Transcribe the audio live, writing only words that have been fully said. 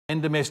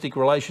and domestic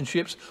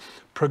relationships,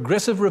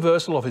 progressive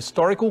reversal of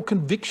historical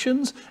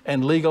convictions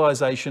and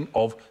legalisation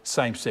of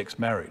same-sex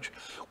marriage.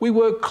 We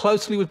work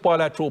closely with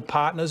bilateral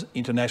partners,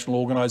 international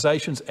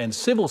organisations and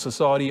civil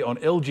society on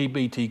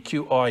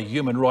LGBTQI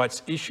human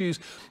rights issues,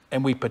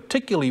 and we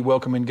particularly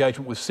welcome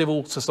engagement with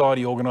civil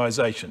society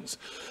organisations.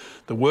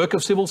 The work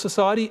of civil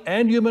society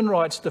and human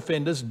rights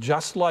defenders,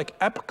 just like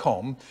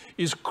APCOM,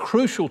 is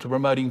crucial to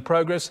promoting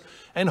progress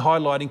and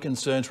highlighting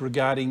concerns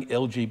regarding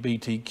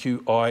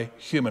LGBTQI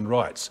human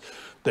rights.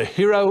 The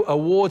Hero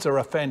Awards are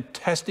a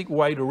fantastic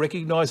way to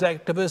recognise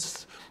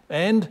activists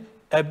and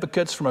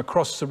advocates from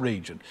across the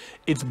region.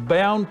 It's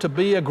bound to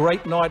be a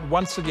great night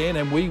once again,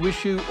 and we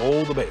wish you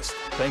all the best.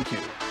 Thank you.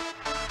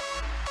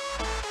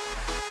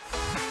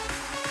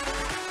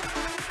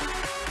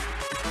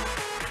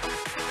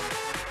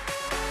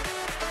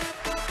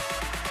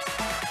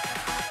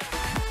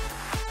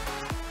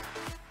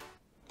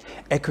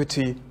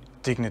 Equity,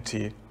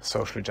 dignity,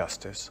 social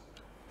justice.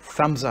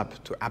 Thumbs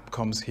up to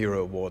APCOM's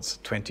Hero Awards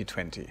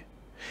 2020.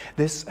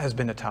 This has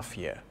been a tough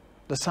year.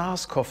 The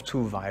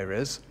SARS-CoV-2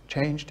 virus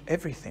changed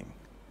everything.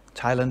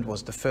 Thailand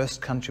was the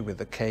first country with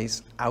a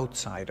case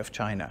outside of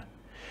China.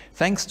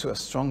 Thanks to a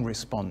strong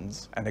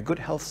response and a good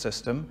health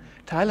system,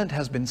 Thailand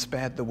has been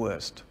spared the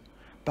worst.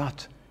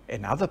 But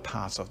in other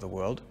parts of the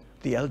world,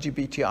 the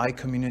LGBTI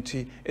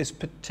community is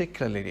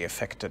particularly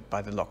affected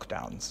by the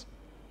lockdowns.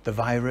 The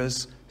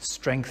virus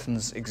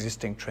strengthens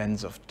existing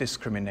trends of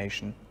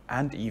discrimination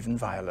and even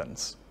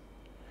violence.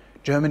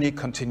 Germany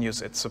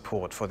continues its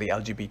support for the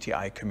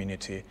LGBTI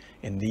community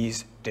in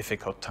these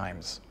difficult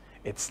times.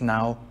 It's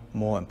now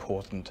more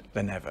important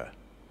than ever.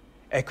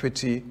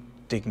 Equity,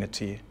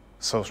 dignity,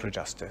 social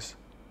justice.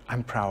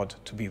 I'm proud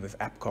to be with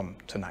APCOM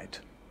tonight.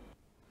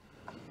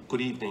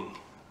 Good evening.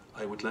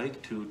 I would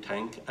like to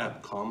thank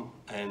APCOM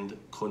and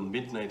Kun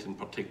Midnight in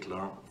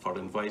particular for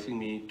inviting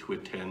me to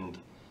attend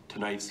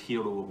tonight's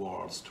Hero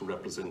Awards to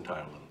represent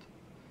Ireland.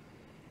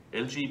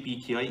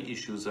 LGBTI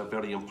issues are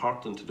very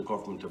important to the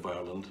Government of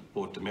Ireland,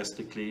 both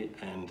domestically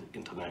and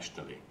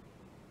internationally.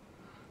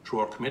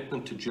 Through our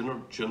commitment to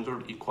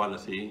gender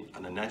equality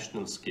on a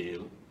national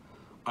scale,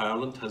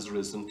 Ireland has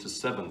risen to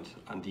 7th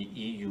on the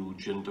EU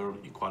Gender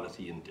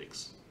Equality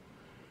Index.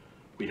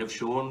 We have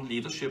shown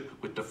leadership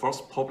with the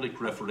first public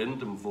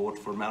referendum vote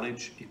for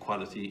marriage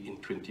equality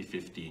in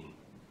 2015.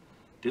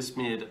 This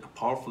made a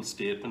powerful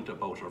statement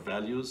about our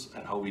values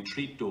and how we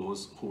treat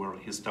those who are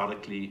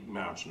historically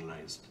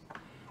marginalised.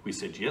 We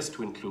said yes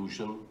to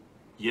inclusion,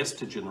 yes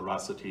to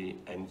generosity,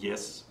 and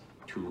yes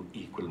to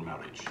equal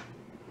marriage.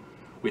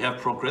 We have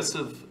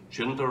progressive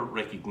gender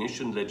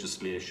recognition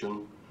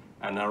legislation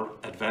and are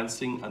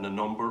advancing on a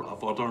number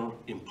of other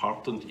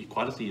important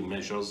equality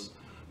measures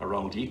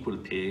around equal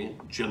pay,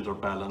 gender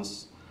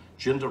balance,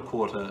 gender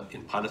quota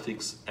in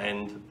politics,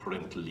 and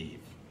parental leave.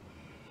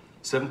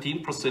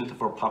 17% of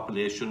our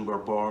population were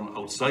born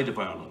outside of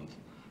Ireland,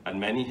 and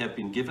many have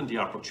been given the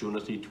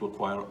opportunity to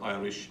acquire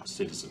Irish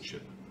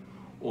citizenship.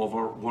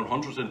 Over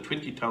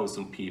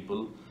 120,000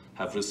 people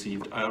have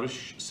received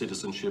Irish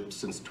citizenship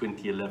since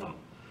 2011,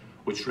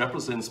 which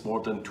represents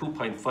more than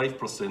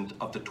 2.5%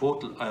 of the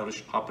total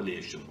Irish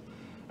population,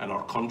 and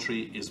our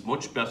country is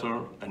much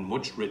better and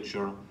much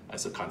richer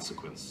as a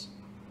consequence.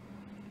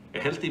 A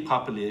healthy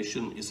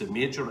population is a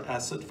major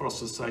asset for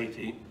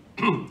society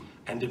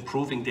and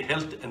improving the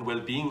health and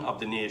well-being of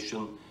the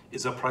nation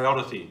is a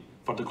priority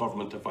for the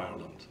Government of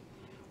Ireland.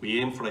 We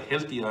aim for a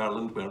healthy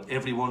Ireland where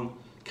everyone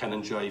can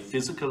enjoy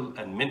physical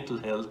and mental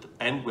health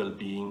and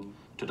well-being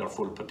to their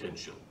full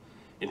potential.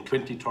 In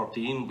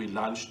 2013, we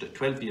launched a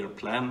 12-year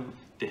plan,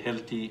 the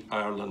Healthy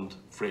Ireland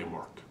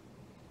Framework.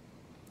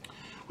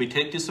 We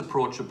take this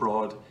approach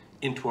abroad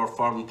into our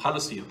foreign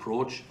policy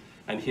approach,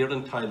 and here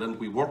in Thailand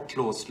we work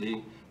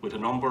closely with a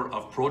number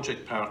of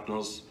project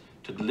partners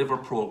to deliver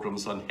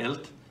programs on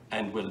health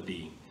and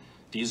well-being.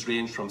 These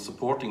range from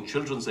supporting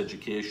children's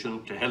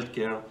education to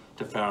healthcare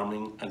to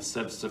farming and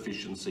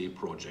self-sufficiency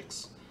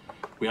projects.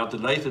 We are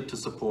delighted to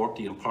support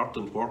the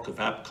important work of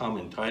APCOM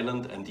in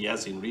Thailand and the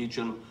ASEAN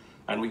region,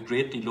 and we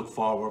greatly look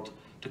forward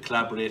to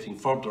collaborating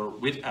further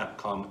with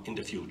APCOM in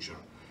the future.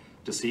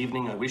 This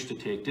evening I wish to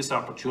take this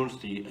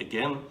opportunity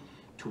again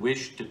to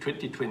wish the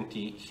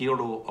 2020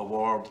 Hero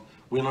Award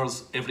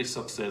winners every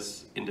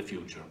success in the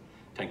future.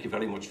 Thank you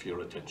very much for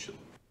your attention.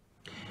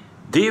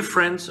 Dear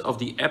friends of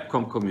the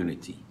APCOM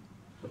community,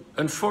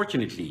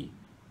 unfortunately,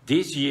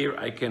 this year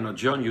I cannot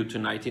join you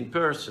tonight in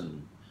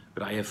person,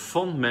 but I have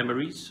fond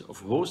memories of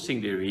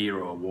hosting the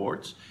Hero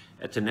Awards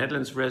at the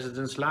Netherlands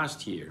residence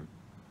last year.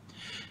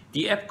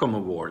 The APCOM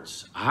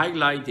Awards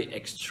highlight the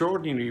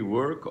extraordinary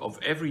work of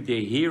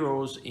everyday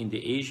heroes in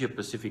the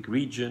Asia-Pacific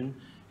region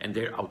and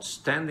their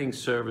outstanding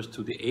service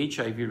to the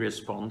HIV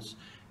response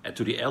and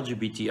to the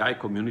LGBTI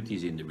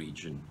communities in the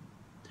region.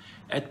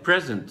 At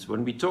present,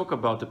 when we talk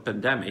about the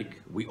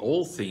pandemic, we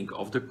all think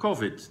of the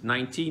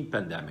COVID-19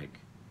 pandemic.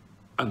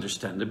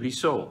 Understandably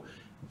so.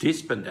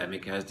 This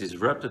pandemic has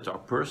disrupted our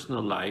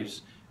personal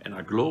lives and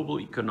our global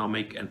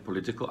economic and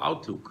political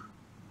outlook.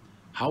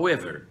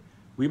 However,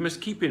 we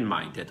must keep in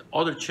mind that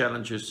other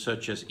challenges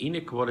such as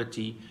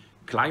inequality,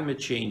 climate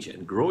change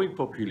and growing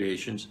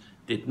populations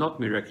did not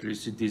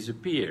miraculously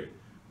disappear,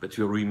 but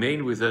will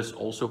remain with us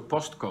also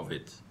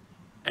post-COVID.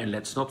 And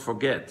let's not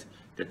forget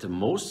that the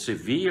most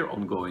severe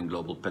ongoing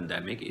global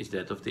pandemic is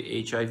that of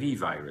the HIV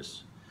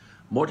virus.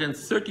 More than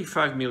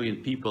 35 million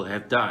people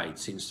have died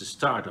since the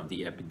start of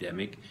the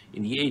epidemic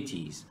in the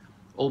 80s.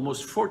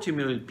 Almost 40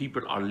 million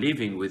people are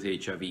living with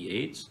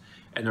HIV/AIDS,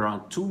 and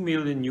around 2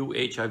 million new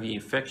HIV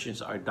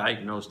infections are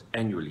diagnosed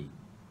annually.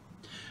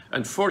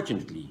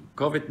 Unfortunately,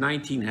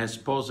 COVID-19 has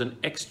posed an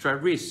extra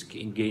risk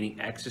in gaining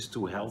access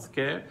to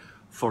healthcare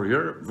for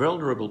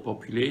vulnerable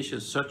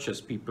populations such as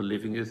people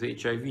living with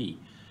HIV.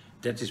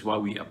 That is why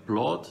we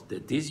applaud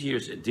that this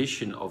year's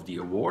edition of the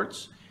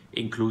awards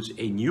includes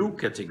a new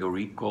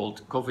category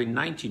called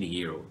COVID-19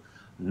 Hero,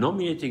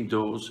 nominating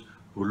those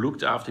who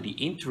looked after the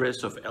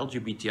interests of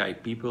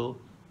LGBTI people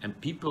and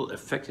people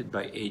affected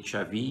by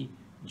HIV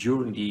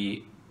during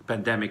the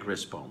pandemic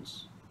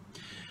response.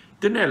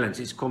 The Netherlands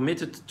is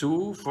committed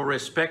to, for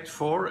respect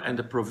for, and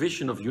the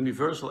provision of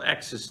universal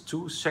access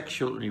to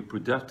sexual and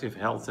reproductive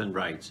health and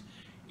rights,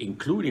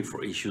 including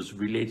for issues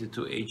related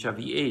to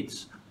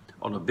HIV/AIDS,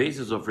 on a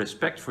basis of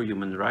respect for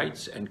human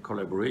rights and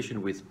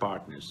collaboration with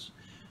partners.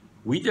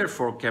 We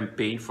therefore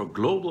campaign for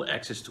global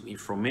access to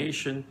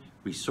information,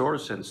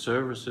 resources and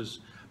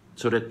services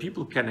so that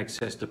people can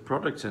access the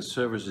products and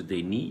services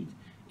they need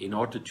in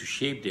order to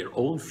shape their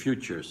own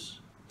futures.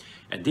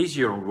 And this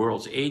year on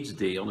World AIDS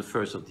Day on the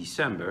 1st of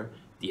December,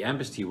 the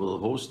Embassy will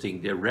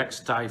hosting the Rex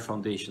Thai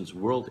Foundation's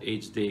World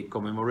AIDS Day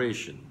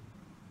commemoration.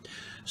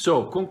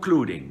 So,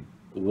 concluding,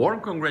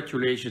 warm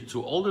congratulations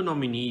to all the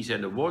nominees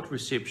and award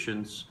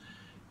recipients.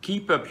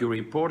 Keep up your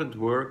important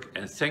work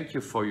and thank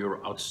you for your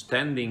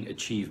outstanding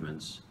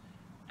achievements.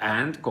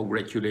 And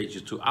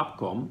congratulations to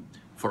APCOM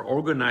for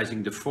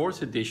organizing the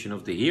 4th edition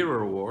of the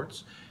Hero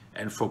Awards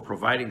and for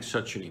providing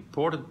such an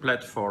important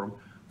platform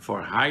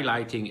for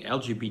highlighting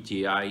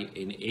LGBTI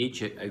and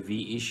HIV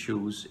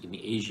issues in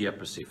Asia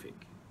Pacific.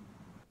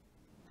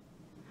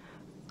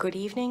 Good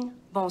evening,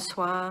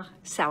 bonsoir,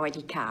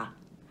 sawadee ka.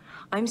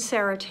 I'm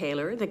Sarah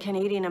Taylor, the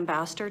Canadian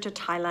Ambassador to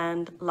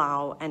Thailand,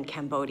 Laos, and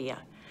Cambodia.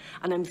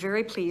 And I'm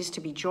very pleased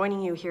to be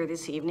joining you here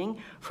this evening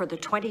for the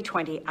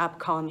 2020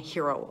 APCOM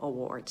Hero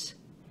Awards.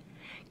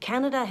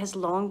 Canada has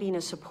long been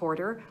a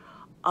supporter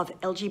of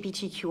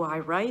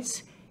LGBTQI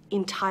rights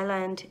in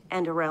Thailand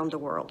and around the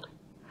world.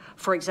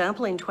 For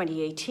example, in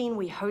 2018,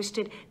 we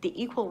hosted the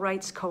Equal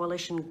Rights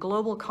Coalition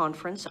Global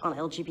Conference on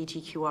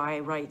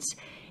LGBTQI rights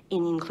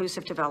in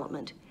inclusive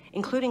development,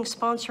 including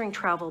sponsoring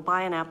travel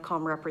by an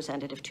APCOM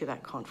representative to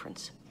that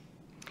conference.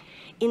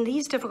 In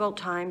these difficult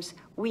times,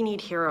 we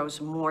need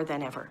heroes more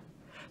than ever.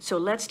 So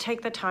let's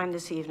take the time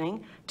this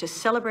evening to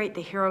celebrate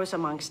the heroes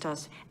amongst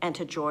us and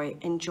to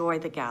enjoy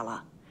the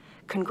gala.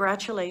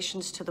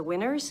 Congratulations to the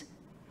winners.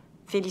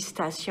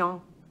 Félicitations.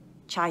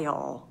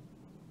 Chayol.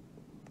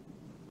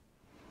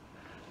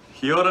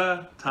 Kia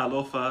ora,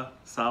 talofa,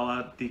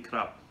 sawa di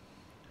krap.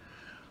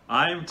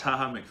 I'm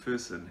Taha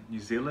McPherson, New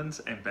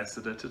Zealand's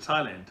ambassador to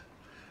Thailand,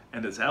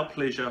 and it's our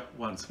pleasure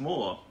once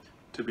more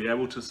to be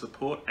able to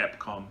support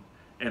APCOM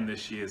and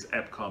this year's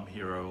APCOM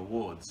Hero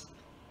Awards.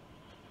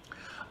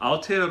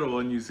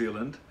 Aotearoa New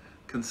Zealand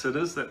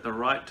considers that the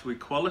right to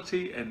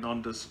equality and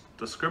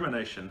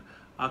non-discrimination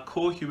are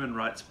core human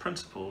rights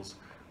principles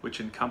which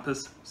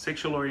encompass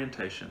sexual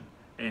orientation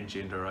and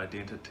gender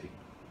identity.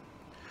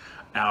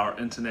 Our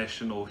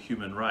International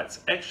Human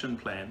Rights Action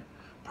Plan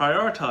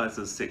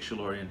prioritises sexual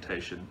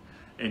orientation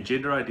and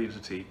gender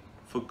identity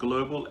for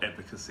global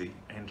advocacy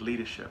and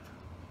leadership.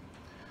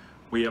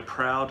 We are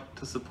proud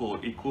to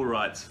support equal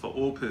rights for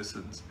all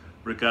persons,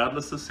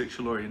 regardless of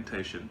sexual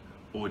orientation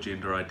or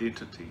gender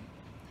identity.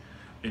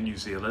 In New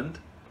Zealand,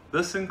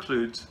 this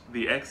includes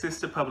the access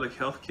to public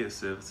healthcare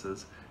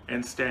services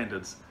and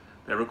standards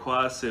that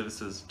require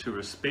services to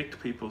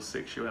respect people's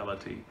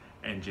sexuality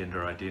and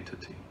gender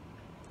identity.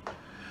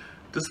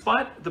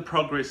 Despite the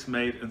progress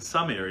made in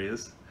some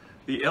areas,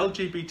 the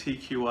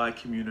LGBTQI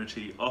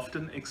community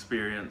often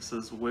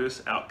experiences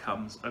worse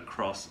outcomes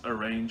across a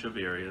range of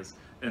areas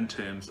in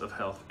terms of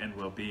health and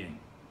well-being.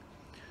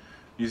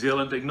 New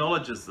Zealand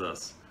acknowledges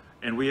this,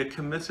 and we are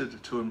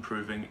committed to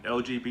improving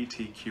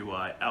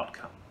LGBTQI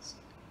outcomes.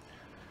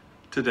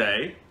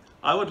 Today,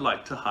 I would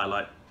like to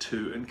highlight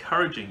 2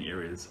 encouraging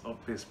areas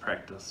of best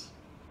practice.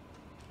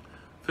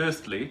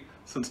 Firstly,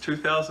 since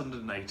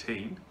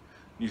 2018,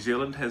 New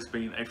Zealand has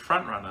been a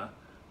frontrunner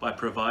by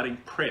providing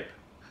PrEP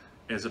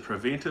as a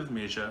preventive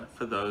measure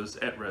for those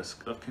at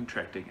risk of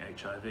contracting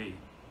HIV.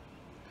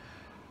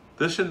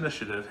 This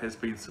initiative has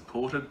been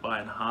supported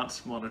by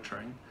enhanced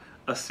monitoring,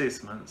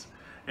 assessments,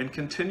 and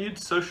continued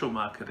social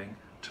marketing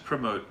to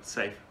promote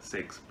safe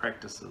sex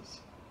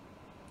practices.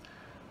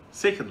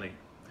 Secondly,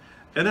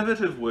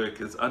 innovative work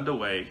is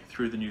underway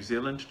through the New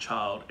Zealand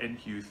Child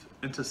and Youth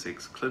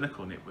Intersex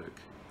Clinical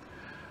Network.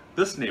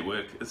 This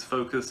network is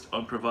focused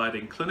on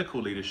providing clinical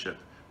leadership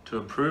to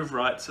improve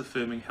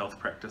rights-affirming health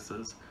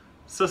practices,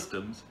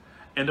 systems,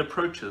 and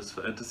approaches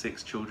for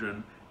intersex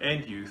children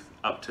and youth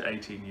up to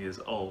 18 years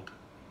old.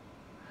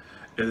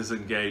 It has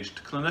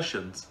engaged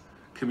clinicians,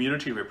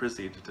 community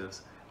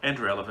representatives, and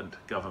relevant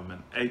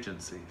government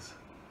agencies.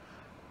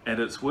 And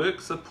its work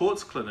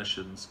supports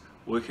clinicians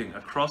working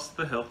across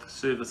the health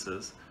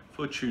services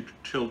for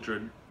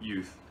children,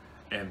 youth,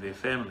 and their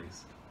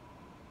families.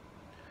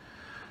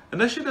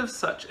 Initiatives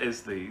such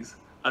as these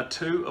are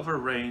two of a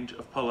range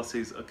of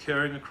policies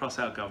occurring across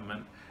our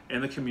government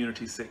and the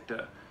community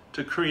sector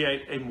to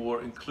create a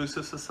more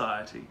inclusive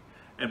society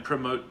and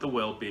promote the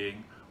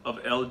well-being of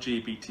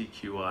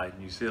LGBTQI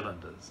New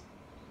Zealanders.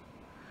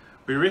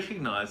 We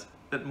recognise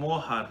that more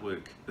hard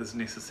work is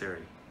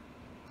necessary.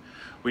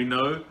 We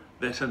know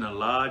that in a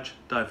large,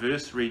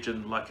 diverse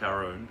region like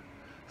our own,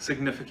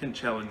 significant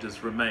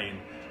challenges remain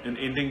in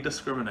ending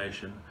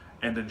discrimination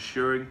and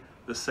ensuring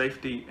the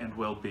safety and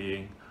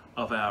well-being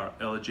of our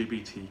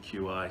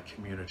LGBTQI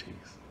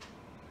communities.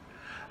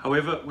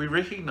 However, we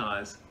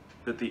recognise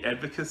that the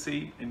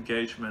advocacy,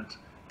 engagement,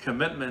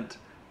 commitment,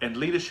 and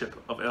leadership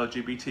of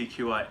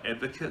LGBTQI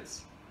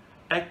advocates,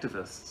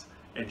 activists,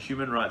 and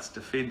human rights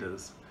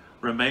defenders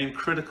remain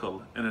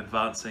critical in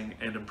advancing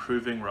and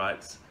improving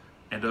rights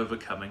and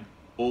overcoming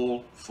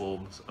all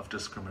forms of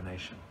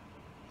discrimination.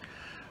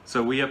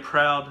 So we are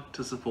proud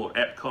to support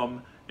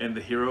APCOM and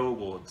the Hero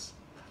Awards,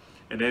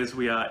 and as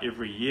we are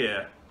every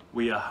year,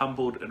 we are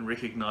humbled in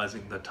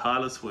recognising the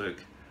tireless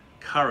work,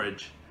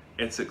 courage,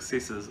 and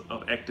successes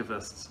of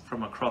activists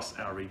from across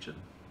our region.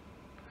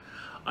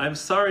 I am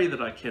sorry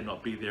that I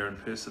cannot be there in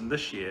person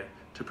this year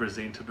to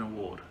present an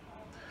award,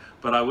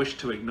 but I wish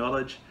to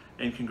acknowledge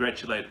and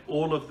congratulate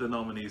all of the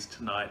nominees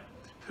tonight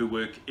who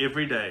work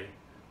every day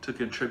to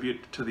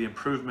contribute to the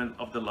improvement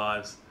of the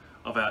lives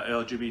of our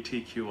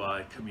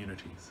LGBTQI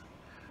communities.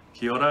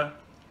 Kia ora,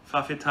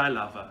 whawhetai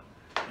lava,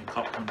 and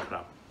kopun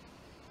krab.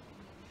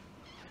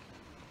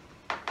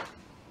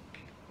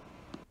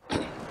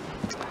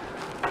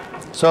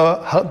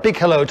 So a big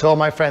hello to all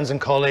my friends and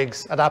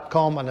colleagues at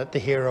APCOM and at the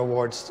Hero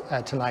Awards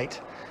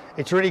tonight.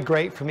 It's really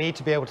great for me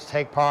to be able to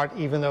take part,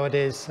 even though it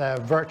is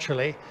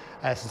virtually,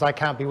 since I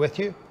can't be with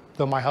you,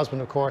 though my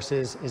husband, of course,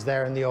 is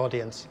there in the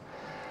audience.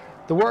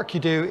 The work you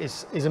do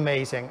is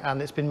amazing,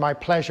 and it's been my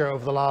pleasure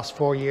over the last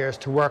 4 years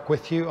to work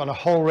with you on a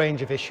whole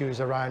range of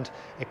issues around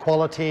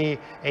equality,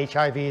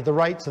 HIV, the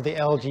rights of the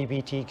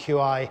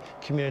LGBTQI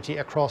community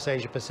across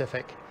Asia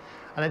Pacific.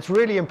 And it's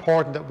really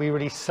important that we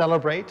really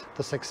celebrate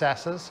the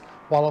successes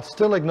while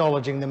still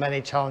acknowledging the many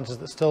challenges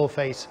that still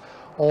face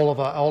all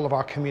of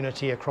our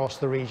community across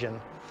the region.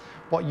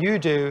 What you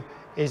do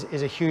is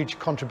a huge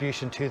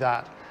contribution to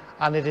that.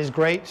 And it is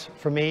great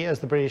for me as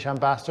the British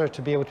Ambassador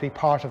to be able to be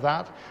part of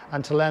that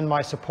and to lend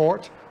my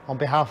support on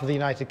behalf of the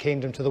United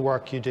Kingdom to the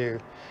work you do.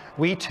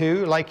 We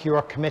too, like you,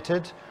 are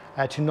committed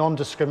to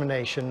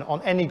non-discrimination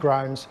on any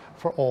grounds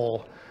for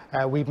all.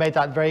 We've made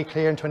that very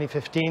clear in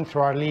 2015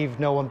 through our Leave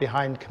No One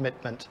Behind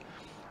commitment.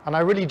 And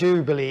I really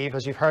do believe,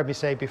 as you've heard me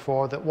say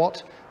before, that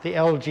what the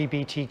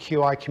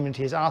LGBTQI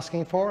community is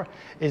asking for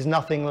is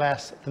nothing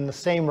less than the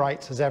same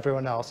rights as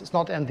everyone else. It's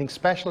not anything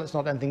special, it's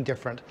not anything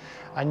different.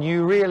 And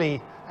you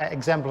really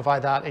exemplify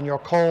that in your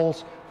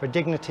calls for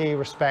dignity,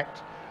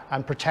 respect,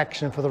 and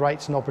protection for the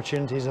rights and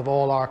opportunities of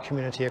all our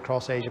community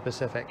across Asia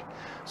Pacific.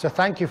 So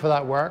thank you for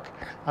that work,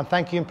 and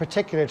thank you in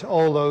particular to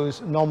all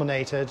those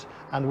nominated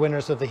and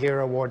winners of the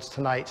Hero Awards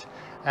tonight.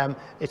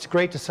 It's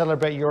great to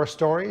celebrate your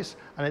stories,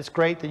 and it's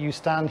great that you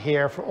stand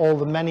here for all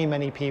the many,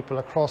 many people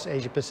across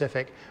Asia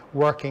Pacific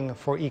working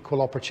for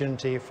equal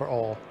opportunity for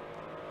all.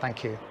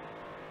 Thank you.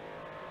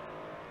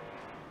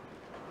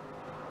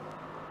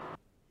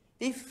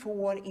 Vi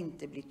får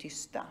inte bli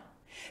tysta.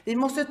 Vi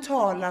måste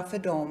tala för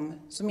dem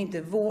som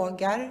inte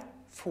vågar,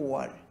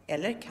 får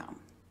eller kan.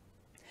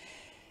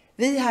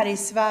 Vi här i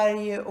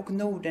Sverige och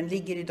Norden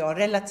ligger idag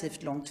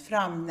relativt långt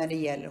fram när det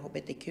gäller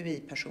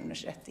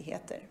hbtqi-personers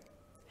rättigheter.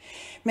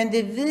 Men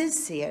det vi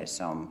ser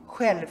som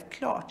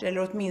självklart,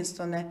 eller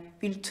åtminstone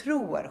vill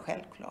tro är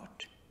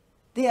självklart,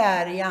 det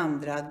är i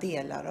andra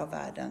delar av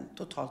världen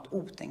totalt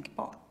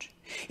otänkbart.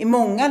 I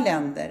många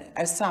länder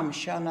är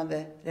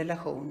samkönade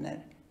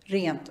relationer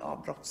rent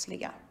av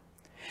brottsliga.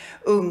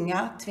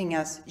 Unga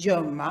tvingas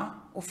gömma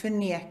och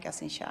förneka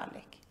sin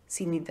kärlek,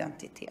 sin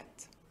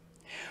identitet.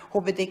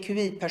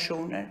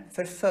 HBTQI-personer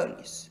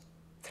förföljs,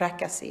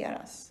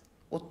 trakasseras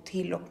och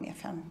till och med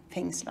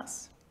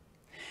fängslas.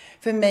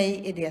 För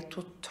mig är det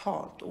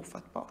totalt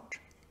ofattbart.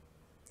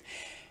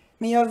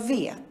 Men jag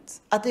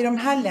vet att i de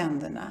här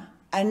länderna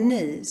är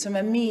ni som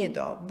är med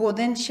idag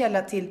både en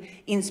källa till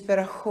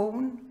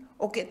inspiration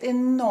och ett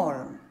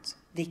enormt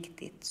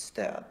viktigt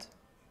stöd.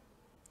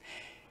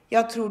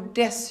 Jag tror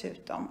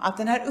dessutom att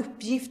den här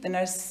uppgiften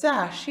är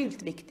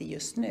särskilt viktig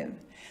just nu,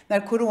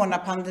 när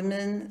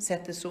coronapandemin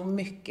sätter så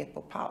mycket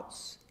på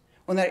paus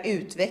och när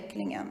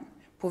utvecklingen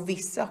på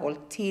vissa håll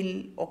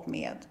till och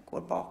med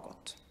går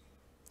bakåt.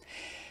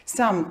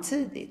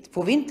 Samtidigt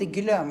får vi inte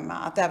glömma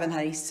att även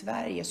här i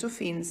Sverige så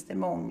finns det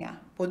många,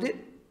 både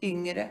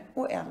yngre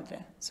och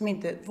äldre, som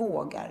inte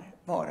vågar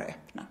vara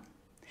öppna.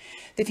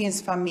 Det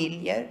finns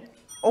familjer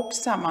och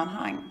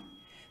sammanhang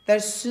där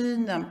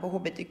synen på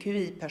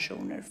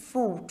hbtqi-personer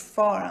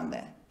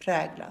fortfarande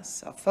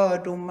präglas av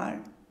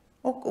fördomar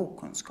och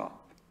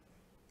okunskap.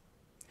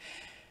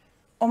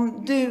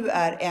 Om du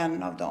är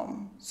en av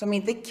dem som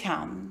inte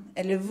kan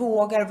eller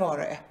vågar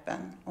vara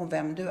öppen om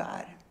vem du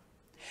är,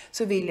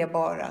 så vill jag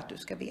bara att du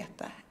ska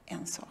veta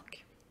en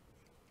sak.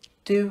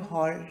 Du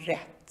har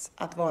rätt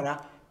att vara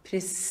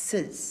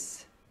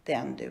precis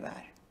den du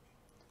är.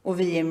 Och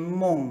vi är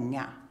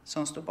många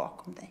som står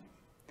bakom dig.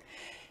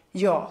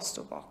 Jag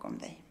står bakom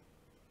dig.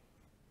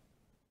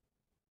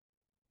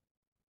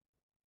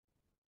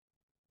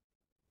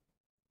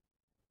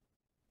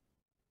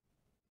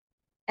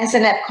 As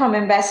an APCOM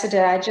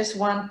ambassador, I just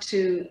want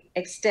to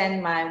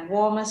extend my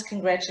warmest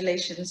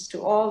congratulations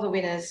to all the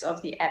winners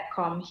of the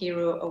APCOM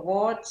Hero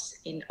Awards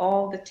in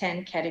all the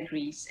 10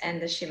 categories and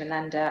the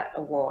Shivananda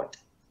Award.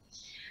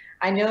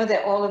 I know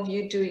that all of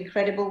you do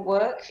incredible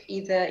work,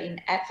 either in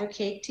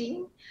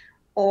advocating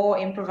or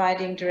in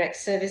providing direct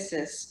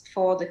services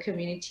for the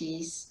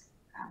communities,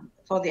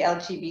 for the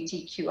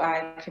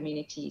LGBTQI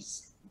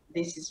communities.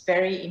 This is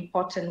very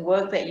important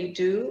work that you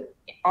do,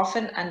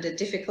 often under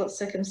difficult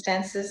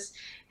circumstances,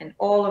 and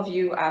all of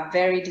you are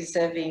very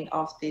deserving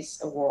of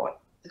this award.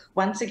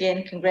 Once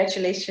again,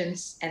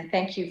 congratulations and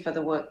thank you for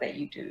the work that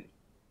you do.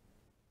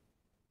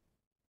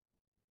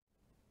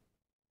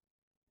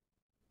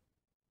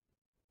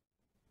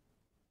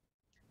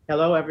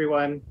 Hello,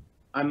 everyone.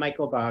 I'm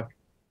Michael Bach,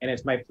 and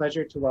it's my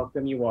pleasure to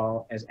welcome you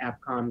all as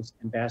APCOM's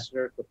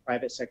Ambassador for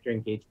Private Sector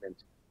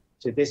Engagement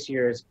to this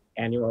year's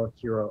annual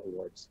Hero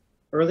Awards.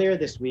 Earlier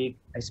this week,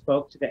 I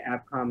spoke to the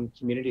APCOM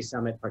Community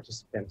Summit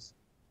participants,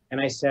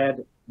 and I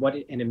said, what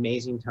an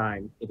amazing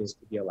time it is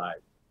to be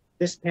alive.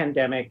 This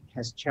pandemic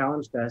has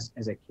challenged us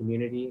as a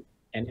community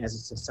and as a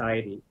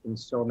society in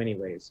so many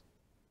ways.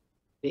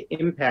 The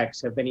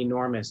impacts have been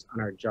enormous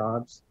on our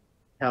jobs,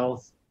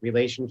 health,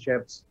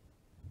 relationships,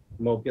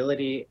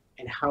 mobility,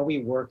 and how we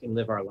work and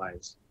live our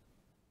lives.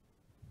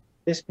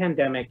 This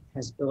pandemic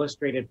has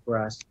illustrated for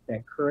us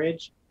that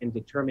courage and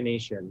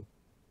determination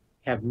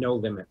have no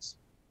limits.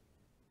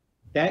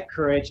 That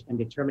courage and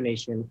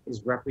determination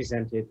is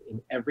represented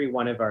in every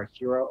one of our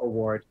Hero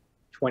Award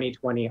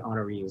 2020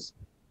 honorees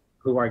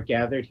who are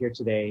gathered here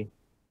today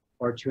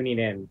or tuning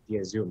in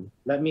via Zoom.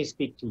 Let me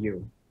speak to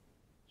you,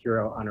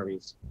 Hero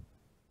honorees.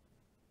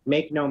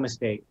 Make no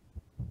mistake,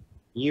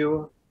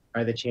 you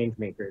are the change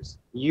makers.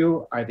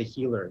 You are the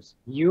healers.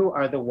 You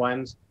are the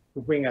ones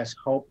who bring us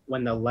hope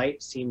when the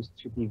light seems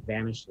to be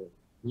vanishing.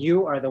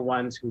 You are the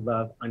ones who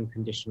love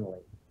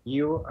unconditionally.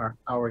 You are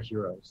our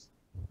heroes.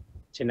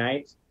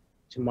 Tonight,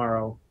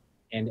 tomorrow,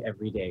 and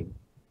every day.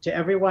 To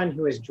everyone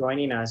who is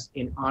joining us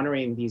in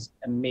honoring these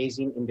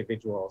amazing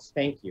individuals,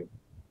 thank you.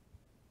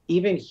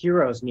 Even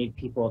heroes need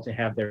people to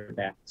have their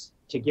backs,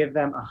 to give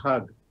them a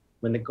hug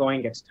when the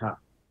going gets tough,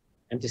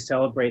 and to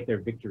celebrate their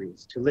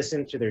victories, to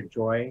listen to their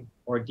joy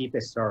or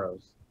deepest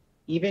sorrows.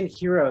 Even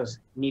heroes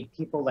need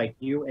people like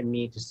you and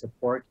me to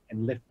support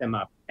and lift them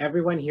up.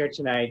 Everyone here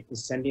tonight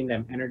is sending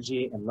them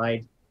energy and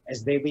light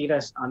as they lead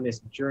us on this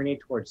journey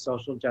towards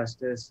social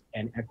justice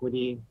and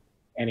equity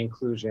and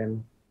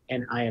inclusion,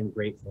 and I am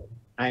grateful.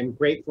 I am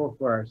grateful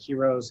for our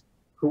heroes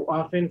who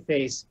often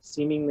face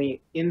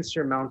seemingly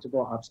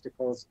insurmountable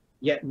obstacles,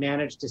 yet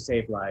manage to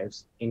save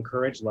lives,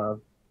 encourage love,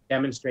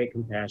 demonstrate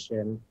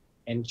compassion,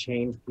 and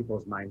change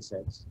people's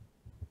mindsets.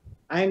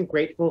 I am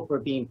grateful for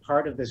being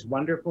part of this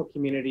wonderful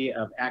community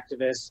of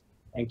activists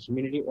and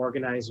community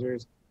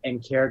organizers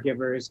and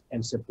caregivers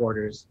and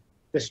supporters.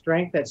 The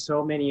strength that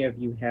so many of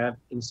you have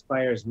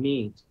inspires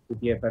me to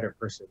be a better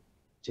person,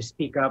 to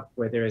speak up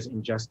where there is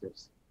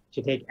injustice,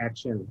 to take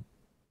action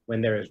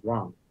when there is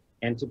wrong,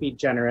 and to be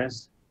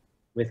generous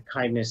with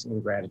kindness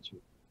and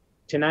gratitude.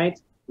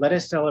 Tonight, let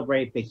us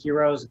celebrate the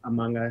heroes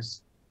among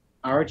us,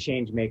 our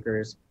change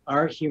makers,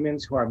 our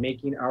humans who are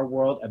making our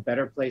world a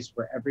better place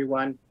for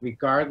everyone,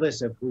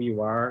 regardless of who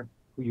you are,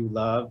 who you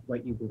love,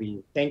 what you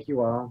believe. Thank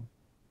you all.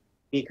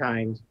 Be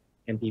kind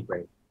and be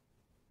brave.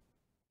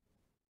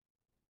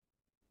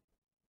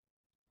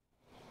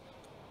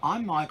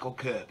 I'm Michael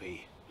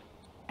Kirby,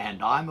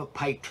 and I'm a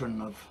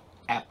patron of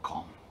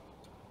APCOM.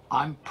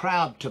 I'm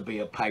proud to be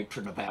a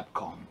patron of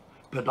APCOM,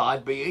 but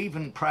I'd be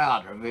even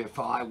prouder if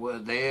I were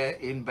there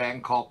in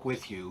Bangkok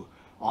with you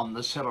on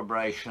the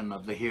celebration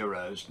of the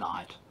Heroes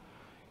Night.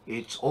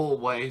 It's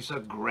always a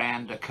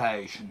grand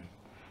occasion,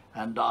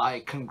 and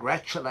I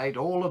congratulate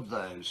all of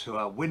those who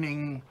are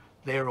winning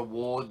their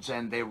awards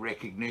and their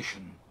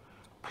recognition.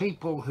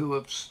 People who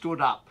have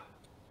stood up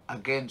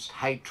against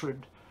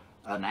hatred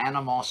and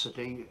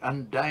animosity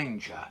and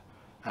danger,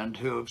 and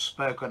who have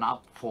spoken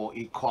up for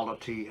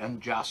equality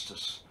and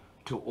justice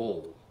to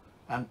all,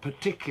 and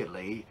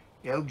particularly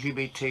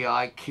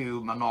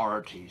LGBTIQ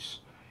minorities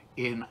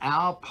in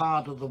our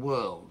part of the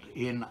world,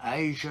 in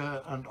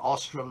Asia and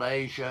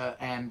Australasia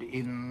and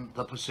in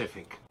the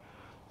Pacific.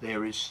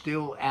 There is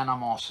still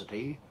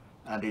animosity,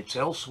 and it's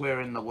elsewhere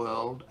in the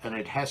world, and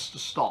it has to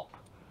stop.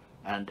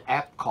 And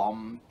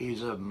APCOM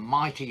is a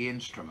mighty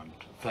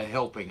instrument for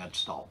helping it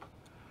stop.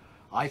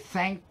 I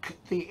thank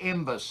the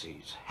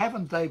embassies.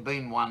 Haven't they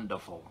been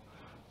wonderful?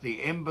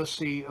 The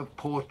Embassy of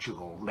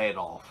Portugal led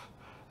off,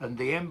 and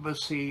the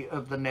Embassy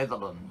of the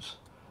Netherlands,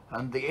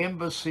 and the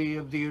Embassy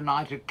of the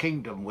United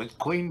Kingdom with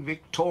Queen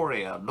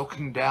Victoria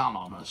looking down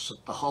on us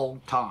at the whole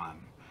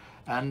time,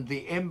 and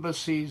the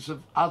embassies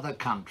of other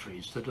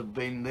countries that have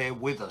been there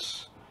with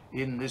us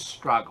in this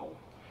struggle.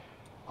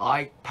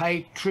 I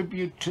pay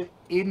tribute to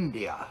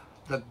India,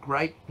 the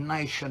great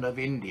nation of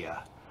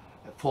India,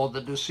 for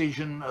the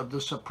decision of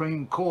the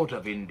Supreme Court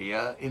of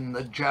India in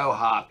the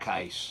Johar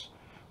case,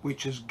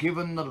 which has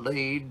given the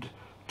lead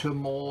to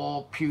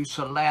more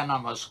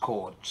pusillanimous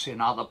courts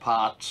in other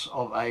parts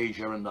of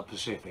Asia and the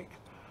Pacific.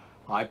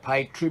 I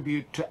pay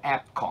tribute to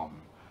APCOM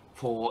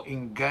for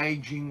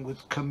engaging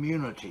with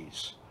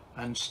communities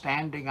and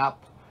standing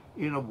up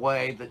in a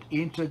way that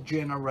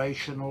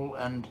intergenerational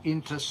and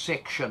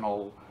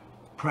intersectional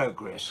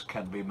progress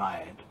can be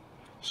made.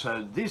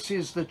 So this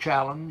is the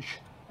challenge,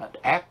 and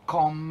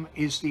APCOM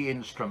is the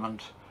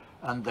instrument,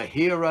 and the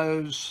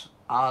heroes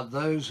are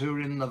those who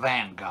are in the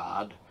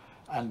vanguard,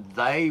 and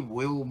they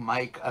will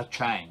make a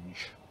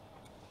change.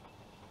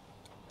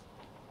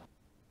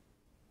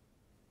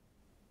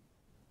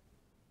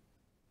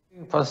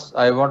 First,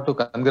 I want to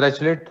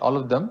congratulate all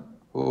of them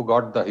who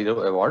got the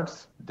Hero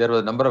Awards. There were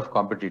a number of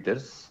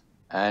competitors,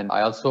 and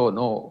I also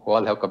know who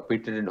all have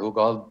competed and who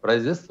got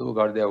prizes, who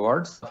got the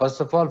awards. First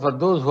of all, for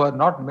those who have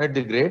not made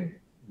the grade,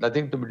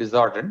 nothing to be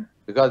disheartened,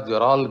 because you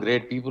are all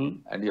great people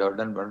and you have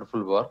done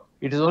wonderful work.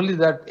 It is only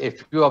that a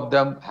few of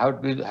them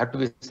have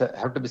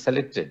to be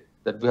selected,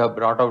 that we have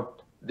brought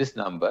out this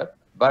number.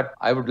 But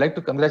I would like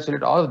to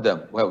congratulate all of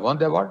them who have won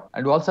the award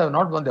and who also have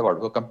not won the award,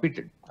 who have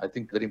competed. I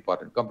think very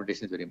important.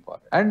 Competition is very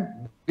important.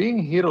 And being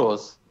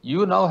heroes,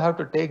 you now have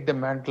to take the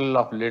mantle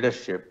of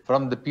leadership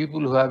from the people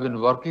who have been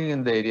working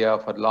in the area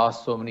for the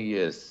last so many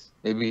years,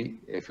 maybe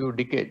a few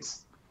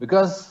decades.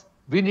 Because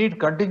we need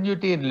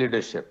continuity in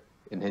leadership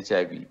in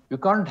HIV. You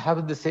can't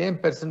have the same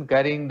person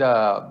carrying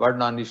the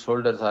burden on his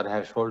shoulders or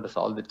her shoulders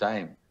all the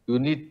time. You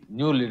need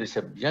new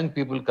leadership, young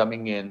people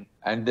coming in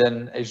and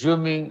then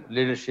assuming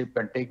leadership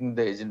and taking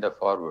the agenda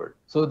forward.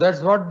 So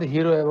that's what the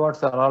Hero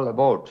Awards are all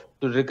about,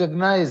 to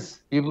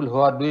recognize people who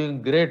are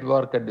doing great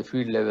work at the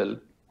field level,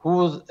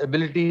 whose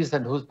abilities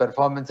and whose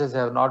performances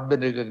have not been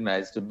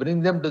recognized, to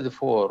bring them to the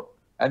fore,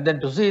 and then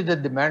to see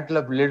that the mantle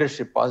of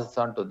leadership passes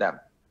on to them.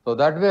 So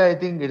that way, I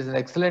think it is an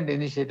excellent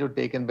initiative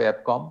taken by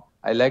APCOM.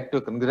 I like to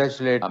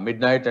congratulate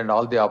Midnight and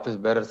all the office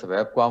bearers of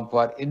APCOM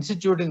for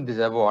instituting these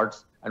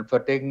awards and for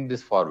taking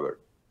this forward.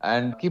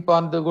 And keep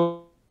on the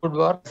good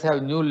work.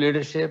 Have new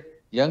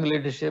leadership, young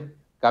leadership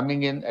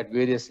coming in at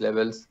various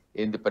levels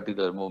in the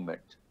particular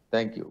movement.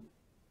 Thank you.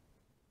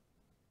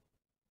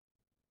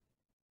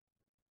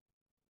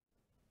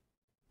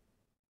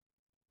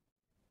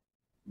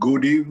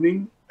 Good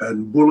evening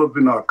and Bula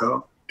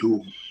Vinaka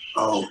to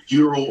our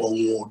Hero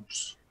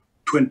Awards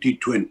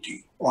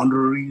 2020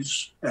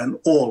 honorees and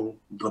all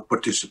the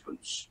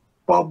participants.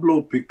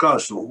 Pablo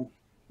Picasso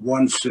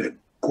once said,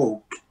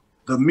 quote,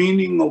 "The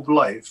meaning of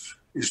life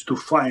is to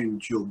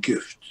find your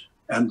gift,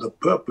 and the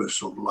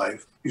purpose of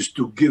life is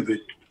to give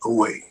it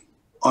away,"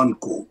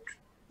 unquote.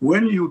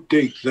 When you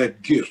take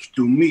that gift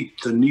to meet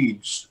the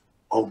needs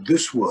of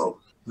this world,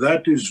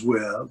 that is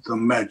where the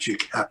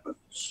magic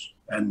happens.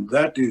 And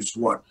that is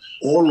what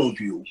all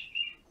of you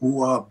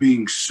who are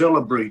being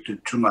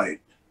celebrated tonight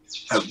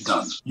have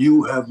done.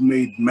 You have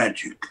made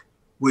magic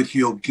with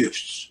your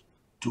gifts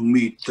to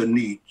meet the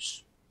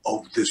needs of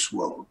this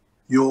world.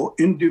 Your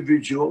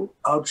individual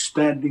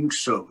outstanding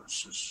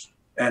services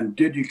and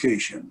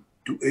dedication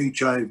to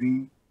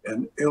HIV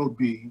and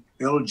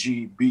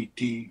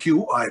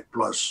LGBTQI+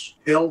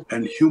 health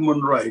and human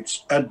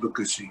rights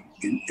advocacy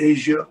in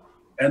Asia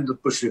and the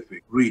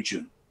Pacific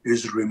region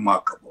is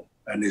remarkable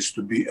and is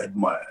to be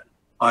admired.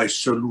 I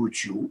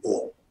salute you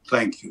all.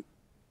 Thank you.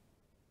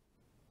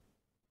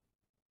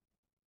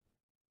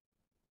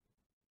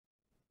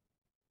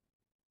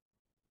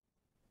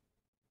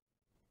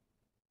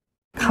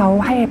เขา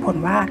ให้เหตุผล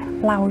ว่า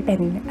เราเป็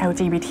น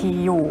LGBT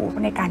อยู่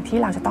ในการที่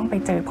เราจะต้องไป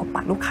เจอพบป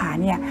ะลูกค้า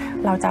เนี่ย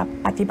เราจะ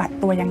ปฏิบัติ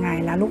ตัวยังไง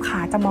แล้วลูกค้า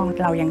จะมอง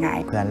เรายังไง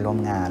เพื่อนร่วม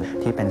งาน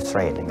ที่เป็นสเตร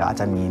ทก็อาจ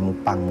จะมีมุก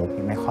ปังมุก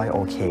ไม่ค่อยโอ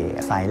เค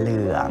สายเหลื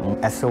อง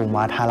แอสซูม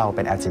ว่าถ้าเราเ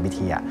ป็น LGBT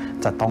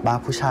จะต้องบ้า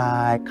ผู้ชา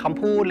ยคำ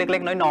พูดเล็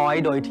กๆน้อย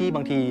ๆโดยที่บ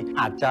างที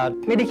อาจจะ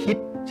ไม่ได้คิด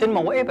เช่นม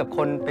องว่าแบบค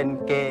นเป็น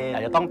เกย์อ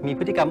าจจะต้องมี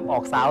พฤติกรรมออ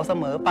กสาวเส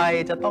มอไป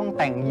จะต้อง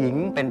แต่งหญิง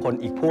เป็นคน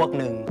อีกพวก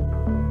หนึ่ง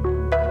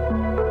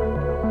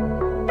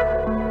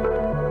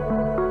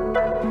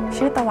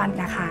ชื่อตะวัน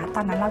นะคะต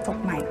อนนั้นเราจบ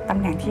ใหม่ตำ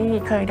แหน่งที่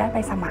เคยได้ไป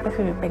สมัครก็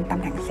คือเป็นตำ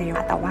แหน่งเซลล์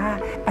แต่ว่า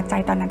ปัจจั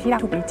ยตอนนั้นที่เรา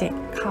ถูกรีเจ็ค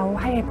เขา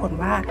ให้เหตุผล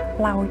ว่า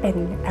เราเป็น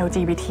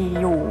LGBT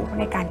อยู่ใ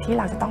นการที่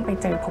เราจะต้องไป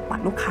เจอพบปะ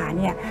ลูกค้า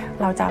เนี่ย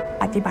เราจะ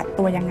ปฏิบัติ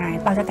ตัวยังไง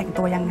เราจะแต่ง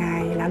ตัวยังไง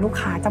แล้วลูก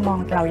ค้าจะมอง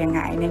เรายังไ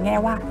งในแง่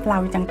ว่าเรา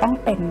ยังต้อง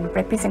เป็น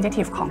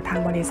representative ของทาง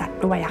บริษัท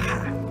ด้วยอะค่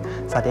ะ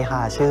สวัสดีค่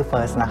ะชื่อเฟิ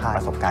ร์สนะคะป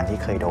ระสบการณ์ที่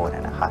เคยโดน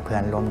นะคะเพื่อ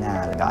นร่วมงา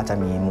นก็อาจจะ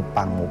มีมุกบ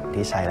างมุก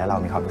ที่ใช้แล้วเรา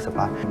มีความรู้สึก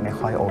ว่าไม่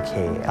ค่อยโอเค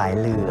สาย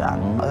เหลือง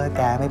แ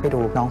กไม่ไปดู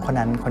น้องคน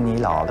นั้นคนนี้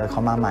หรอเข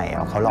ามาใหม่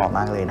เขาหล่อม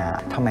ากเลยนะ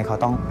ทำไมเขา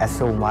ต้องแอด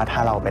ซูมว่าถ้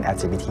าเราเป็น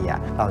LGBT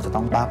เราจะต้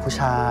องบ้าผู้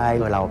ชาย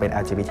เราเป็น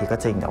LGBT ก็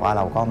จริงแต่ว่าเ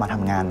ราก็มาท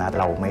ำงานนะ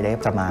เราไม่ได้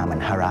จะมาเหมือ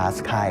น harass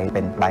ใครเ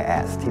ป็น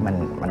bias ที่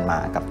มันมา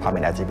กับความเป็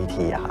น LGBT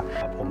อะค่ะ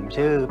ผม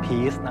ชื่อพี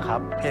ซนะครับ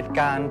เหตุก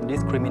ารณ์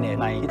discriminate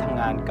ในที่ทำ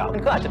งานเก่ามั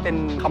นก็อาจจะเป็น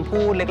คำ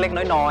พูดเล็ก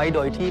ๆน้อยๆโ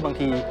ดยที่บาง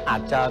ทีอา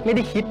จจะไม่ไ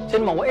ด้คิดเช่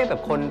นมองว่าแบ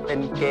บคนเป็น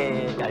เก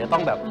ย์อยากจะต้อ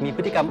งแบบมีพ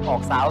ฤติกรรมออ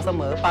กสาวเส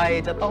มอไป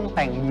จะต้องแ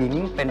ต่งหญิง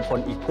เป็นคน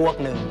อีกพวก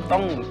หนึ่งต้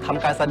องท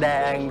ำการแสด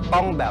งต้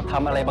องแบบท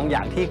ำอะไรบางอย่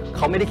างที่เข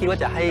าไม่ได้คิดว่า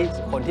จะให้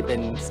คนที่เป็น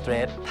สเตร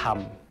ททำ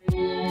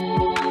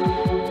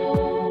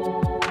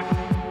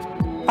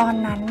ตอน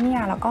นั้นเนี่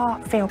ยแล้วก็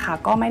เฟลค่ะ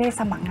ก็ไม่ได้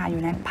สมัครงานอ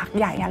ยู่ในพัก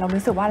ใหญ่เรา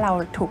รู้สึกว่าเรา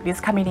ถูก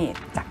discriminate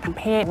จากทาง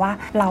เพศว่า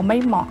เราไม่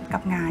เหมาะกั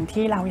บงาน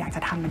ที่เราอยากจ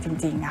ะทำมันจ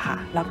ริงๆอะค่ะ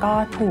แล้วก็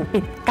ถูก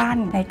ปิดกั้น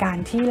ในการ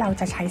ที่เรา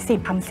จะใช้สิท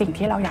ธิ์ทำสิ่ง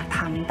ที่เราอยากท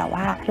ำแต่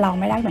ว่าเรา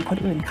ไม่ได้เหมือนคน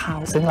อื่นเขา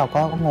ซึ่งเรา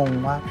ก็งง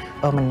ว่า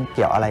มันเ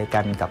กี่ยวอะไร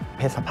กันกับเ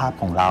พศสภาพ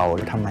ของเราห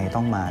รือทำไมต้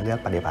องมาเลือก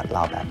ปฏิบัติเร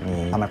าแบบ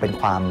นี้มันเป็น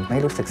ความไม่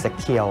รู้สึกเซ็ก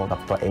เคียวกับ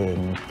ตัวเอง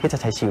ที่จะ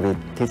ใช้ชีวิต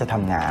ที่จะท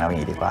ำงานเราอย่า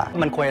งนี้ดีกว่า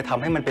มันควรจะท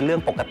ำให้มันเป็นเรื่อ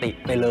งปกติ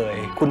ไปเลย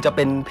คุณจะเ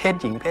ป็นเพศ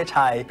หญิงเพศช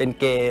ายเป็น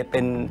เกย์เป็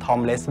นทอม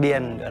เลสเบี้ย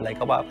นหรืออะไร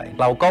ก็ว่าไป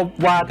เราก็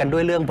ว่ากันด้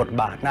วยเรื่องบท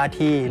บาทหน้า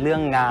ที่เรื่อ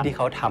งงานที่เ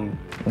ขาท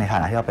ำในฐา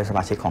นะที่เราเป็นสม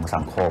าชิกของ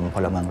สังคมพ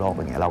ลเมืองโลก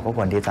อย่างเงี้ยเราก็ค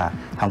วรที่จะ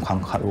ทำความ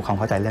รู้ความ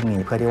เข้าใจเรื่อง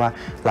นี้เพื่อที่ว่า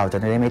เราจะ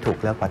ได้ไม่ถูก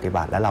เลือกปฏิ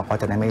บัติและเราก็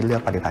จะได้ไม่เลือ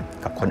กปฏิบัติ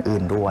กับคนอื่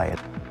นด้วย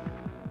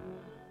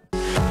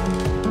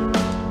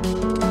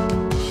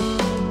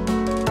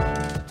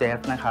เจ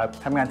ฟนะครับ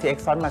ทำงานที่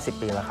APCOM มา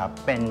10 ปีแล้วครับ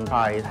เป็น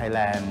Pride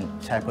Thailand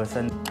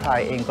Chairperson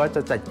Pride เองก็จ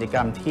ะจัดกิจกร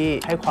รมที่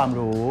ให้ความ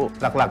รู้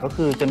หลักๆก็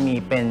คือจะมี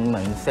เป็นเหมื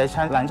อนเซส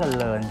ชั่นร้านจัด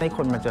เลินให้ค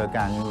นมาเจอ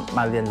กันม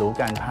าเรียนรู้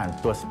กันผ่าน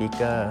ตัวสปีกเ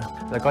กอร์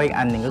แล้วก็อีก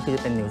อันหนึ่งก็คือจ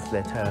ะเป็นนิวส์เล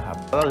เตอร์ครับ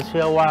เราเ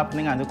ชื่อว่าพ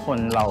นักงานทุกคน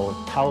เรา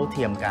เท่าเ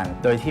ทียมกัน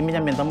โดยที่ไม่จ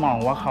ำเป็นต้องมอง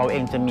ว่าเขาเอ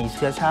งจะมีเ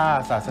ชื้อชา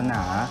ติศาสน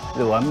าห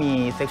รือว่ามี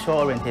sexual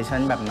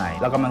orientation แบบไหน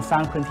เรากำลังสร้า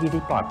งพื้นที่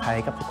ที่ปลอดภัย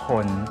กับทุกค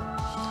น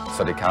ส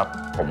วัสดีครับ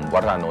ผมว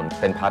รานนท์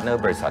เป็นพาร์ทเนอ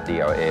ร์บริษัท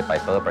DLA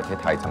Piper ประเทศ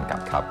ไทยจำกัด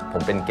ครับผ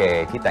มเป็นเก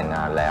ย์ที่แต่งง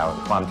านแล้ว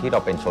ความที่เรา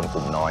เป็นชนก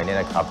ลุ่มน้อยเนี่ย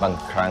นะครับบาง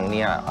ครั้งเ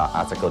นี่ยอ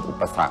าจจะเกิดอุ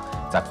ปสรรค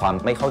จากความ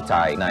ไม่เข้าใจ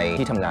ใน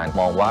ที่ทำงาน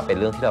มองว่าเป็น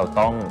เรื่องที่เรา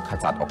ต้องข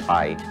จัดออกไป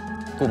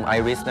กลุ่ม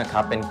Iris นะค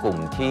รับเป็นกลุ่ม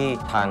ที่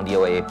ทาง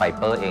DLA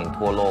Piper เอง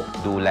ทั่วโลก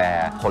ดูแล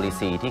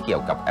policy ที่เกี่ย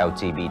วกับ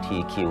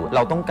LGBTQ เร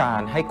าต้องกา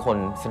รให้คน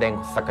แสดง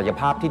ศักย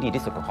ภาพที่ดี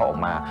ที่สุดของเขาออก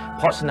มาเ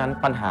พราะฉะนั้น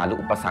ปัญหาหรือ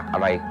อุปสรรคอะ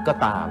ไรก็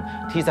ตาม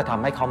ที่จะท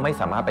ำให้เขาไม่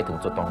สามารถไปถึง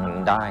จุดตรงนั้น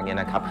ได้เนี่ย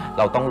นะครับเ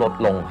ราต้องลด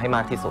ลงให้ม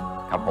ากที่สุด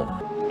ครับผม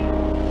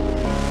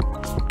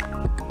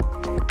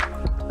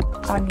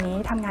ตอนนี้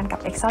ทำงานกับ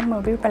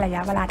ExxonMobil เป็นระย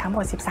ะเวลาทั้งหม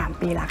ด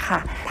13 ปีแล้วค่ะ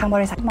ทางบ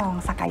ริษัทมอง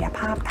ศักยภ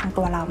าพทาง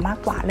ตัวเรามาก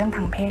กว่าเรื่องท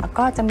างเพศแล้ว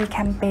ก็จะมีแค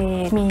มเป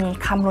ญมี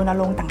คำรณ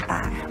รงค์ต่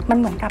างๆมัน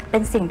เหมือนกับเป็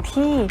นสิ่ง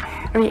ที่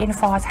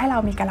reinforce ให้เรา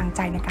มีกำลังใ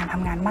จในการท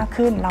ำงานมาก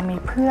ขึ้นเรามี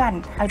เพื่อน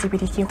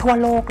LGBTQ ทั่ว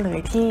โลกเลย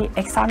ที่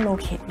Exxon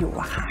locate อยู่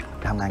อะค่ะ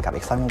ทำงานกับ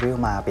ExxonMobil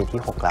มาปี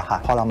ที่ 6 แล้วค่ะ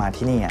พอเรามา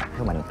ที่นี่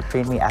คือเหมือน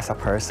treat me as a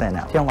person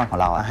ที่องค์กรของ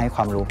เราให้ค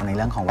วามรู้ในเ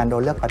รื่องของการโด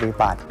นเลือกปฏิ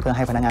บัติเพื่อใ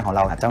ห้พนักงานของเ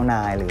ราเจ้าน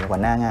ายหรือหัว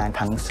หน้างาน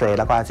ทั้ง straight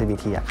แล้วก็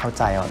LGBT เข้า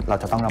ใจเรา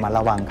จะต้องระมัด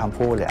ระวังคำ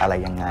พูดหรืออะไร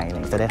ยังไง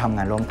จะได้ทำง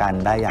านร่วมกัน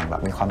ได้อย่างแบ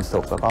บมีความสุ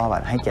ขแล้วก็แบ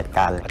บให้เกียรติ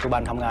กันปัจจุบั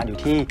นทำงานอยู่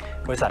ที่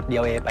บริษัท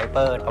DLA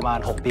Piper ประมาณ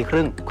6 ปีค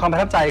รึ่งความประ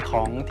ทับใจข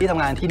องที่ท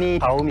ำงานที่นี่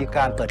เขามีก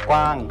ารเปิดก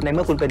ว้างในเ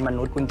มื่อคุณเป็นม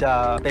นุษย์คุณจะ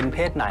เป็นเพ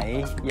ศไหน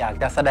อยาก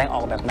จะแสดงอ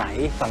อกแบบไหน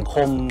สังค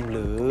มห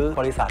รือ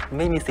บริษัทไ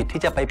ม่มีสิทธิ์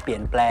ที่จะไปเปลี่ย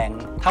นแปลง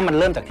ถ้ามัน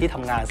เริ่มจากที่ท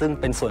ำงานซึ่ง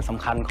เป็นส่วนส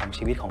ำคัญของ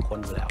ชีวิตของคน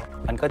อยู่แล้ว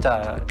มันก็จะ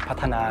พั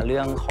ฒนาเ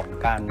รื่องของ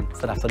การ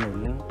สนับสนุน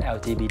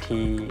LGBT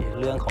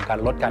เรื่องของการ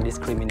ลดการ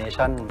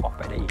discrimination ออกไ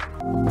ปได้อีก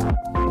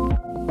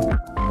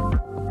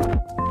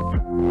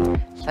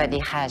สวัสดี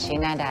ค่ะชื่อ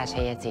นาดา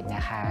ชัยจิตน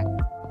ะคะ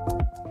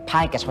ภา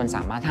คเอกชนส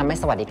ามารถทำให้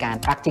สวัสดิการ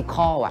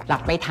practical รั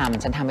บไม่ท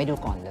ำฉันทำให้ดู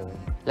ก่อนเลย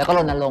แล้วก็ร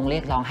ณรงค์เรี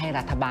ยกร้องให้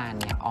รัฐบาล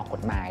เนี่ยออกก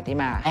ฎหมายที่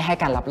มาให้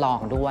การรับรอง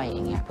ด้วยอ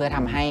ย่างเงี้ยเพื่อท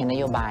ำให้น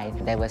โยบาย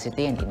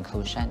diversity and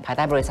inclusion ภายใ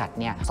ต้บริษัท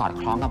เนี่ยสอด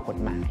คล้องกับกฎ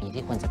หมาย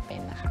ที่ควรจะเป็น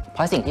นะคะเพร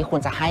าะสิ่งที่คว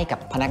รจะให้กับ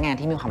พนักงาน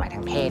ที่มีความหมายท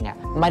างเพศเนี่ย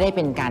ไม่ได้เ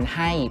ป็นการใ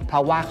ห้เพรา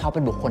ะว่าเขาเป็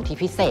นบุคคลที่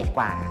พิเศษก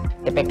ว่า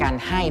แต่เป็นการ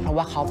ให้เพราะ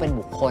ว่าเขาเป็น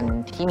บุคคล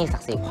ที่มีศั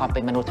กดิ์ศรีความเป็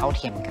นมนุษย์เท่าเ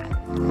ทียมกัน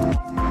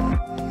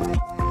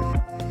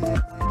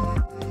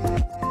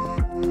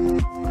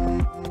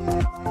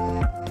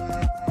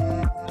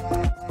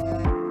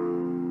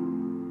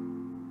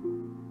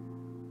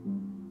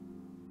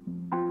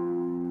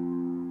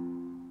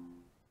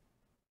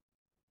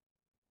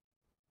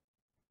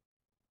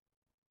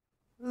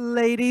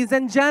Ladies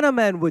and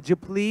gentlemen, would you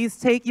please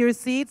take your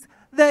seats?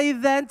 The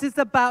event is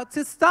about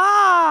to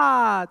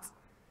start.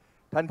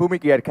 ท่านผู้มี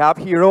เกียรติครับ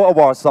Hero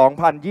Award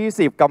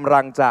 2020 กำ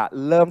ลังจะ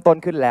เริ่มต้น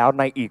ขึ้นแล้ว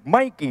ในอีกไ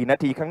ม่กี่นา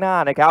ทีข้างหน้า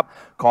นะครับ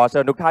ขอเชิ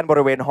ญทุกท่านบ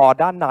ริเวณฮอลล์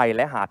ด้านในแ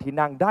ละหาที่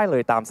นั่งได้เล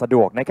ยตามสะด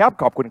วกนะครับ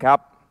ขอบคุณครับ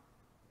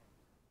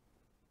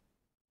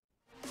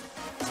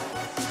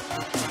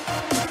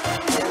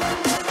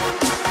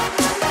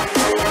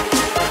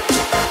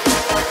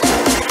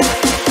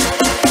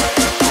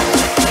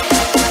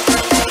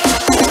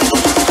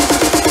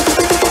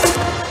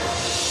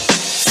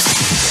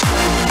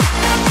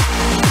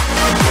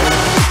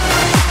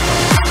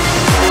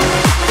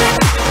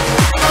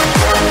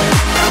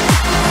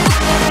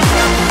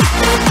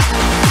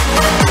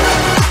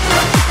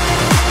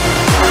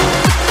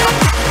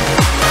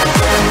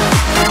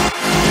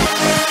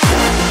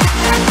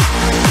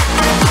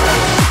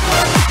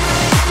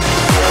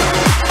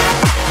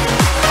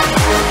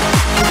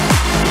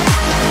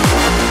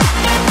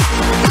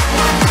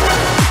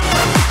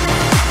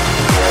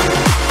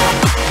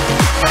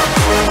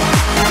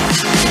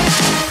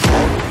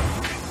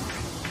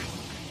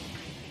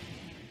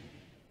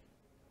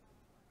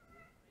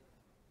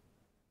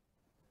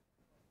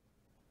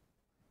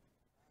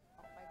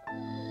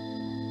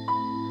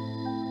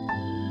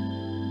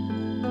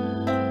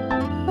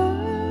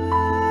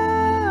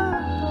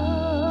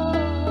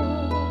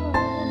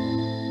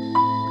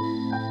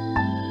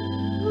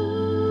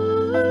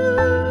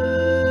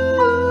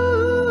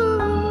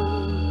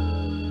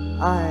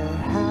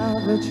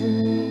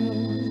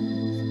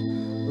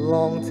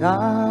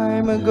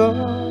time ago,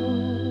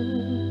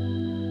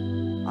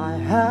 I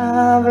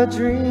have a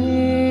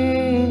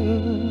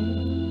dream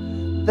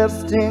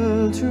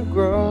destined to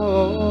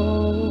grow.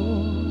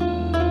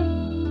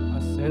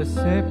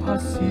 Hacerse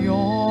pasión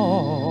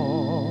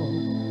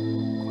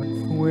con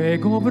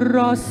fuego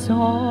brasar.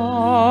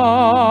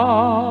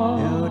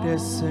 El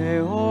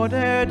deseo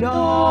de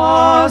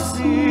dar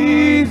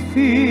sin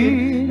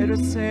fin, el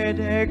deseo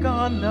de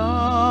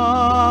ganar.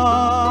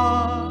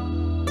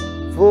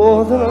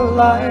 For the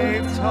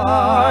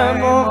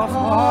lifetime of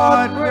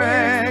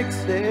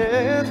heartbreaks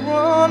that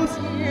runs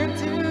here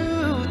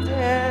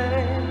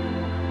today,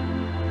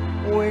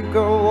 we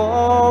go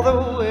all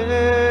the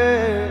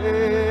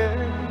way,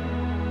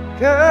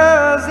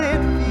 'cause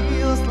it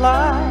feels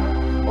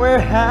like we're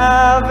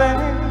having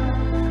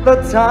the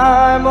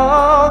time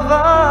of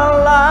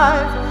our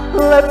life.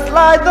 Let's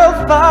light the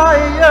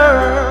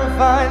fire,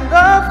 find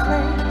the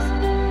flames.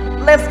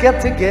 Let's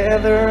get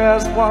together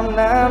as one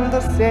and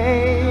the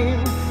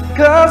same,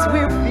 'cause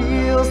we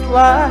feels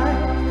like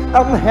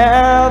I'm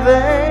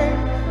having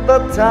the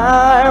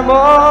time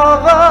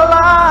of our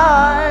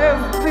life.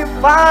 We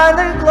find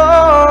the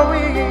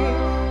glory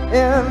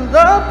in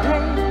the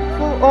pain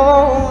for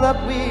all that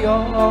we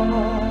are,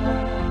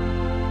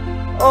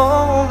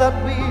 all that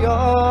we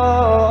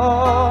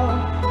are,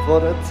 for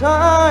the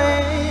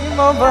time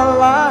of our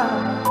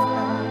life.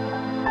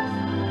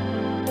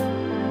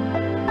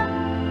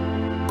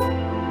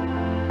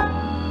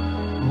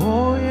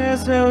 Hoy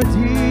es el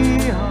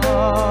día,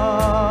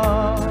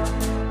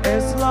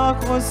 es la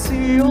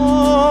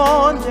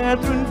ocasión de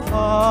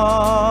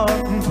triunfar,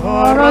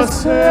 para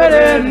hacer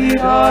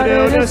realidad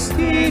el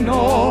destino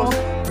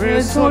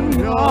que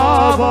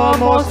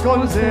soñábamos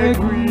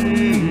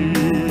conseguir.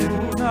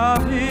 Una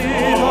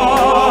vida,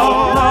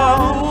 la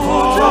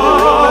lucha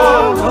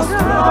nos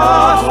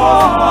trajo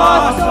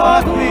hasta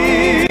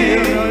aquí.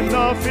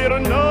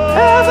 Heaven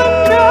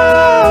knows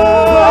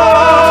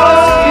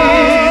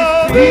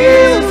it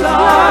feels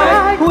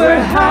like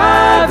we're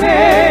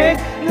having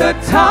the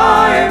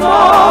time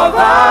of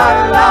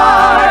our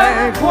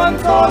life.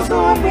 Cuantos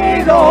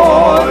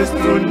unidos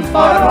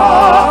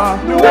triunfará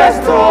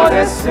nuestro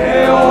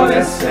deseo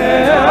de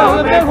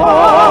ser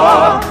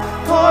mejor.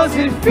 'Cause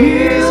it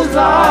feels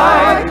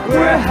like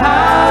we're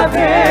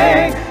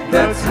having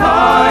the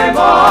time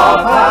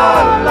of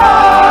our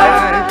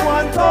life.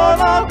 Cuanto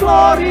la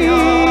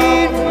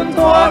gloria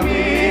junto a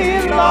mí,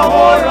 la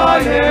hora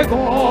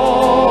llegó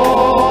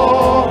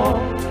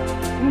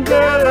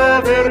de la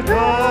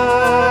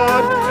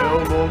verdad, el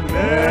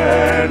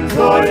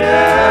momento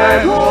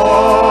llegó.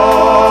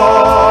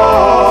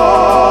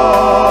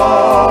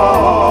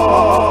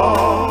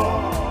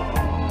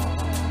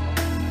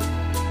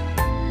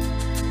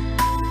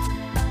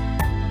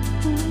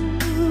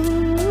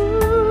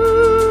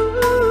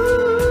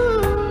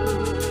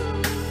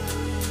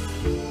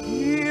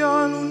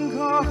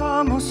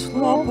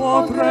 Lo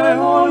podré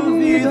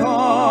olvidar.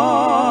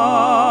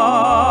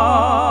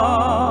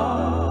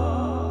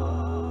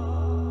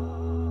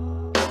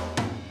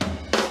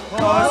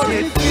 'Cause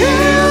it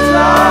feels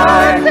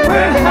like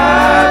we're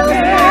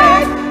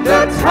having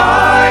the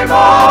time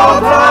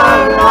of our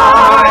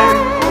life.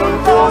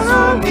 Juntos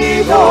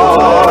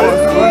unidos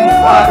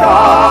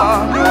triunfará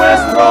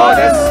nuestro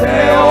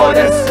deseo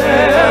de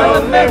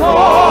ser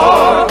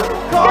mejor.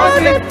 'Cause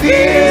it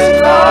feels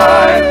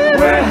like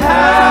we're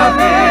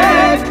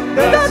having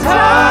the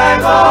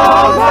time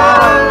of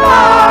our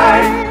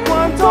life.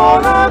 Cuanto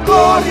la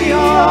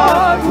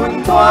gloria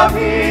junto a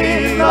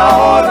mí, la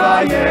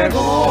hora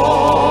llegó.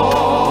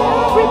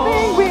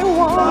 Everything we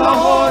want, la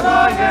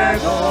hora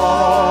llegó.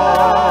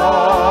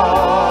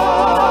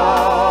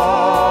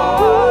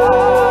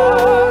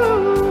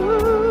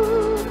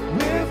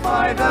 We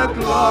find the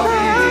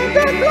glory,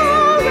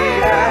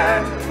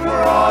 for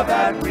all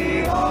that we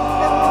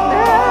are.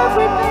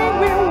 Everything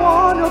we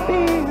want to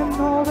be and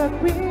all that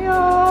we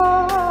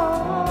are.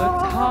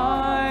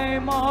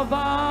 Time of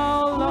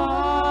our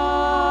life,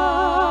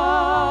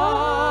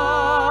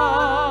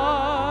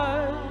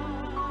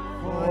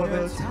 for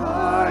the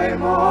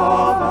time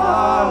of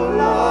our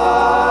life.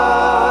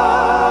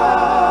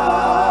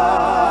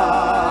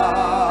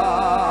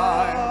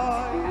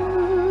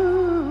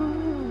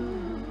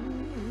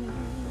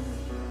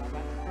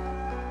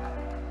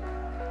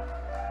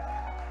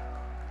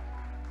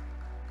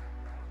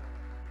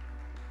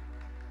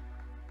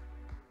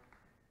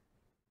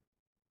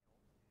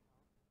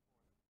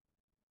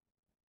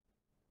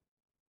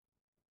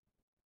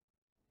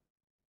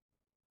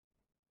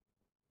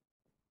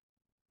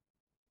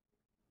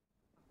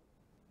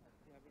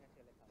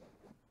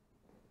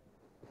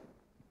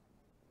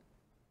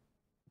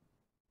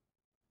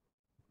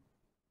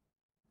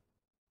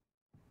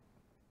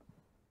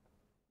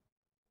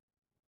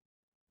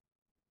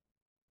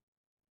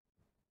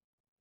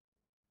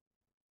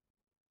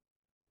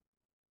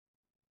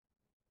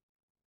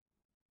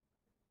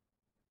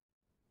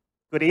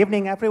 Good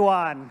evening,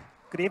 everyone.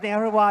 Good evening,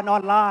 everyone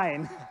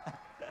online.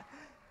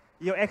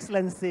 Your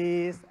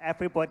Excellencies,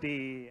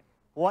 everybody,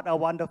 what a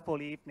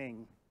wonderful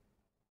evening.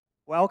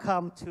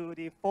 Welcome to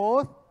the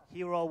 4th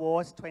Hero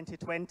Awards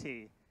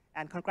 2020.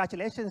 And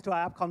congratulations to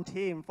our APCOM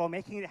team for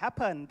making it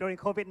happen during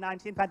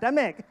COVID-19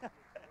 pandemic.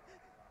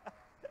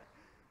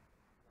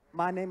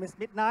 My name is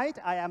Midnight.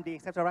 I am the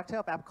Executive Director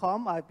of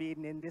APCOM. I've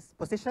been in this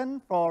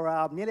position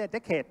for nearly a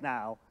decade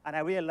now, and I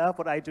really love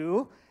what I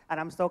do. And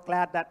I'm so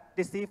glad that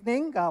this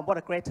evening, what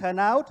a great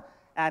turnout.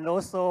 And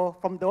also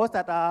from those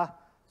that are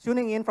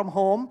tuning in from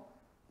home,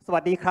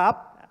 Sawadee Krab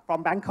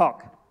from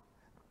Bangkok.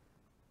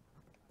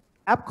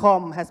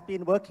 APCOM has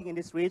been working in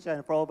this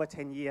region for over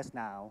 10 years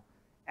now.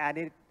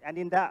 And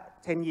in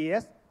that 10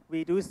 years,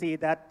 we do see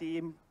that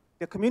the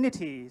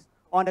communities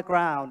on the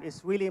ground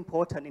is really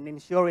important in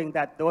ensuring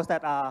that those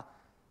that are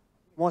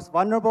most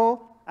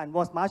vulnerable and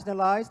most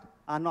marginalized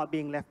are not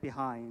being left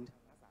behind.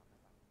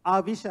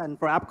 Our vision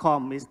for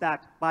APCOM is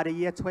that by the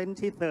year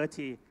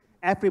 2030,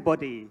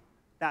 everybody,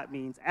 that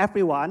means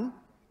everyone,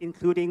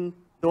 including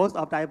those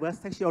of diverse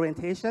sexual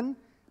orientation,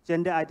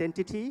 gender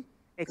identity,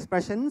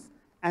 expressions,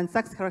 and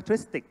sex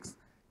characteristics,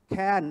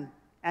 can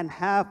and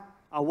have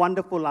a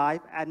wonderful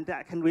life and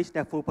that can reach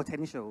their full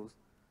potentials.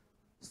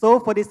 So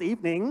for this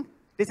evening,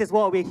 this is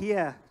what we're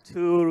here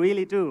to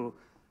really do,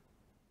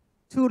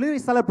 to really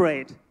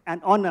celebrate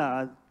and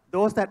honor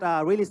those that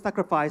are really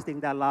sacrificing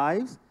their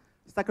lives,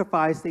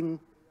 sacrificing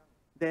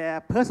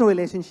their personal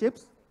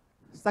relationships,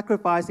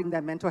 sacrificing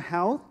their mental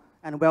health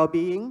and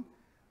well-being,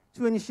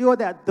 to ensure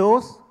that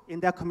those in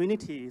their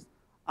communities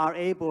are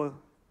able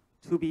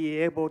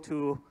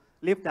to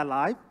live their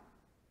life,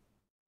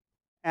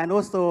 and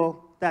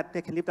also that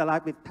they can live their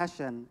life with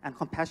passion and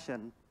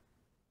compassion.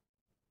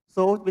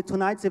 So with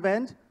tonight's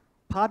event,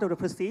 part of the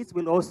proceeds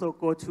will also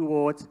go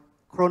towards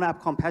Corona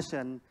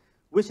Compassion,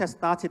 which has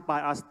started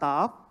by our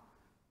staff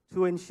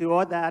to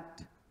ensure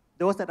that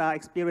those that are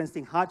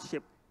experiencing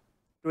hardship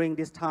during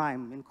this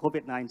time in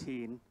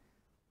COVID-19,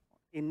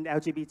 in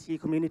LGBT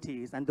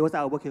communities, and those that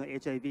are working on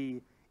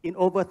HIV, in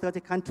over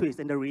 30 countries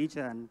in the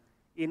region,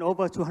 in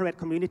over 200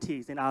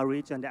 communities in our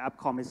region that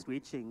APCOM is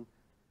reaching,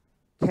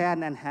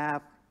 can and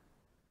have,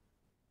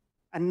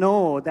 and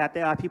know that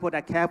there are people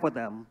that care for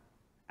them.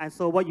 And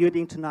so what you're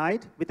doing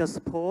tonight with the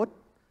support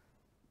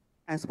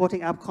and supporting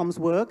APCOM's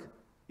work,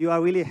 you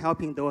are really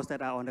helping those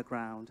that are on the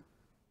ground.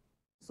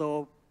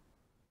 So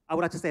I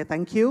would like to say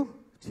thank you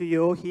to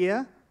you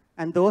here,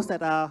 and those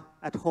that are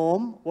at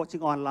home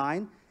watching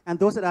online, and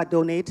those that are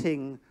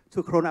donating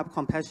to Corona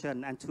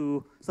Compassion and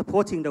to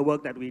supporting the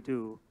work that we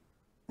do.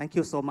 Thank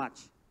you so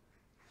much.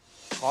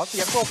 ขอเสี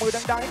ยงปรบมือ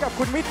ดังๆให้กับ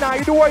คุณมิดไน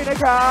ท์ด้วยนะ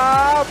ครั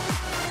บ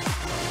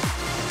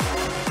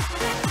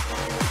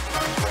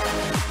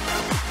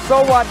ส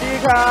วัสดี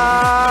ครั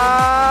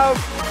บ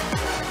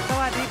ส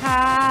วัสดีค่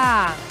ะ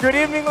Good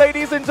evening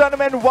ladies and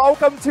gentlemen,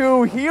 welcome to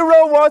Hero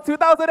Awards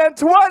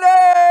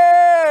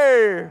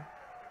 2020.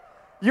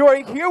 You are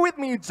here with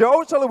me, Joe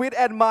Chalowit,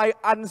 and my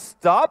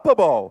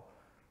unstoppable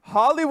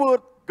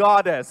Hollywood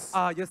goddess.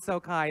 Oh, you're so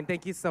kind.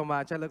 Thank you so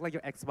much. I look like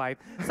your ex-wife.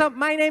 So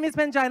my name is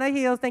Benjina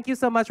Hills. Thank you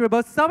so much. We're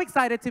both so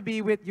excited to be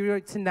with you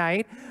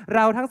tonight. เร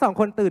าทั้งสอง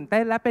คนตื่นเ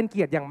ต้นและเป็นเ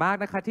กียรติอย่างมาก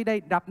นะคะที่ได้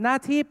รับหน้า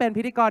ที่เป็น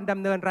พิธีกรด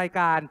ำเนินราย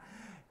การ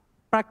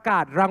ประกา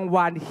ศราง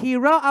วัล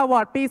Hero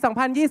Award ปี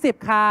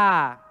 2020 ค่ะ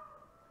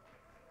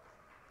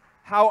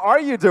How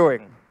are you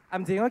doing?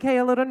 I'm doing okay,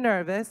 a little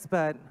nervous,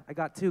 but I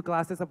got 2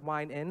 glasses of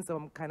wine in, so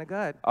I'm kind of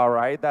good. All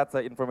right, that's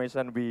the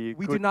information we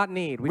do not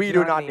need. We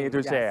do not need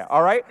to share.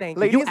 All right,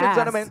 ladies and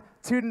gentlemen,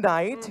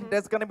 tonight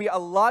there's going to be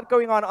a lot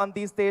going on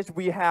this stage.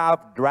 We have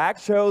drag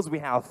shows, we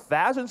have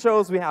fashion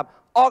shows, we have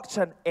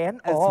auction and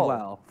as all.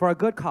 well for a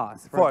good cause.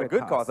 For a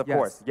good cause, of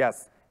course. Yes.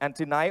 And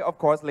tonight, of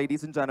course,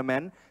 ladies and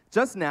gentlemen,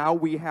 just now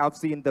we have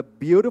seen the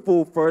beautiful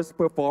first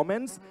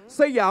performance,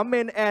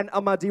 Sayamen and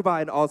Amadiva,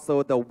 and also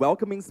the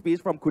welcoming speech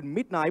from Kun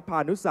Midnight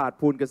Panusat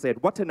Poongaset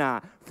Watana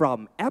from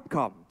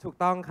APCOM. ถูก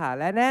ต้องค่ะ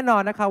และแน่นอ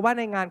นนะคะว่าใ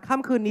นงานค่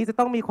ำคืนนี้จะ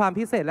ต้องมีความ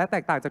พิเศษและแต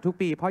กต่างจากทุก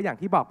ปีเพราะอย่าง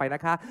ที่บอกไปน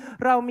ะคะ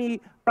เรามี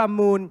ประ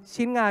มูล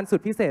ชิ้นงานสุ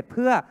ดพิเศษเ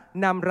พื่อ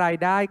นำราย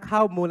ได้เข้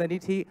ามูลนิ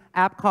ธิ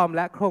APCOM แ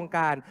ละโครงก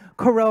าร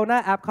Corona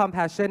APCOM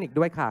Passion อีก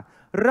ด้วยค่ะ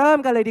เริ่ม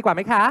กันเลยดีกว่าไ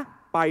หมคะ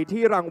ไป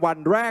ที่รางวัล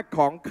แรกข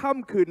องค่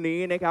ำคืนนี้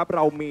นะครับเร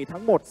ามีทั้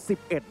งหมด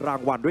11รา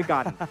งวัลด้วยกั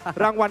น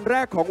รางวัลแร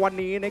กของวัน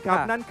นี้นะครับ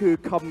นั่นคือ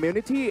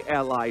Community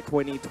Ally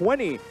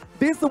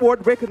 2020 This award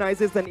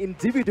recognizes an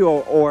individual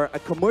or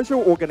a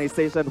commercial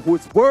organization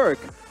whose work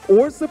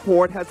or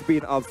support has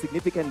been of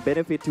significant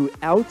benefit to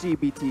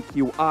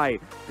LGBTQI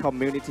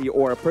community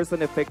or a person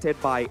affected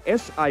by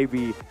HIV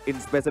in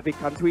specific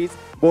countries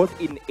both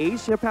in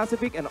Asia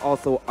Pacific and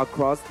also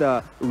across the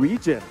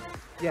region.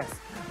 Yes.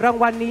 ราง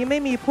วัลนี้ไม่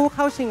มีผู้เ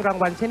ข้าชิงราง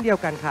วัลเช่นเดียว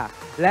กันค่ะ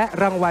และ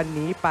รางวัล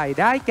นี้ไป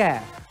ได้แก่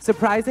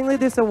Surprisingly,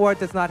 this award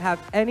does not have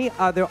any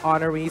other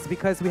honorees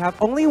because we have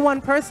only one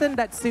person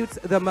that suits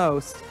the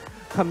most.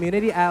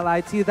 Community Ally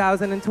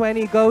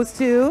 2020 goes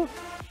to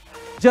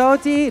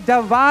Jyoti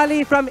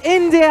Diwali from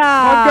India.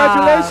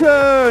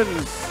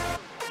 Congratulations!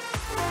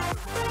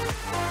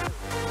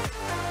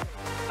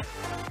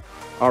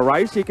 All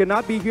right, she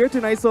cannot be here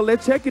tonight, so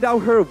let's check it out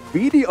her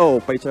video.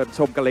 ไปเชิญช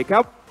มกันเลยค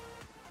รับ.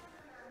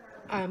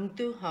 I'm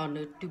too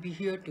honored to be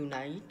here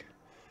tonight.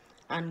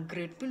 and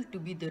grateful to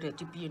be the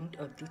recipient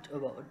of this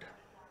award.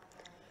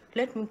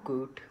 Let me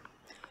quote,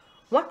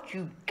 "What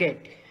you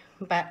get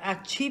by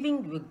achieving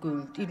your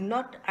goals is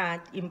not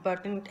as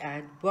important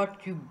as what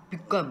you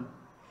become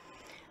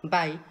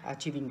by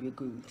achieving your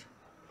goals.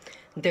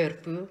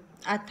 Therefore,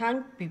 I thank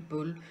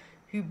people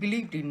who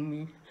believed in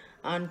me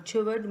and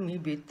showered me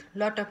with a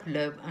lot of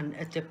love and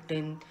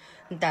acceptance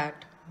that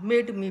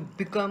made me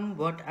become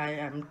what I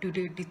am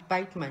today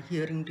despite my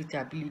hearing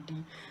disability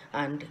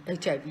and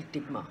HIV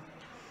stigma.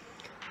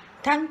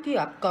 Thank you,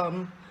 APCOM.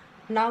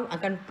 Now I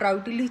can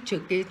proudly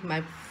showcase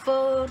my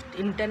first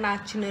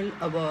international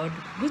award,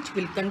 which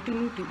will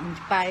continue to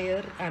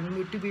inspire and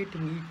motivate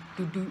me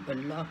to do a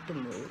lot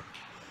more.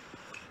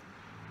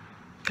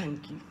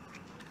 Thank you.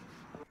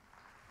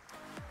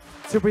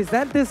 To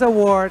present this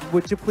award,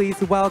 would you please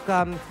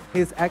welcome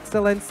His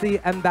Excellency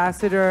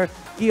Ambassador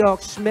Georg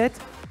Schmidt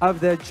of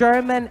the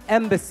German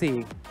Embassy.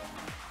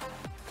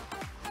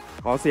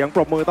 ขอเสียงป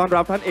รบมือต้อน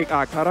รับท่านเอก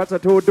อัครราช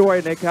ทูตด้วย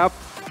นะครับ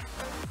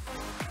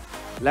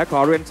และขอ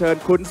เรียนเชิญ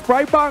คุณสไป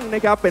ร์บังน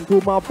ะครับเป็นผู้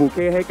มอบบูเ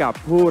ก้ให้กับ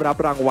ผู้รับ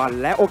รางวัล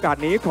และโอกาส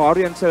นี้ขอเ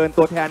รียนเชิญ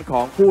ตัวแทนข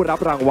องผู้รับ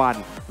รางวัล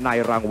ใน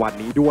รางวัล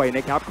นี้ด้วยน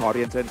ะครับขอเ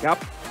รียนเชิญครับ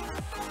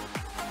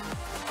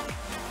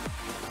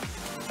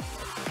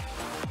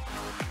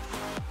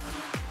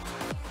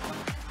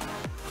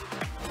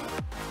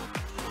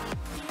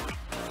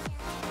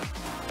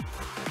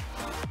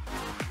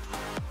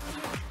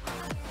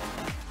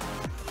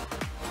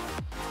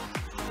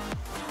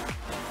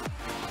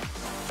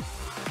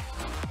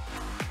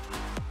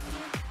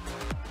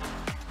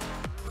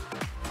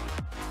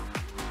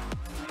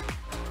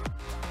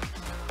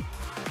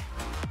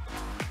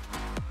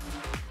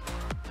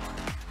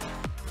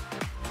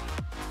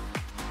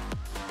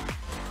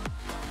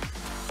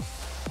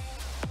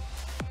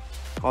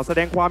ขอแส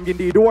ดงความยิน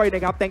ดีด้วยน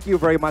ะครับ Thank you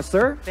very much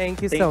sir Thank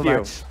you so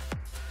much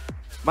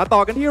มาต่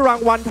อกันที่รา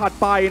งวัลถัด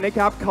ไปนะค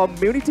รับ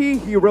Community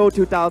Hero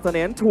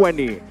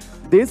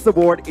 2020 This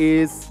award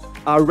is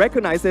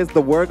recognizes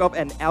the work of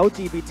an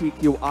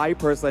LGBTQI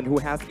person who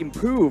has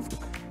improved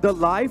the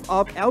life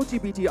of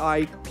LGBTI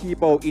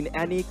people in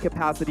any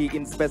capacity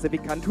in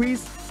specific countries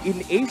in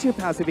Asia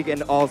Pacific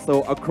and also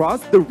across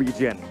the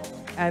region.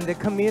 And the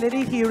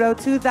Community Hero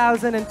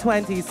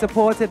 2020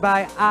 supported by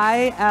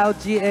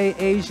ILGA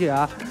Asia.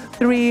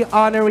 3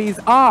 honorees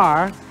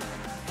are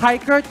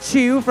Hiker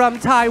Chu from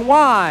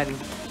Taiwan,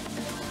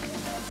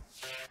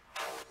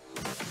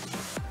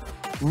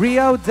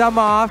 Rio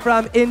Dama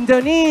from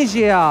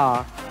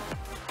Indonesia,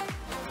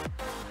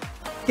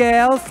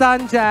 Gail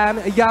Sanjam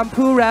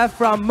Yampurev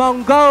from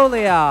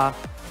Mongolia,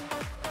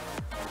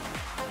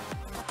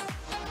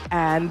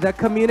 and the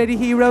Community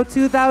Hero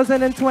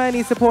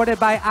 2020 supported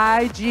by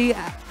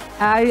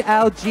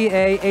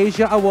ILGA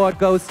Asia Award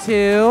goes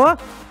to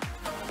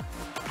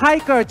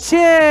Hiker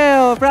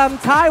Chill from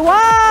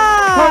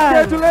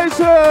Taiwan!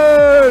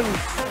 Congratulations!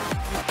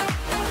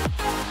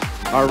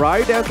 All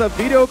right, there's a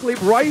video clip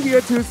right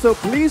here too, so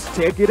please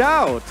check it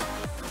out.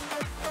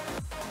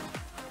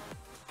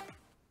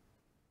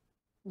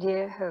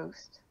 Dear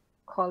host,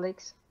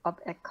 colleagues of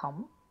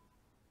APCOM,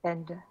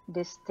 and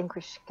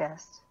distinguished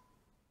guests,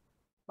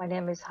 my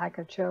name is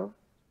Hiker Cho.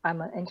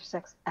 I'm an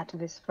intersex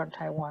activist from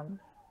Taiwan,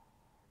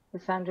 the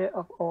founder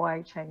of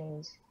OI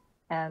Chinese,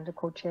 and the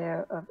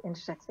co-chair of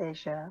Intersex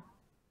Asia.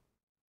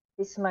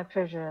 It's my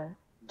pleasure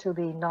to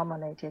be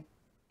nominated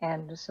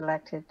and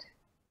selected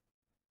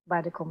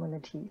by the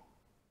community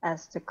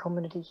as the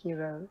Community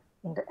Hero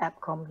in the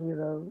APCOM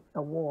Hero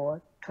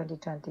Award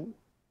 2020.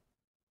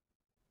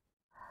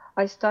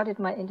 I started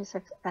my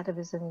intersex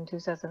activism in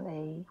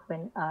 2008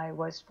 when I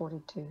was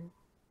 42.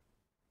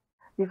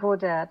 Before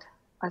that,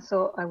 I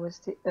thought I was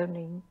the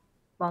only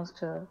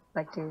monster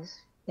like this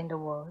in the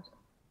world.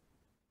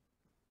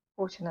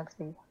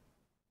 Fortunately,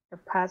 the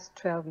past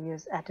 12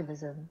 years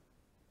activism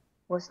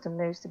was the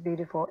most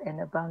beautiful and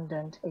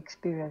abundant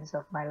experience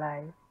of my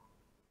life.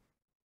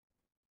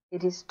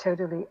 It is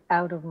totally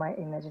out of my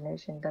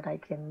imagination that I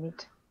can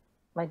meet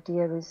my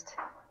dearest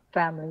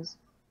families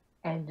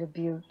and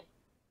build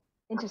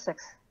intersex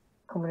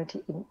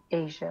community in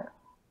Asia.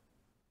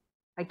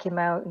 I came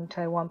out in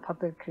Taiwan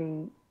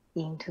publicly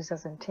in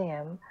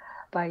 2010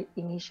 by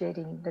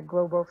initiating the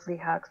global free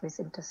hugs with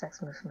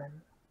intersex movement.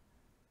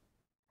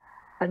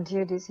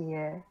 Until this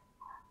year,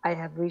 I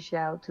have reached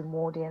out to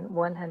more than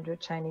 100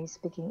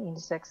 Chinese-speaking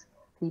intersex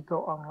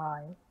people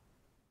online.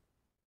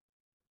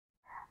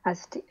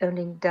 As the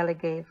only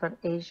delegate from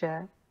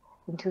Asia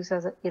in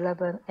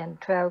 2011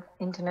 and 12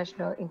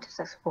 International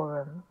Intersex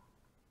Forum,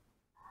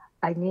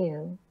 I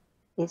knew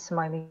it's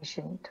my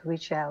mission to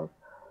reach out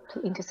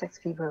to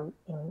intersex people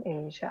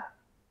in Asia.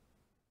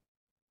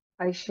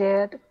 I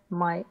shared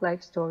my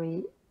life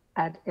story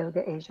at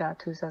ILGA Asia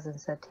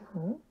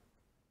 2013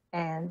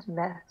 and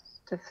met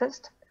the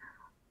first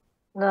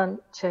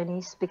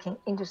non-Chinese speaking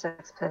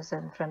intersex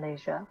person from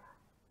Asia.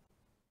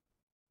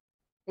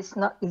 It's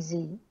not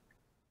easy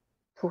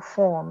to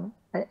form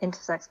an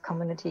intersex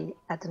community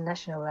at the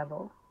national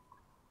level.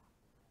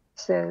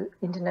 So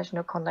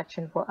international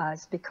connection for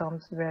us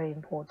becomes very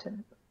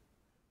important.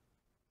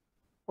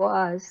 For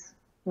us,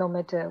 no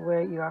matter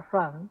where you are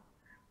from,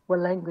 what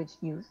language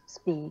you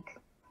speak.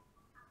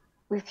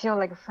 We feel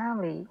like a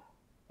family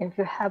and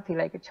feel happy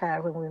like a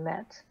child when we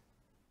met.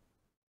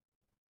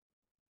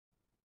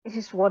 It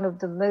is one of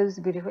the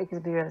most beautiful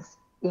experiences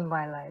in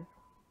my life.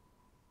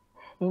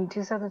 In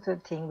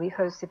 2015, we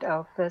hosted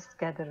our first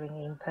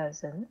gathering in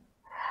person,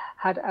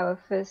 had our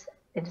first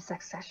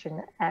intersex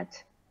session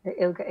at the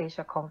ILGA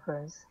Asia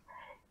conference,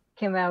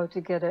 came out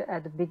together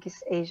at the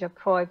biggest Asia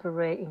Pride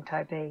parade in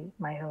Taipei,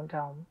 my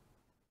hometown,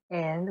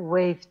 and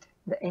waved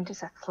the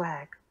intersex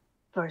flag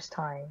first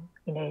time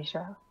in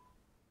Asia.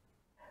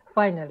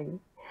 Finally,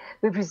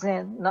 we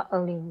present not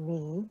only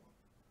me,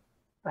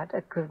 but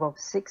a group of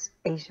 6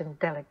 Asian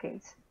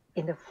delegates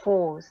in the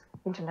 4th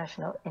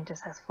International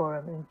Intersex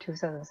Forum in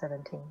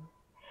 2017.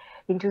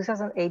 In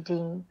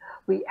 2018,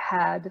 we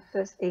had the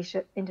first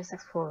Asia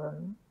Intersex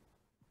Forum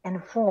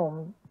and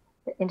formed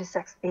the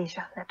Intersex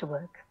Asia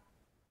Network.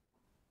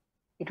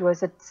 It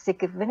was a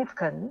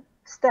significant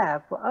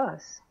step for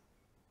us.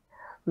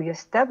 We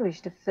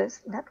established the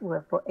first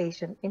network for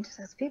Asian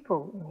intersex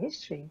people in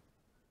history.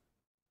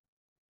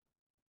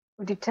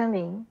 We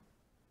determined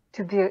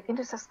to build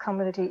intersex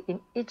community in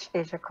each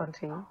Asia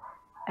country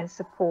and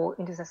support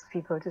intersex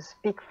people to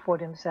speak for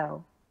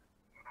themselves,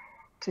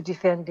 to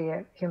defend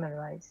their human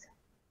rights.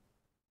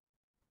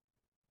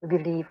 We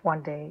believe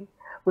one day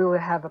we will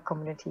have a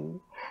community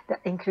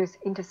that includes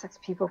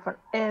intersex people from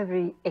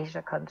every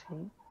Asia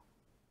country.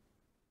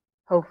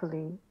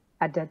 Hopefully,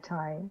 at that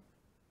time,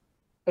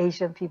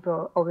 Asian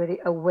people already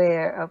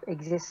aware of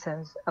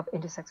existence of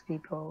intersex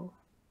people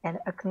and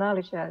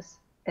acknowledge us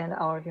and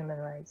our human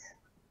rights.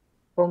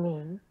 For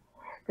me,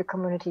 the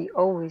community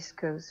always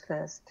goes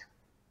first.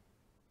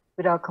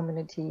 Without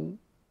community,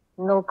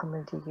 no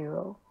community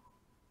hero.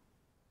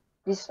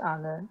 This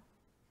honor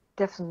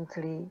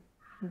definitely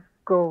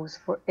goes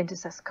for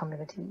intersex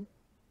community.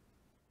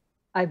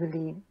 I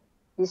believe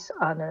this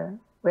honor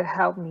will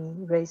help me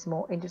raise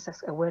more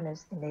intersex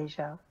awareness in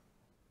Asia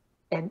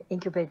and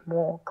incubate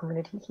more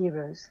community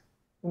heroes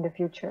in the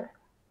future.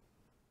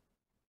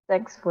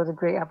 Thanks for the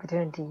great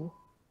opportunity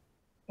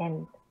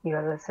and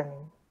your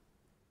listening.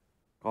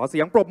 ขอเสี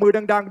ยงปรบมือ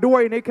ดังๆด้ว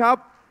ยนะครับ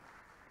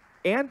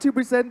And to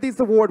present this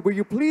award, will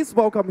you please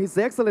welcome His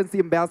Excellency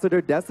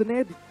Ambassador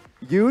Designate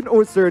Yoon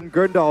Orsern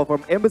Gurndal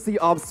from Embassy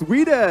of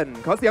Sweden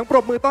ขอเสียงปร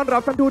บมือต้อนรั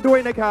บท่านทูตด้วย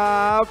นะค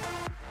รับ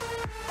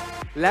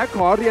และข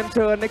อเรียนเ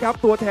ชิญนะครับ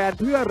ตัวแทน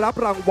เพื่อรับ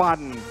รางวัล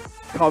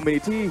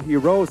Community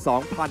Hero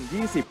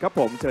 2020 ครับ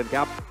ผมเชิญค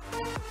รับ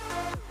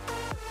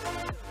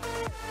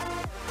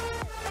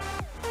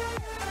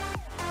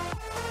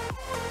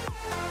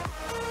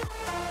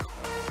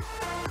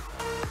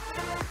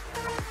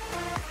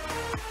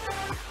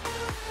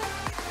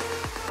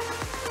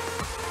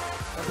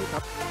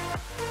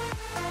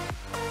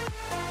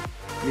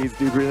Please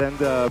do present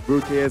the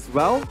bouquet as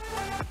well.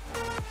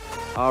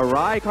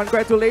 Alright,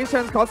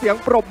 congratulations ขอเสียง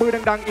ปรบมือ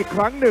ดังๆอีกค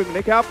รั้งหนึ่งน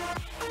ะครับ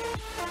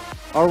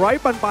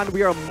Alright, Pan,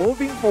 we are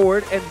moving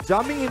forward and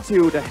jumping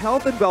into the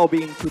Health and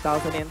Wellbeing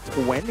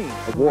 2020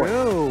 award.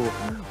 True.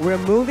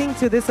 We're moving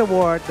to this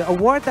award, the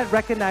award that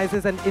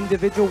recognizes an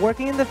individual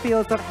working in the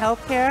fields of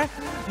healthcare,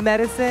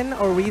 medicine,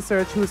 or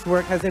research whose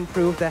work has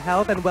improved the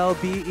health and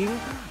well-being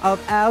of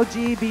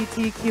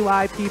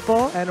LGBTQI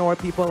people and or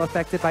people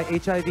affected by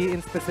HIV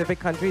in specific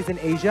countries in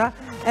Asia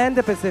and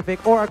the Pacific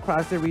or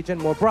across the region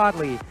more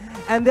broadly.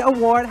 And the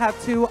award have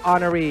 2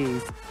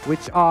 honorees,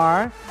 which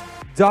are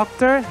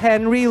Dr.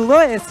 Henry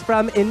Lewis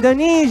from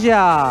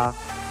Indonesia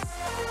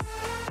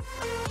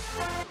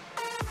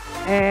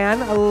and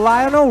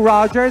Lionel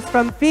Rogers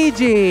from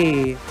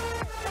Fiji.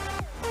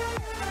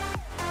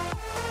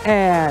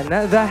 And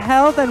the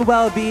Health and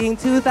Wellbeing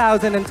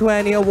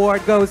 2020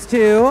 award goes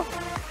to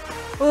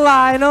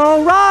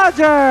Lionel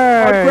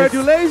Rogers.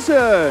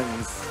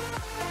 Congratulations.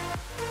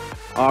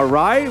 All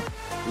right,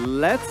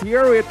 let's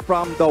hear it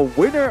from the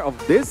winner of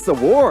this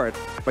award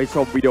ไปช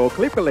มวิดีโอค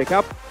ลิปกันเลยค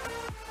รับ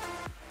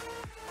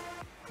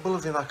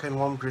Bulavinaka and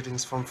warm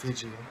greetings from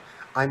Fiji.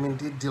 I'm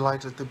indeed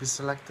delighted to be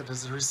selected as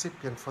a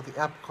recipient for the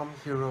APCOM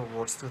Hero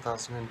Awards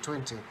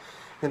 2020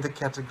 in the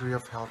category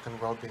of health and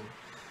well-being.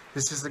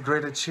 This is a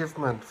great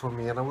achievement for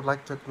me, and I would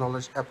like to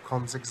acknowledge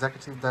APCOM's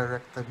Executive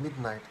Director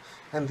Midnight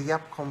and the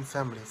APCOM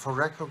family for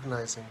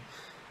recognizing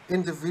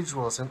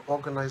individuals and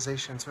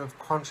organizations who have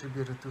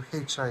contributed to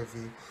HIV,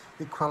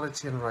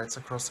 equality and rights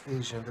across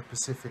Asia and the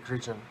Pacific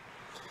region.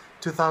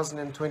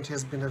 2020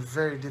 has been a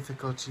very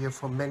difficult year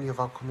for many of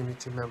our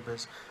community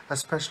members,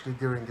 especially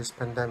during this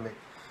pandemic.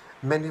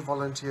 Many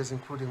volunteers,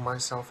 including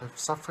myself, have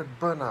suffered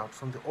burnout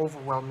from the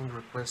overwhelming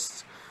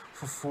requests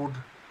for food,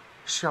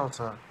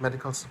 shelter,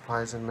 medical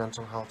supplies, and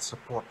mental health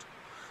support.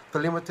 The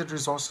limited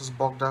resources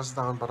bogged us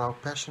down, but our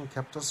passion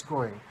kept us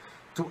going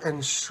to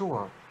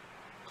ensure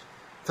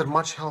that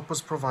much help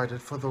was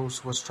provided for those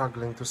who were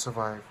struggling to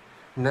survive.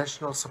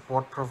 National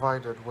support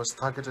provided was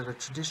targeted at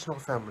traditional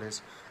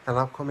families, and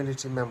our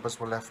community members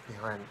were left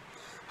behind.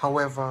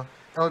 However,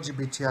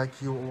 LGBTIQ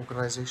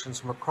organizations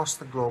from across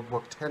the globe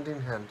worked hand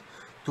in hand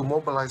to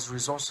mobilize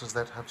resources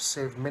that have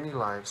saved many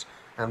lives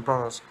and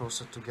brought us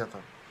closer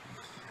together.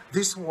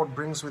 This award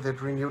brings with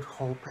it renewed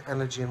hope,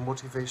 energy and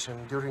motivation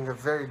during a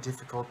very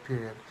difficult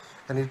period,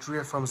 and it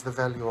reaffirms the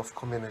value of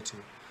community,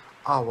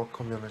 our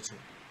community.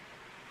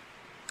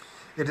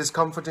 It is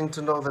comforting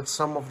to know that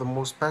some of the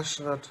most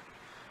passionate,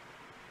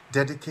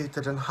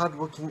 dedicated and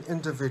hardworking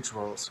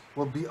individuals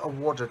will be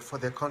awarded for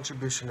their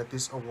contribution at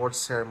this awards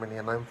ceremony,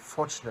 and I'm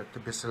fortunate to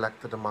be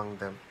selected among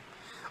them.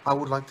 I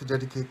would like to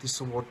dedicate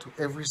this award to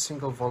every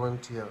single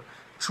volunteer,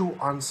 true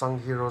unsung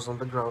heroes on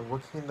the ground,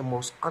 working in the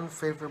most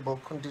unfavorable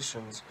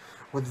conditions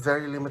with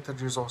very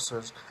limited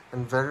resources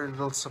and very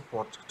little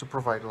support to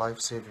provide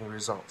life-saving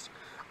results.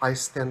 I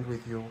stand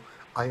with you,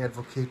 I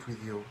advocate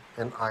with you,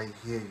 and I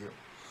hear you.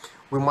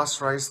 We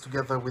must rise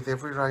together with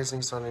every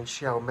rising sun and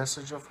share our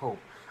message of hope.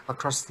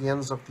 Across the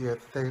ends of the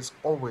earth, there is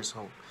always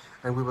hope,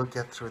 and we will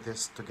get through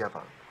this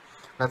together.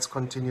 Let's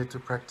continue to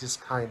practice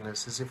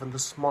kindness, as even the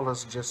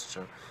smallest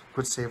gesture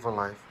could save a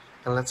life,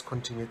 and let's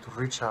continue to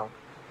reach out,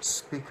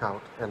 speak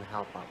out, and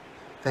help out.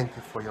 Thank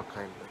you for your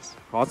kindness.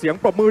 ขอเสียง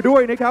ปรบมือด้ว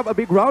ยนะครับ A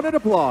big round of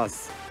applause.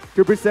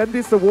 To present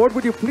this award,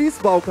 would you please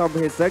welcome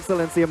His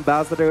Excellency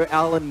Ambassador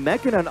Alan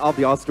McKinnon of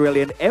the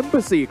Australian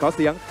Embassy ขอเ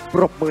สียงป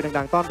รบมือ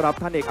ดังๆต้อนรับ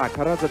ท่านเอกอัค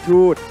รราช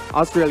ทูตอ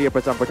อสเตรเลียป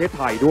ระจำประเทศไ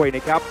ทยด้วยน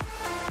ะครับ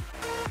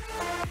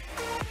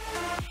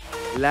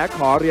และข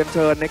อเรียนเ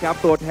ชิญนะครับ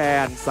ตัวแท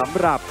นสำ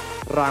หรับ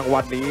รางวั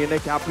ลนี้น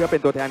ะครับเพื่อเป็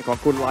นตัวแทนของ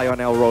คุณ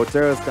Lionel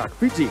Rogers จาก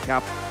ฟิจิครั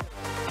บ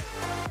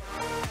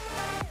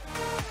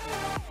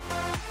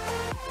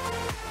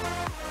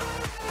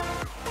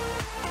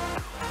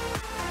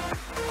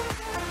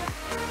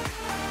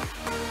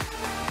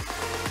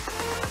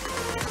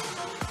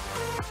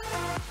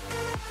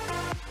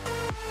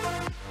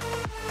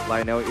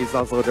Lionel is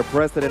also the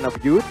president of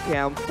Youth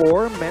Camp for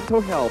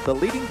Mental Health, the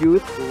leading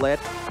youth-led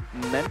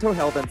mental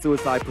health and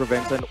suicide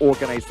prevention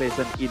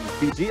organization in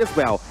Fiji as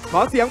well. ข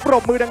อเสียงปร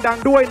บมือดัง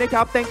ๆด้วยนะค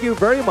รับ Thank you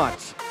very much,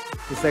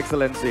 His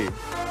Excellency.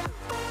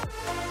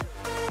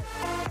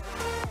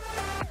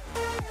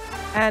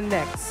 And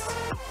next,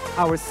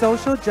 our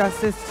Social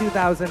Justice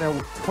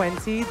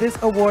 2020. This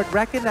award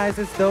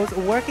recognizes those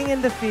working in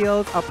the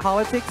field of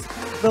politics,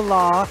 the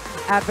law,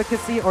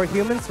 advocacy, or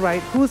human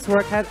rights whose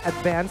work has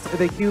advanced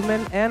the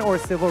human and or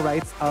civil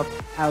rights of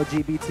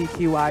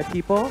LGBTQI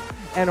people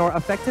and are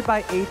affected by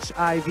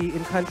HIV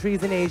in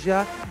countries in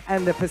Asia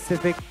and the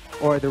Pacific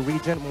or the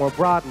region more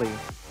broadly.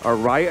 All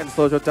right, and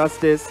Social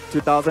Justice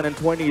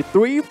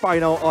 2023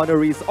 final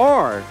honorees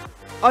are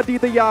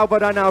Aditya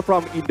Varana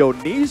from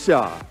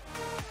Indonesia,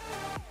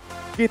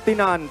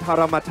 Kitinan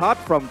Tharamatat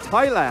from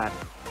Thailand,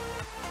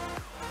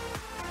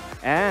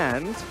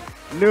 and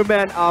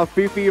Numan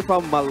Afifi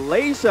from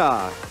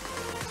Malaysia.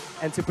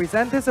 And to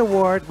present this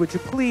award, would you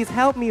please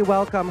help me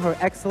welcome Her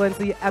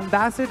Excellency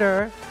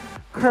Ambassador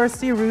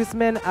Kirsty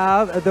Roosman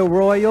of the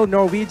Royal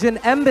Norwegian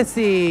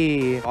Embassy.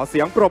 ขอเสี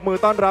ยงปรบมือ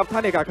ต้อนรับท่า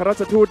นเอกอัครรา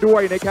ชทูตด้ว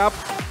ยนะครับ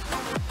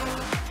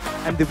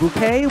And the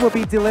bouquet will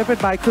be delivered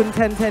by Kun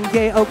Ten Ten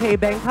Gay OK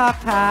Bangkok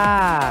ค่ะ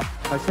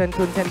ขอเชิญ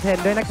คุณ Ten Ten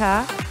ด้วยนะคะ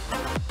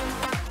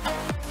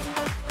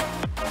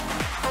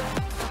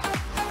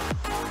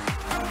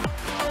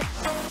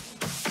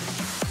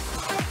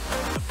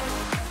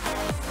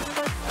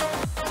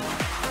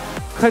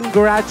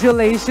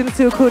Congratulations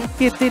to คุณ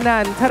กิตตินั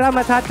นท์ ธรรม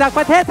ทัศน์จากป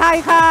ระเทศไทย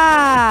ค่ะ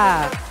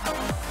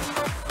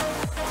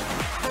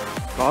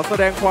ขอแส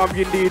ดงความ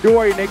ยินดีด้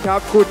วยนะครับ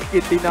คุณกิ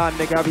ตตินันท์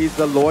นะครับ He's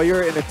a lawyer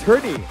and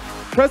attorney,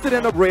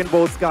 President of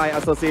Rainbow Sky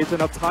Association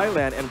of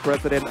Thailand and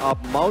President of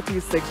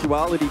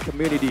Multi-Sexuality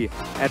Community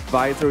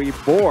Advisory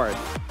Board.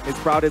 His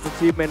proudest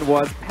achievement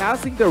was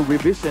passing the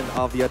revision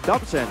of the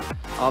adoption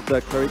of the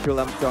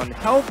curriculum on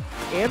health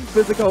and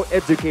physical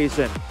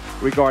education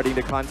regarding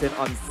the content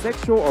on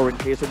sexual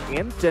orientation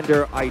and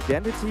gender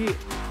identity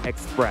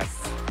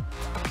expressed.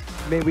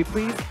 May we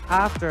please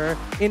after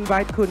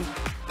invite คุณ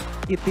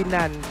กิตติ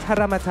นันท์ ธร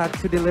รมทัศน์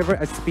to deliver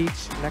a speech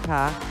นะค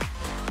ะ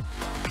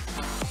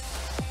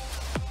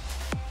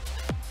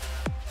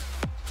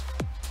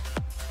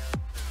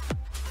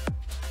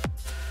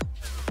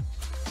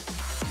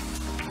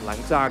หลัง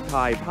จาก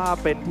ถ่ายภาพ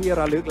เป็นที่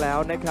ระลึกแล้ว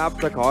นะครับ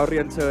จะขอเรี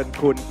ยนเชิญ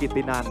คุณกิต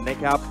ตินันท์นะ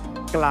ครับ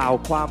กล่าว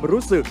ความ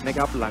รู้สึกนะค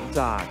รับหลัง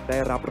จากได้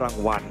รับราง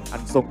วัลอั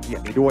นทรงเกียร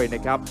ตินี้ด้วยน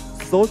ะครับ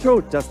Social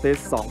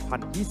Justice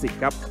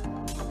 2020 ครับ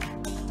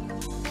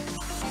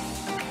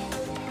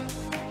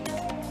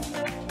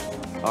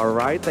All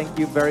right, thank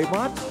you very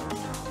much.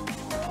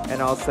 And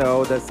also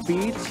the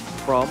speech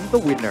from the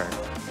winner.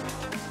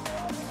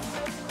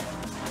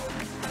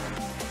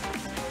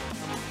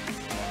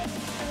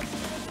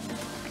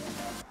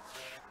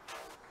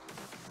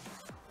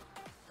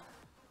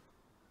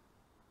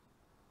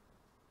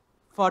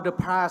 For the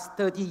past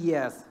 30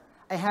 years,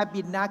 I have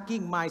been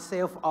nagging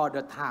myself all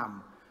the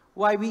time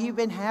why we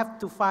even have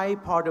to fight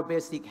for the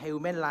basic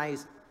human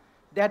rights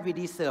that we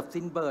deserve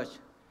since birth.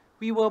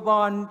 We were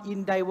born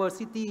in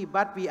diversity,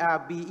 but we are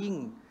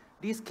being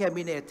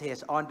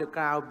discriminated on the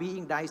ground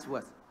being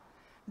diverse.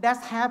 That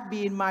has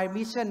been my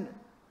mission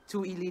to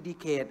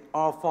eradicate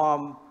all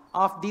forms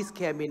of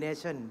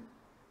discrimination,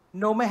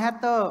 no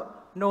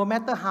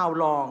matter how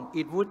long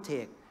it would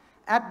take.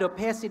 As the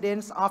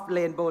President of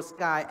Rainbow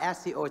Sky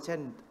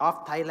Association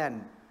of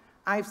Thailand,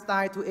 I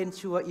strive to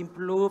ensure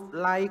improved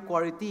life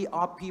quality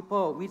of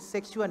people with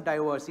sexual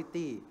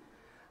diversity.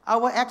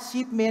 Our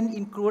achievements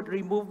include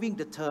removing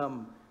the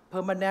term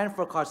permanent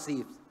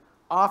frequencies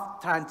of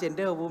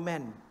transgender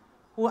women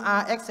who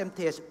are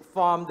exempted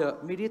from the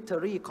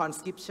military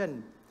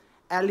conscription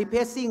and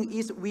replacing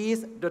it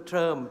with the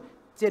term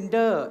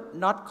gender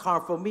not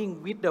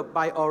conforming with the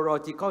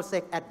biological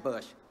sex at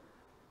birth.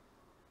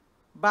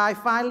 By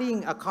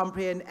filing a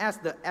complaint as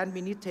the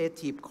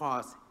administrative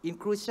cost,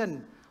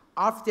 inclusion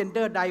of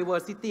gender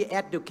diversity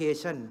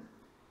education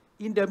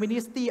in the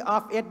Ministry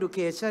of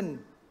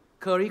Education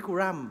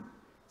curriculum.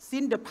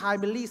 Since the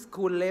primary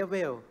school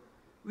level,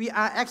 we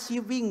are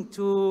achieving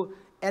to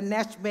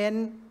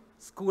enhancement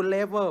school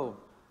level.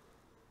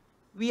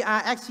 We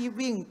are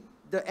achieving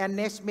the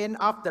enhancement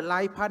of the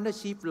life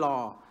partnership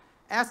law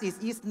as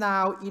it is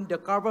now in the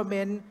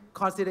government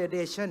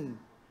consideration.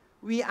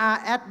 We are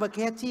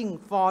advocating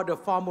for the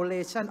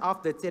formulation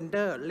of the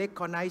gender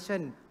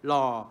recognition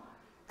law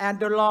and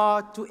the law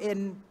to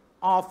end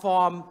all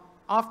forms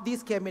of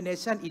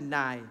discrimination in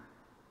nine.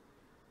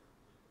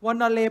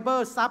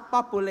 Vulnerable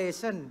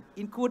subpopulation,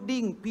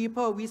 including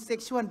people with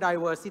sexual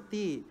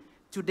diversity.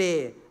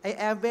 Today, I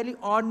am very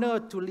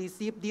honored to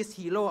receive this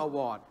Hero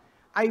Award.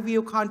 I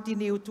will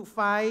continue to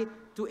fight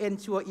to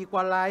ensure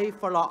equal life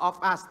for all of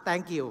us.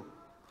 Thank you.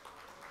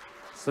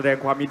 แสดง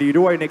ความยินดี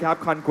ด้วยนะครับ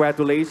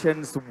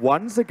Congratulations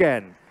once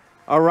again.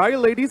 All right,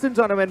 ladies and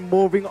gentlemen,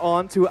 moving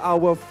on to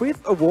our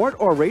 5th award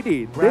already.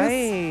 This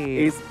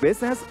is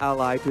Business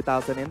Ally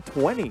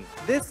 2020.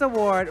 This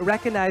award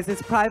recognizes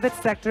private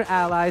sector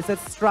allies that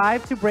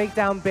strive to break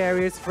down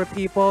barriers for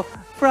people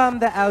from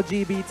the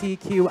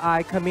LGBTQI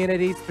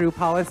communities through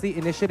policy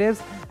initiatives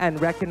and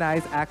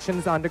recognize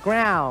actions on the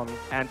ground.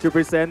 And to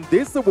present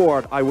this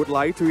award, I would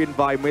like to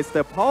invite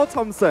Mr. Paul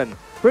Thompson,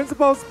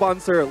 Principal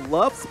Sponsor,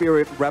 Love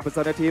Spirit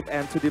Representative,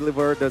 and to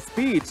deliver the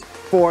speech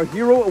for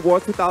Hero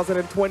Award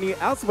 2020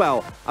 as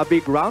well. A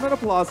big round of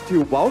applause to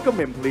welcome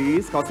him,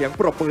 please. ขอเสียง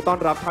ปรบมือต้อน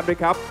รับท่านด้วย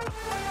ครับ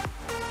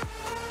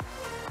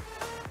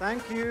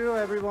Thank you,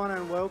 everyone,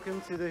 and welcome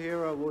to the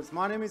Hero Awards.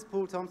 My name is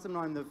Paul Thompson.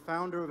 I'm the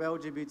founder of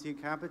LGBT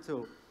Capital.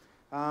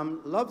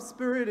 Love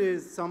Spirit is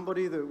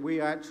somebody that we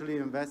actually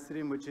invested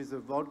in, which is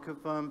a vodka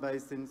firm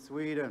based in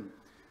Sweden.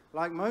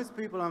 Like most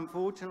people,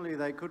 unfortunately,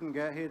 they couldn't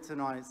get here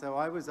tonight, so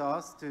I was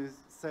asked to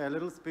say a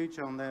little speech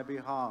on their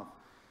behalf.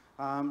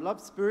 Love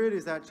Spirit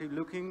is actually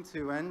looking to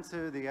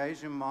enter the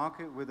Asian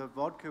market with a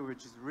vodka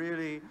which is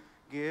really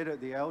geared at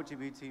the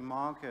LGBT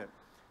market.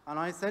 And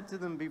I said to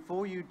them,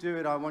 before you do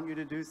it, I want you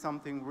to do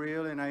something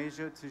real in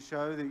Asia to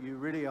show that you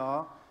really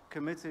are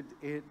committed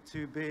to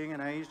being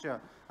in Asia.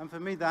 And for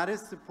me, that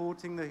is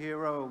supporting the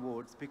Hero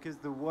Awards, because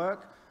the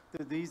work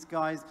that these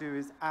guys do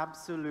is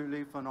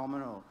absolutely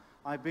phenomenal.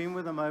 I've been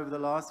with them over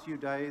the last few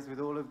days with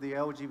all of the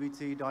LGBT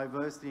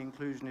diversity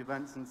inclusion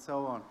events and so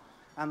on.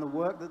 And the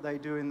work that they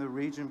do in the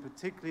region,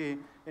 particularly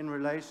in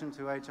relation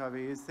to HIV,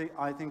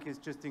 I think is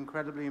just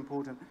incredibly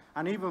important.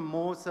 And even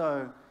more so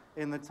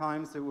in the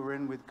times that we're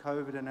in with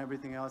COVID and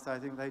everything else, I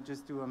think they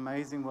just do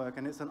amazing work.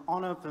 And it's an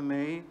honor for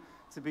me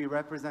to be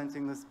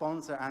representing the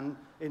sponsor and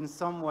in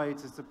some way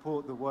to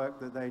support the work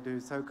that they do.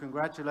 So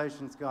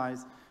congratulations, guys.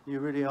 You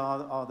really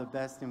are the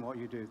best in what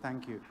you do.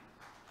 Thank you.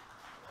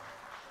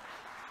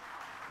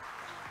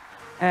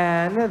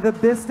 And the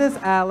Business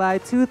Ally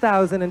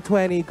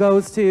 2020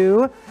 goes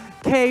to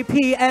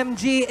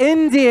KPMG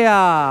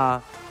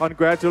India.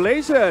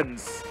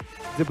 Congratulations.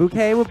 The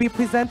bouquet will be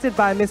presented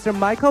by Mr.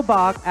 Michael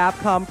Bach,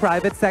 APCOM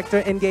Private Sector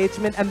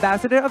Engagement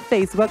Ambassador of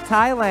Facebook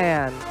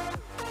Thailand.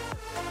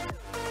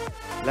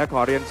 และข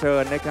อเรียนเชิ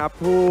ญนะครับ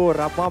ผู้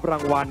รับมอบรา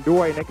งวัลด้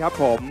วยนะครับ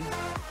ผม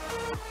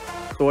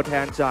ตัวแท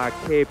นจาก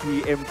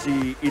KPMG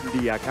อินเ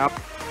ดียครับ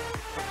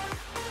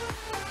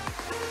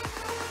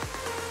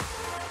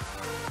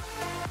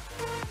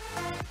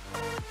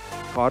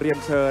ขอเรียน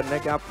เชิญน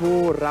ะครับผู้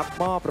รับ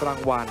มอบรา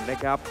งวัลนะ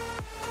ครับ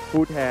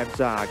ผู้แทน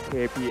จาก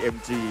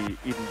KPMG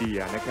อินเดีย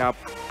นะครับ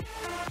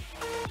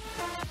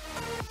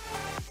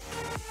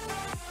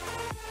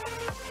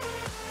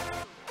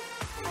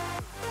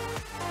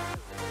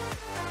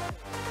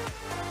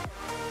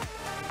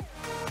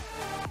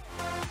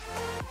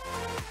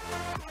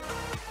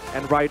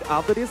And right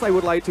after this, I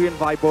would like to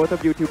invite both of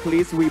you to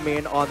please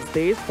remain on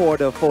stage for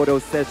the photo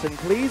session,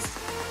 please.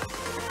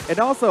 And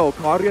also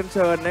ขอเรียนเ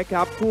ชิญนะค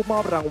รับผู้มอ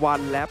บรางวัล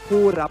และ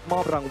ผู้รับมอ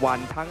บรางวัล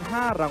ทั้ง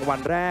5รางวัล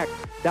แรก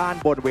ด้าน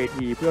บนเว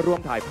ทีเพื่อร่ว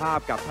มถ่ายภาพ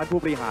กับท่านผู้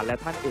บริหารและ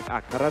ท่านเอกอั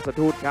ครราช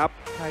ทูตครับ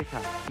ใช่ครั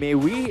บ May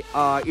we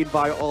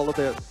invite all of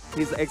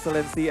His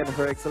Excellency and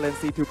Her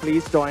Excellency to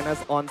please join us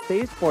on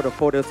stage for the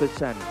photo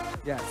session.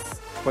 Yes.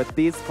 For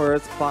these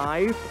first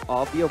 5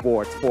 of the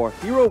awards for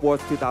Hero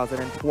Awards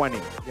 2020.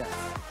 Yes.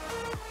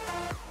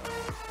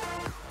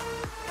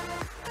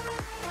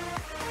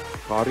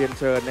 ขอเรียน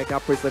เชิญนะครั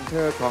บ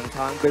Presenter ของท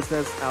าง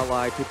Business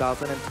Ally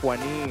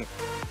 2020,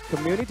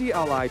 Community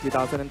Ally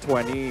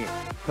 2020,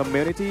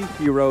 Community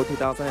Hero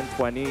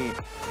 2020,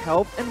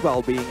 Health and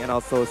Wellbeing, and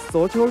also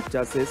Social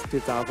Justice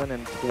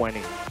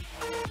 2020.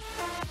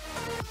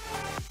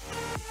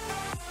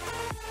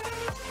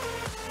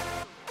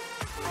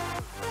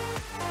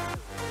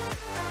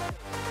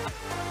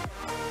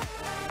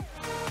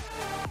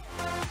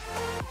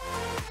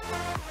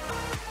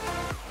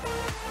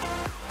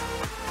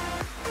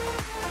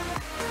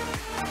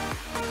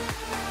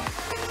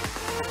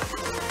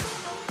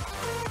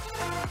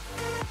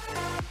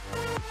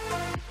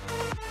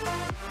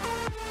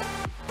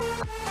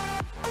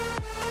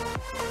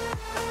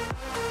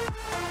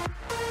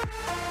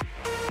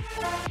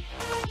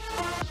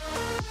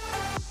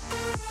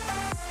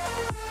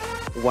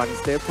 One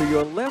step to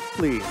your left,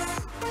 please.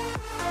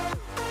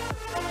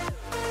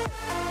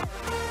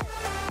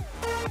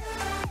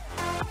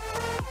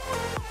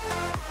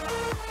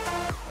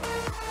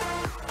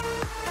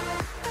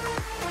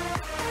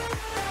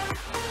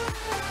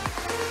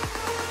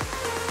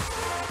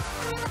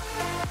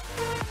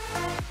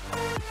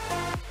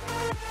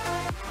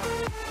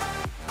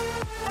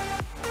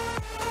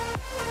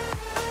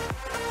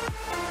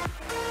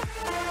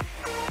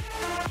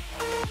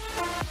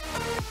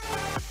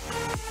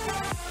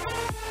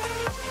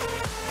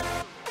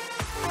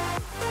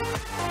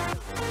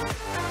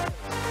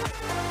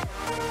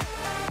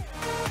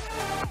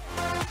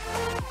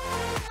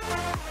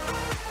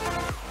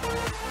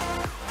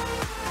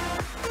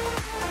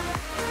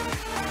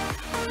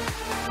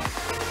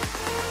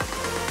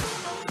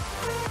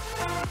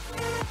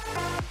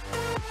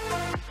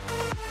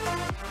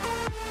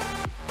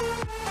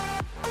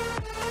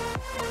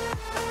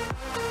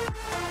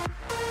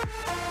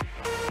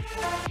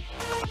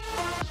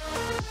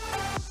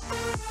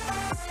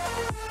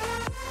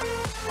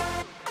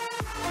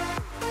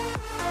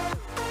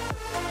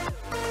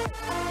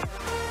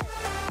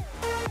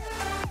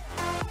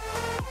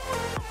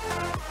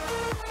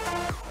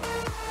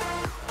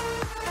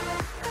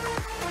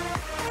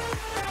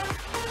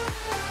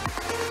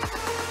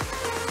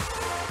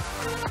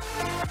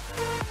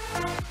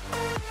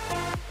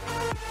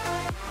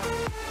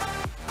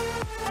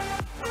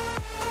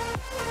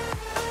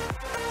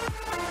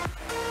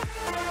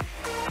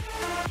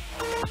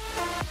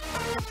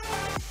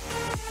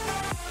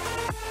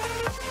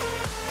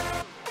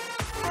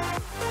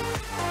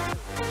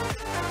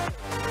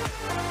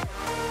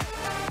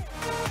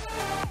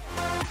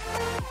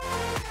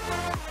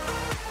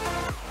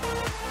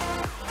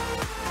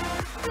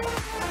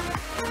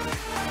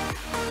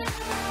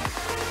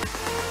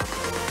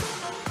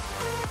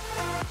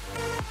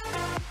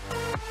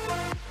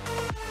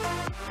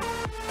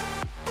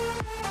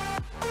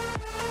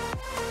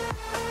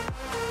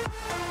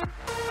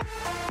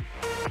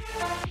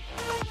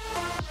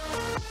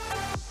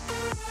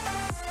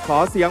ข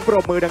อเสียงปร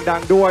บมือดั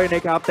งๆด้วยน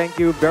ะครับ Thank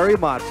you very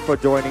much for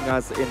joining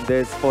us in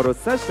this photo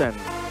session.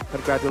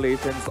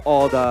 Congratulations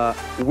all the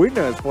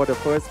winners for the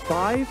first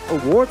 5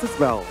 awards as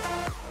well.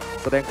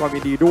 แสดงความยิ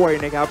นดีด้วย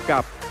นะครับกั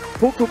บ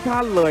ทุกท่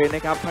านเลยน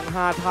ะครับทั้ง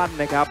5ท่าน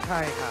นะครับใ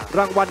ช่ค่ะร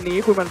างวัลนี้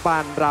คุณบรรปา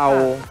นเรา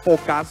โฟ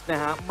กัสนะ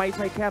ฮะไม่ใ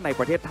ช่แค่ใน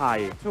ประเทศไทย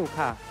ถูก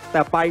ค่ะแ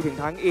ต่ไปถึง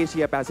ทั้งเอเชี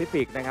ยแปซิ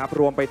ฟิกนะครับ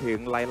รวมไปถึง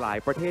หลาย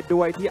ๆประเทศ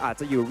ด้วยที่อาจ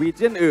จะอยู่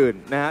region อื่น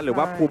นะฮะหรือ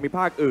ว่าภูมิภ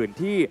าคอื่น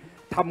ที่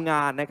ทำง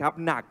านนะครับ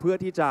หนักเพื่อ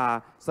ที่จะ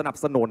สนับ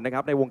สนุนนะค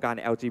รับในวงการ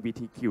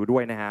LGBTQ ด้ว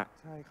ยนะฮะ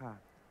ใช่ค่ะ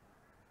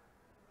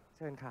เ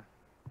ชิญค่ะ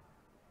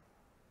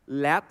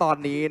และตอน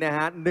นี้นะฮ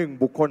ะ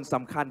1 บุคคลส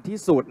ำคัญที่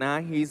สุดนะ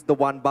He's the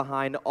one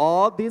behind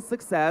all this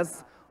success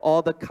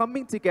all the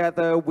coming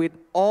together with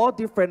all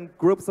different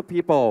groups of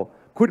people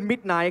คุณ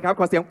Midnight ครับ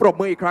ขอเสียงปรบ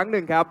มืออีกครั้งห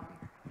นึ่งครับ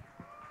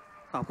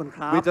ขอบคุณค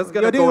รับ We're just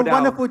gonna You're doing go a down.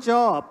 wonderful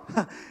job.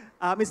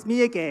 It's me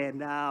again.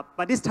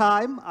 But this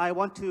time, I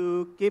want to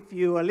give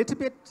you a little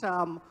bit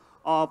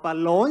of a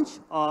launch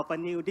of a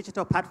new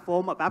digital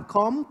platform of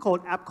APCOM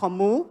called APCOM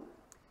Move.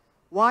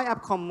 Why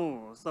APCOM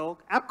Move? So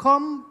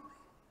APCOM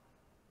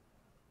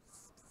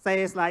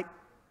says like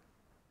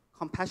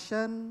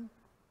compassion,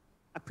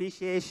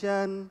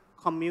 appreciation,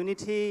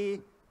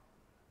 community,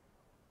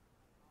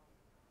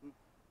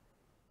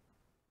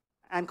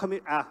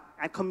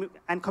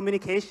 and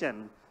communication.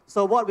 So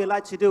what we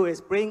like to do is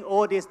bring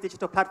all these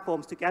digital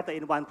platforms together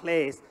in one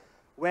place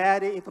where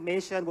the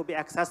information will be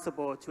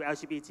accessible to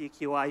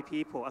LGBTQI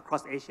people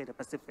across Asia and the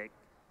Pacific.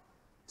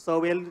 So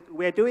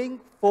we're doing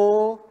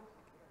 4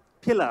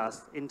 pillars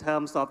in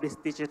terms of this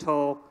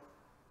digital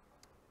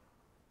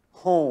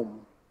home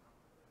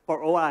for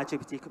all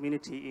LGBT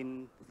community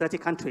in 30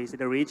 countries in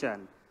the region.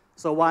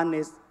 So one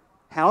is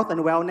health and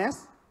wellness.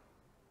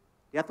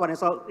 The other one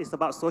is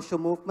about social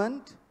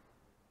movement.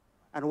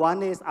 And one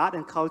is art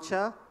and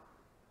culture.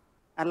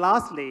 And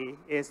lastly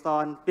is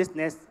on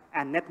business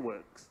and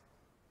networks.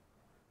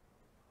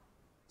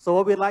 So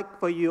what we'd like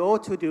for you all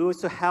to do is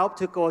to help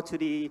to go to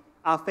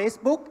our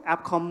Facebook,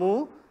 APCOM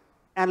Move,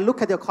 and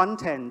look at your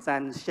contents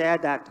and share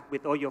that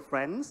with all your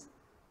friends.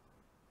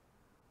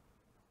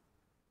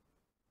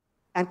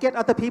 And get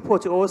other people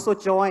to also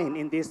join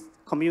in this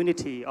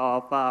community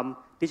of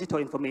digital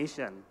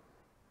information.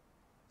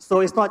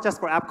 So it's not just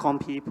for APCOM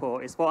people,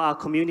 it's for our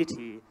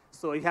community.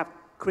 So you have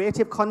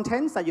creative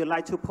contents that you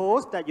like to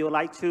post, that you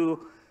like to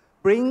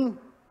bring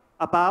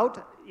about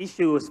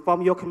issues from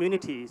your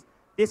communities.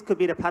 This could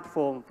be the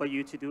platform for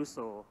you to do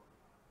so.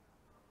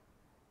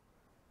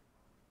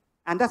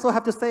 And that's all I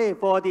have to say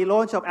for the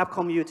launch of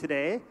APCOM U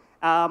today.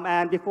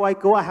 And before I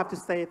go, I have to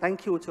say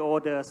thank you to all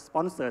the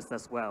sponsors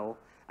as well.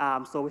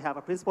 So we have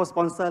a principal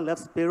sponsor, Love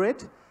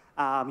Spirit.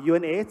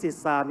 UNAIDS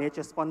is a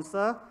major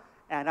sponsor.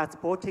 And our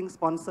supporting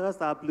sponsors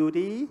are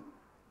Bluedy,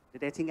 the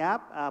dating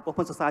app,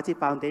 Open Society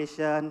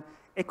Foundation,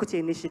 Equity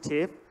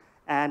Initiative,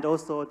 and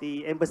also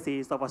the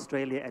embassies of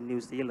Australia and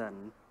New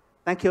Zealand.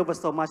 Thank you ever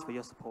so much for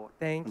your support.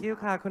 Thank you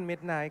ค่ะคุณ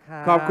Midnight ค่ะ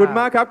ขอบคุณ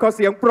มากครับขอเ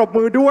สียงปรบ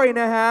มือด้วย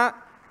นะฮะ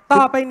ต่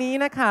อไปนี้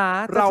นะคะ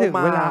จะถึง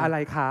เวลาอะไร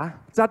คะ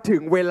จะถึ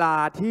งเวลา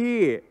ที่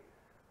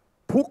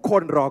ทุกค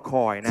นรอค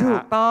อยนะฮะ ถู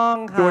กต้อง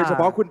ค่ะ โดยเฉ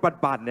พาะคุณ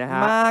ปันนะฮ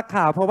ะ มาก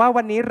ค่ะ เพราะว่า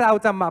วันนี้เรา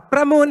จะมาปร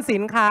ะมูลสิ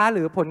นค้าห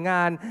รือผลง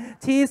าน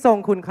ที่ทรง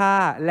คุณค่า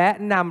และ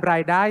นำรา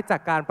ยได้จา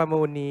กการประ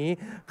มูลนี้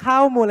เข้า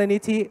มูลนิ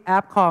ธิ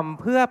APCOM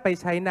เพื่อไป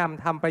ใช้น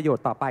ำทำประโยช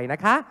น์ต่อไปนะ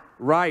คะ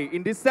Right.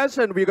 In this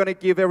session, we're going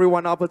to give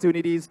everyone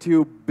opportunities to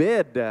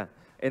bid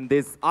in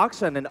this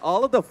auction, and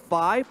all of the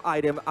 5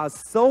 items are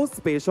so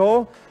special.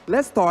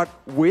 Let's start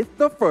with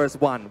the first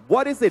one.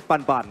 What is it,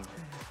 Pan?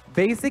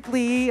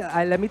 Basically,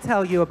 let me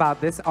tell you about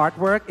this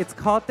artwork. It's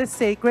called The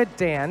Sacred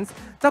Dance.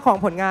 เจ้าของ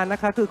ผลงานนะ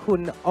คะคือคุ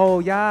ณโอ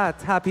ยา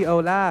ทาปิโอ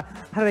ลา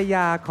ภรรย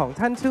าของ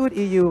ท่านทูต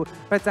EU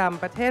ประจ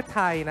ำประเทศไท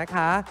ยนะค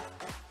ะ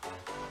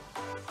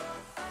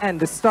And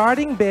the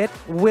starting bid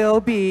will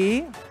be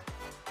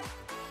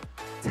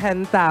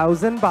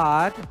 10,000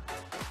 baht.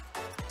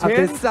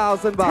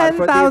 10,000 baht.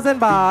 10,000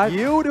 baht.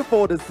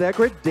 Beautiful, the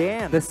sacred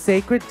dance. The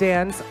sacred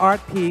dance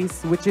art piece,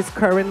 which is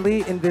currently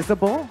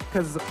invisible,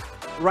 because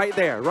right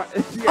there. Right.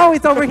 Oh,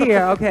 it's over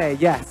here. Okay,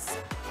 yes.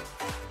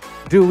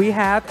 Do we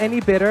have any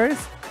bidders?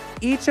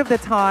 Each of the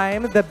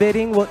time, the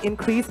bidding will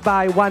increase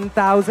by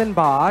 1,000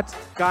 baht.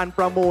 การป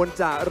ระมูล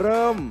จะเ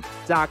ริ่ม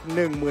จาก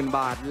 10,000 บ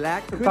าทและ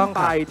ขึ้นไ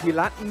ปที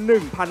ละ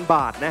 1,000 บ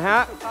าทนะฮะ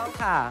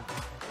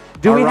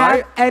Do we have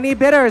any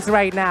bidders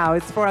right now?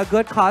 It's for a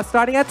good cause,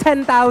 starting at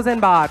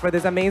 10,000 baht for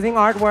this amazing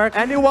artwork.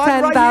 Anyone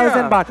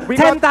 10,000 baht.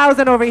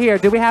 10,000 over here.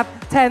 Do we have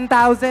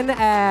 10,000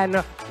 and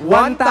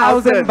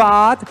 1,000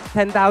 baht?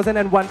 10,000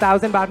 and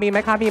 1,000 baht. มีไหม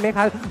ค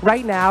ะ?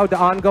 Right now, the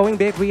ongoing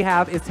bid we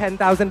have is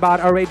 10,000 baht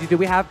already. Do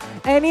we have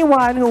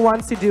anyone who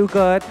wants to do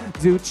good,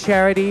 do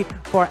charity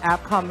for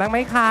APCOM บ้างไหม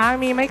คะ?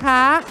 มีไหมค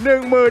ะ?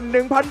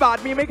 11,000 บาท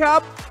มีไหมครั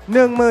บ?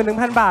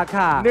 11,000 บาท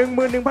ค่ะ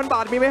 11,000 บ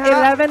าทมีไหมฮะ?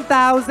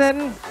 11,000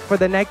 for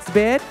the next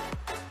bid.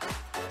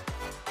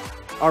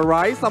 All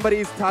right, somebody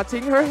is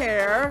touching her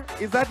hair.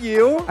 Is that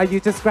you? Are you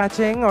just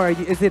scratching or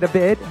is it a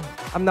bid?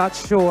 I'm not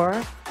sure.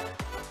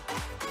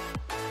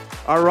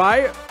 All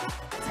right.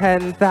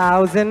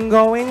 10,000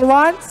 going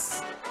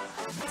once.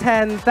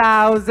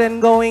 10,000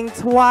 going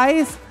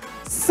twice.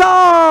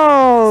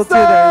 Sold to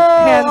the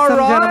handsome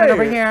gentleman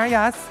over here.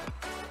 Yes.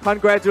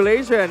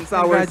 Congratulations.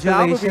 Our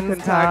staff will be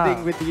contacting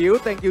with you.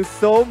 Thank you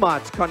so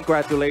much.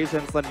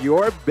 Congratulations on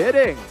your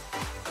bidding.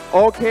 โ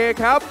อเค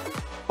ครับ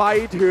ไป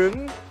ถึง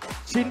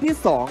ชิ้นที่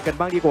 2 กัน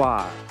บ้างดีกว่า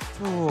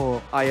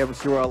I am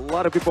sure a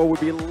lot of people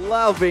will be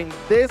loving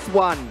this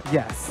one.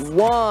 Yes.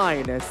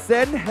 Wine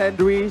St.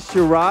 Henry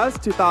Shiraz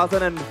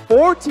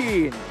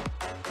 2014.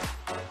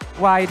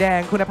 ไวน์แด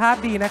งคุณภาพ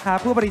ดีนะคะ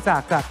ผู้บริจา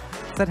คจาก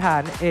สถา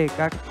นเอก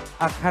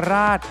อัครร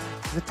าช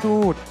ทู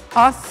ต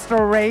ออสเตร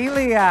เ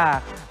ลีย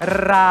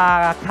รา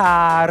คา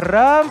เ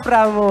ริ่มปร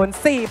ะมูล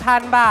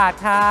 4,000 บาท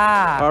ค่ะ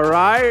All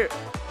right.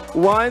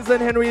 Wine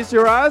St. Henry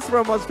Shiraz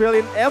from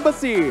Australian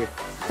Embassy.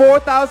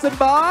 4,000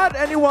 baht.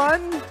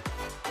 Anyone?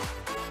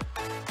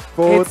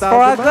 4,000 It's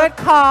for a good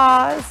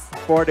cause.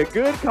 For the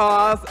good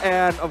cause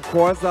and of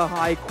course the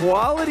high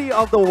quality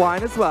of the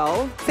wine as well.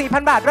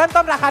 4,000 บาทเริ่ม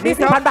ต้นราคาที่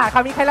 4,000 บาทค่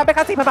ะมีใครรับไหมค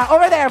ะ 4,000 บาท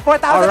Over there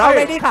 4,000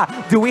 already ค่ะ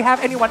Do we have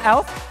anyone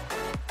else?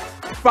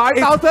 5,000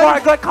 It's for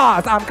a good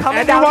cause. I'm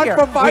coming down Anyone here.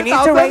 from We need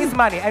to 5,000? raise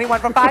money. Anyone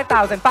from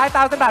 5,000?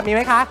 5,000 บาทมีไ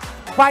หมคะ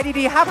YDD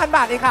 5,000 บ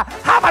าทเองค่ะ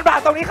 5,000 บาท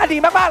ตรงนี้ค่ะดี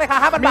มากๆเลยค่ะ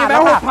 5,000 บาทแล้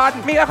วค่ะ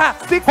มีแล้วค่ะ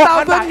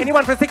 6,000 บาท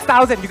Anyone for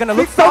 6,000? You're gonna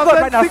look so good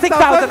right now.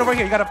 6,000 over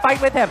here. You gotta fight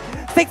with him.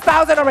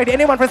 6,000 already.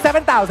 Anyone for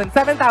 7,000?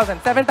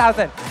 7,000.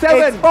 7,000.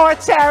 It's for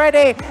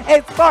charity.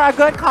 It's for a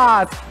good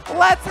cause.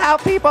 Let's help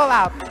people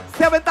out.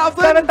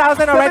 7,000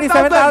 7,000 already.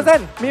 7,000.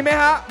 มีไหม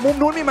ฮะ มุม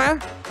นู้นมีไหม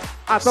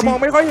อาจจะมอง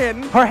ไม่ค่อยเห็น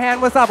Her hand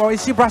was up, or is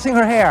she brushing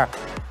her hair?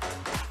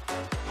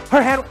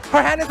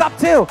 Her hand is up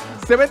too.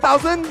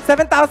 7,000?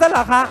 7,000 เหร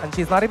อคะ And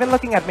she's not even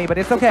looking at me, but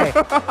it's okay.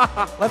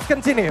 Let's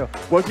continue.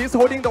 Well, she's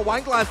holding the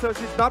wine glass, so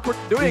she's not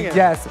doing it.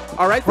 Yes.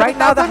 All right. Right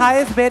now, the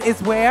highest bid is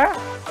where?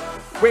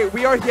 Wait,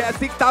 we are here at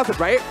 6,000,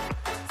 right?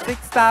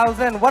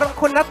 6,000. What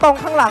คุณนัทตรง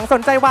ข้างหลังส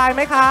นใจวายไห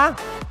มคะ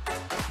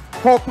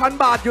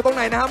 6,000 บาทอยู่ตรงไห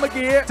นนะฮะเมื่อ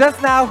กี้ Just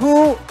now, who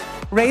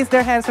raised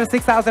their hands for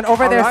 6,000?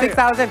 Over there,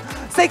 6,000.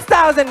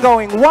 6,000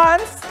 going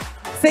once.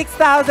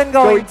 6,000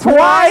 going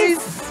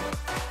twice.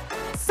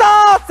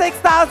 Sold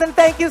 6,000.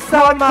 Thank you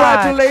so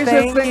much.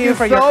 Congratulations. Thank you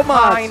for so your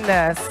much.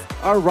 kindness.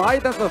 All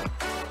right.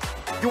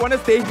 You want to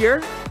stay here?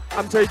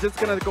 I'm sure you're just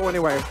going to go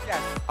anywhere.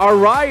 Yes. All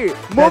right.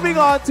 Moving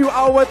on to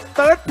our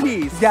third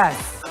piece. Yes.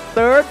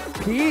 Third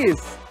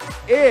piece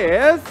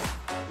is,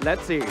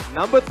 let's see,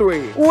 number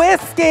 3.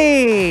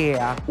 Whiskey.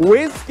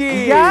 Whiskey.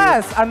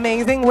 Yes.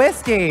 Amazing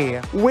whiskey.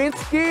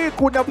 Whiskey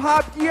คุณภา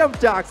พเยี่ยม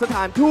จากสถ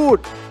านทูต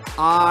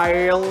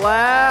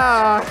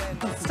Ireland.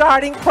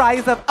 Starting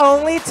price of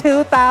only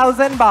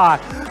 2,000 baht.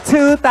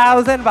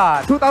 2,000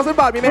 baht. 2,000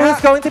 baht มีไหมฮะ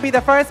Who's going to be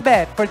the first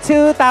bid for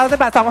 2,000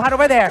 baht? 2,000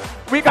 over there.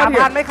 We got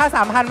here. 3,000 ไหมคะ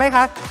 3,000 ไหมค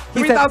ะ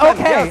He said, 3,000,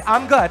 okay, yes.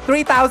 I'm good.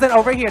 3,000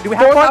 over here. Do we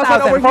have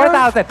 4,000 over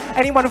 4,000?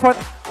 4,000. Anyone for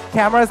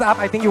cameras up?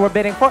 I think you were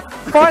bidding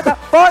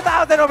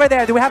 4,000 over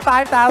there. Do we have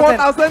 5,000?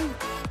 4,000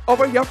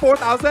 over here.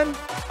 4,000.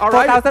 All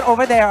right. 4,000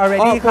 over there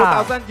already.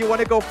 4,000. You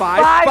want to go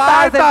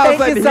 5,000.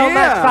 Thank you so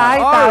much.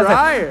 5,000. All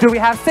right. Do we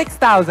have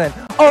 6,000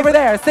 over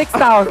there?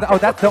 6,000. Oh,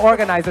 that's the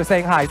organizer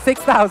saying hi.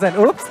 6,000.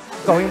 Oops.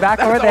 Going back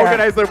That's over the there.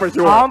 organizer for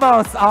sure.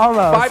 Almost.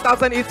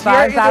 5,000 is here.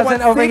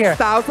 5,000 over here.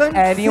 6,000.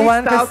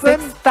 Anyone for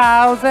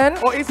 6,000?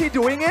 Oh, is he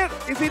doing it?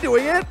 Is he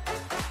doing it?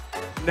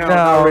 No, No,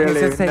 not really.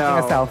 he's just taking no.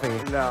 a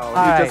selfie. No,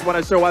 All he right. just want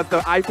to show us the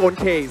iPhone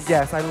case.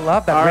 Yes, I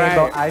love that All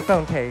rainbow right.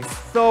 iPhone case.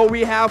 So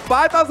we have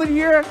 5,000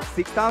 here,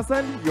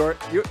 6,000. You're.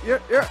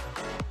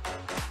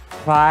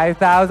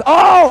 5,000.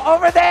 Oh,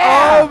 over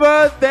there.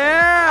 Over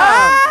there.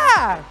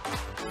 Ah!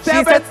 She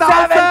said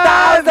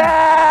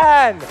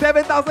 7,000. 7,000.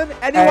 7,000.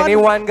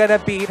 Anyone gonna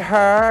beat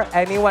her?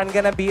 Anyone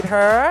gonna beat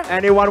her?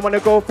 Anyone want to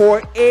go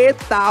for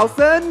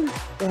 8,000?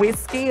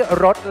 Whiskey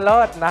รสเลิ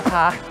ศนะค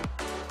ะ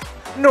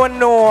นั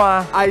ว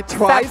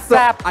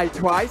I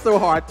try so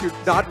hard to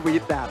not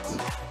read that.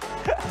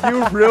 You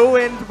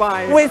ruined my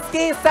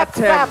Whiskey แซ่บ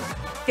attempt.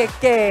 เ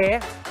ก๋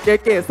ๆ เ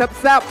ก๋ๆแ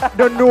ซ่บๆ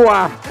นัว นัว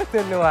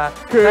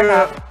ๆคือ นะค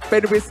รับ เป็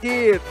นวิส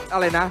กี้อะ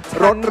ไรนะ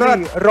รสเลิศ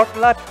รส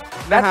เลิศ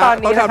และ นะฮะ ตอน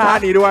นี้ ต้อง นะ ทำ คะ ท่า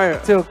นี้ด้วย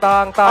ถูกต้อ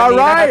งตอนนี้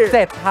นะคะ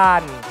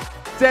Alright.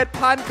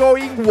 7,000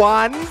 going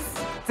once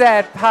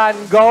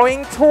 7,000 going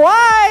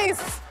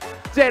twice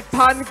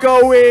 7,000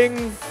 going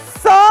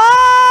so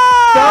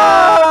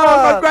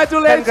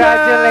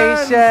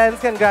congratulations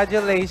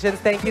congratulations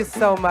thank you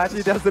so much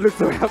she doesn't look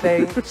so happy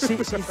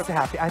she's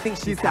happy I think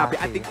she's happy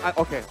I think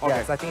okay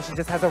yes I think she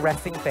just has a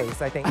resting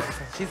face I think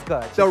she's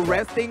good the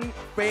resting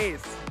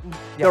face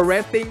Yes. the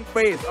resting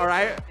face all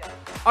right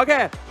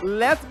okay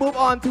let's move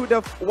on to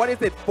the what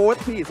is it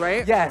fourth piece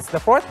right yes the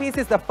fourth piece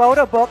is the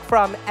photo book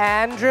from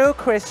Andrew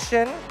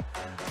Christian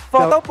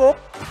photo book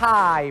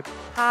ถ่าย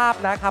ภาพ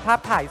นะคะภาพ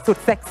ถ่ายสุด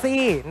เซ็ก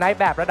ซี่ใน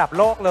แบบระดับ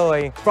โลกเลย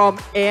from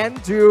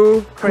Andrew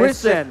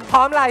Christian พ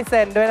ร้อมลายเ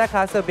ซ็นด้วยนะค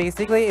ะ so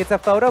basically it's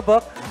a photo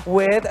book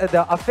with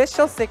the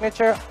official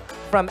signature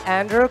from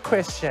Andrew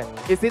Christian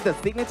is it the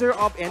signature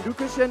of Andrew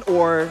Christian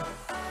or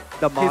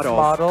the models?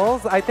 His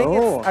models I think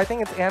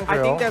it's Andrew I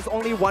think there's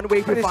only one way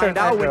to Pretty find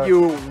sure out when Andrew.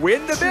 you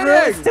win the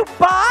bidding Choose to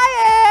buy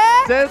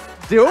it just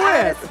do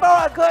and it it's for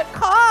a good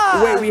cause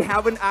wait we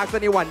haven't asked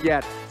anyone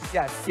yet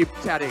yes keep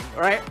chatting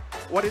all right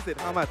what is it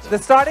how much the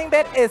starting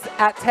bid is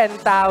at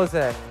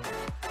 10,000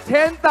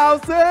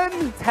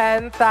 10,000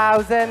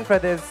 10,000 for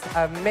this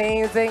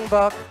amazing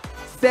book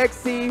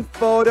sexy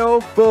photo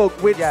book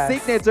with Yes.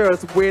 signatures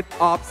with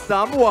of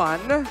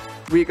someone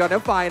we're gonna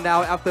find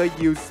out after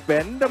you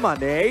spend the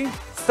money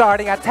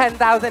starting at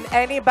 10,000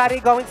 anybody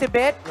going to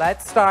bid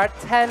let's start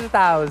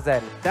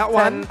 10,000 that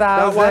one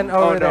 10,000 oh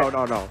over there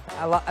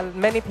no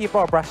many people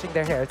are brushing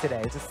their hair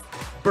today just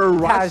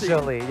Brushing.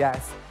 casually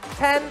yes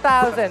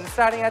 10,000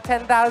 starting at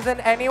 10,000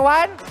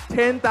 anyone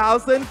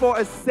 10,000 for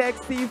a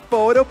sexy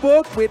photo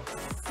book with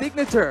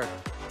signature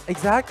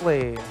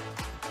exactly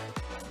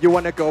you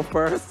want to go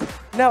first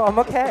no I'm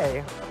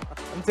okay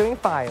I'm doing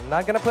fine I'm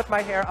not gonna put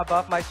my hair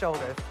above my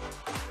shoulders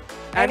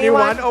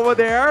anyone over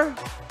there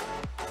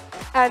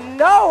and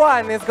no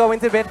one is going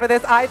to bid for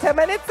this item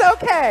and it's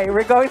okay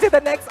we're going to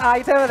the next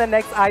item and the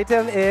next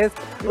item is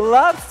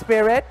Love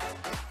Spirit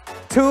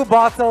 2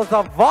 bottles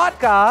of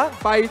vodka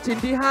ไปชิ้น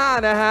ที่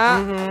 5 นะฮะ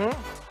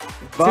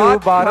 2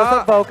 bottles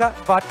of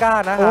vodka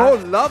นะฮะ oh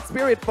Love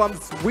Spirit from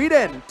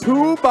Sweden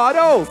 2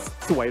 bottles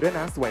สวยด้วย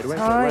นะสวยด้วย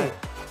สวยด้วย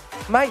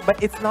Mike, but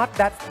it's not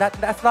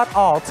that's not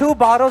all. 2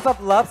 bottles of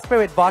Love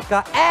Spirit vodka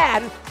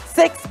and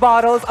 6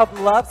 bottles of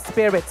Love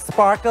Spirit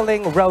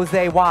sparkling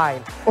rosé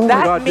wine. Oh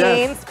that God,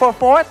 means for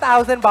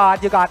 4,000 baht,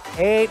 you got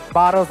 8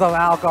 bottles of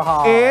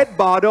alcohol. 8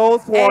 bottles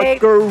for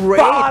 8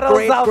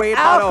 bottles of great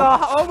alcohol.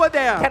 bottle. Over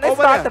there. Can I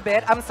over start there. the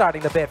bid? I'm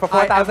starting the bid. For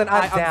 4,000,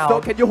 I'm down. So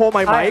can you hold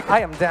my mic? I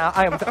am down.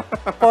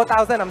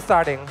 4,000, I'm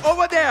starting.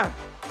 Over there.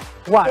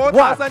 What?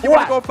 4,000, you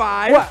want to go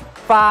 5? What?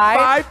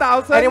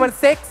 5,000. Anyone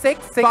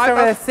 6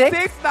 over there?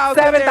 6?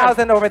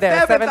 7,000 over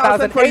there.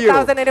 7,000.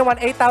 8,000. Anyone?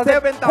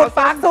 8,000. คุณ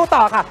ปาร์คสู้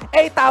ต่อค่ะ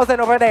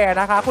 8,000 over there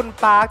นะคะ คุณ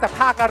ปาร์คจาก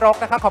ภาคนรก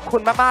นะคะ ขอบคุ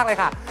ณมากๆเลย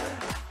ค่ะ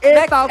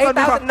 8,000.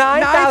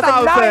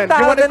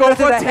 9,000. You want to go This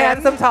is for a 10?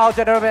 handsome tall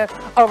gentleman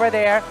over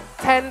there.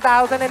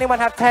 10,000. Anyone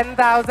have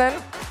 10,000?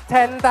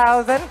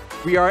 10,000.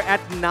 We are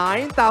at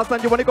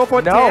 9,000. You want to go for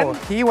 10? No,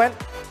 he went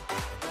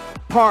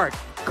Park.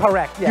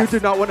 correct. Yes. You do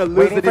not want to lose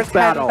Waiting in this for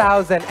battle.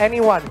 10,000.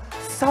 Anyone?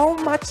 So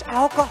much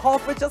alcohol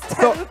for just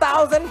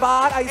 10,000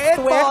 baht. I 8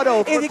 swear.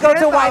 bottles If for you go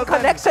to 10,000. Wine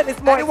Connection,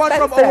 it's more Anyone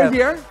expensive. from over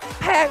here?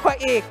 แพงกว่า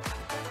อีก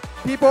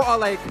People are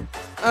like,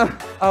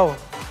 oh.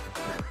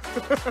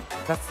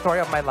 That's the story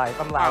of my life.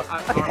 I'm loud.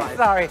 alright.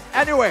 Sorry.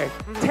 Anyway,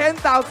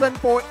 10,000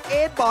 for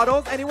 8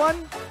 bottles. Anyone?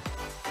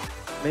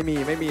 ไม่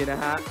มีนะ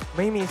ฮะ ไ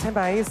ม่มีใช่ไห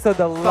ม So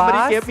the Somebody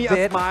last gave me a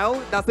bid smile.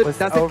 Does was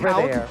it over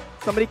count? there.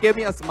 Somebody gave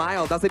me a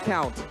smile. Does it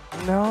count?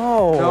 No.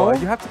 No?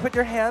 You have to put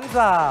your hands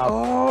up.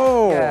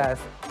 Oh. Yes.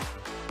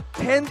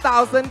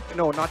 10,000.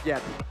 No, not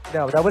yet.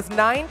 No, that was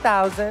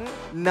 9,000.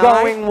 Nine-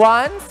 Going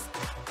once.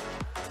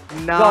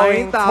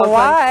 Going 9,000.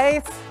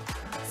 twice.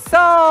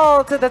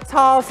 Sold to the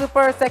tall,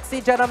 super sexy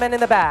gentleman in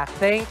the back.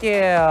 Thank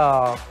you.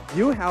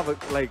 You have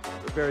like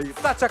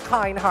Such a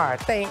kind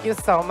heart. Thank you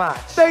so much.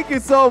 Thank you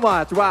so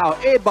much. Wow,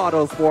 8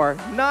 bottles for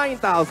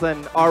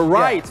 9,000. All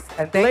right. Yes.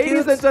 And thank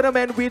Ladies you. and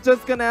gentlemen, we're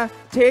just gonna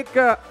take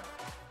a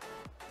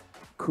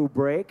cool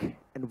break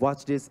and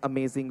watch this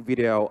amazing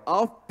video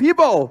of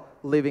people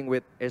living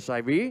with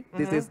HIV.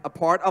 This is a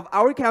part of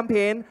our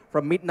campaign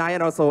from Midnight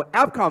and also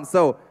APCOM.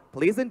 So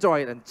please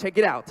enjoy it and check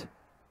it out.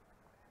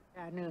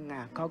 หนึ่ง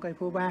เขาเคย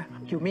พูดว่า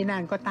อยู่ไม่นา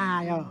นก็ตาย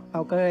เข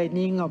าก็เลย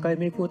นิ่งเขาก็เลย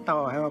ไม่พูดต่อ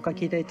เขาก็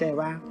คิดในใจ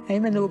ว่าให้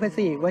มันรู้ไป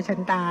สิว่าฉัน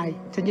ตาย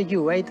ฉันจะอ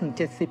ยู่ไว้ถึง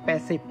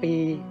 70-80 ปี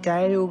จะใ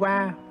ห้รู้ว่า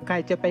ใคร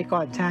จะไปก่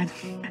อนฉัน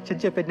ฉัน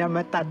จะเป็นอม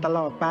ตะตล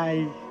อดไป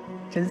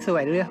ฉันสว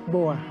ยเลือก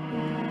บัว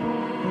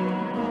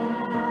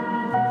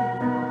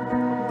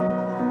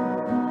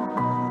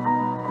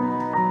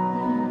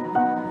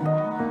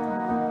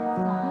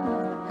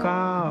ก็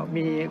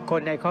มีค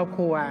นในครอบค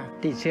รัว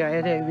ติดเชื้อ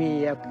HIV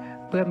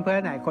เพื่อ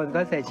นหลายคน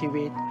ก็เสียชี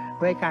วิต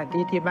ด้วยการ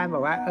ที่บ้านบ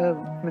อกว่า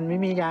มันไม่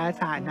มียารัก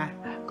ษานะ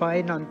ก็ใ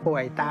ห้นอนป่ว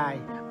ยตาย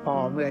ผอ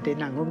มเหลือแต่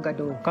หนังหุ้มกระ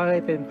ดูกก็เล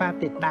ยเป็นภาพ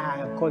ติดตา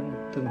คน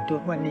ถึงทุ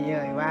กวันนี้เ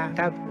ลยว่า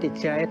ถ้าติด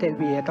เชื้อ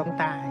HIV ต้อง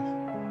ตาย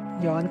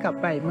ย้อนกลับ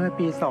ไปเมื่อ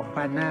ปี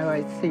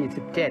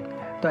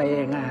 2547 ตัวเอ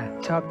ง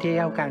ชอบเที่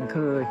ยวกลาง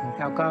คืน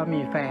แล้วก็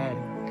มีแฟน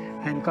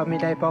อันก็ไม่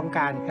ได้ป้อง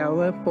กันแล้วเ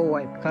ริ่มป่ว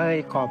ยก็เล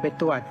ยขอไป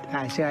ตรวจห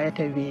าเชื้อ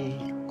HIV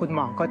คุณห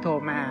มอก็โทร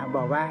มาบ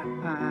อกว่า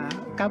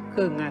ก้ำ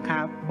กึ่งค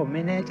รับผมไ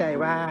ม่แน่ใจ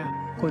ว่า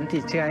คุณติ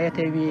ดเชื้อ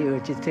HIV หรื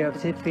อติดเชื้อ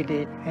ซิฟิ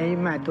ลิสให้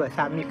มาตรวจ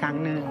ซ้ำอีกครั้ง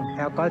หนึ่งแ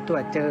ล้วก็ตร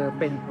วจเจอ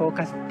เป็นโพ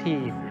ซิที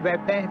ฟแบบ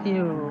แรกที่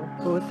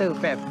รู้สึก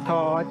แบบ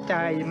ท้อใจ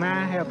มา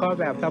กแล้วก็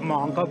แบบสม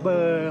องก็เบล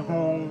อ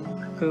ง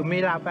คือไม่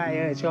รับไป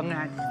ช่วง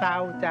นั้นเศร้า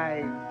ใจ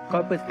ก็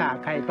ปรึกษา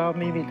ใครก็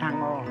ไม่มีทาง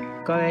ออก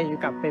ก็เลย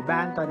กลับไปบ้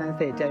านตอนนั้นเ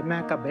สียใจมา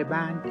กกลับไป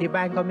บ้านที่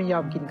บ้านก็ไม่ยอ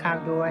มกินข้าว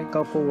ด้วย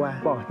ก็กลัว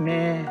บอกแ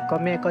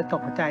ม่ก็ต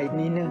กใจ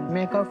นิดนึงแ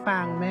ม่ก็ฟั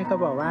งแม่ก็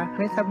บอกว่าไ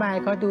ม่สบาย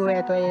ก็ดูแล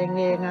ตัวเอง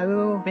นะ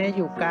ลูกแม่อ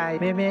ยู่ไกล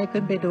แม่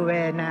ขึ้นไปดูแล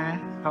นะ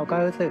เขาก็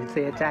รู้สึกเ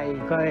สียใจ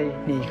ก็เลย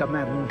หนีกลับม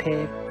ากรุงเท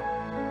พ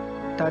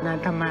ตอนนั้น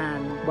ทำงาน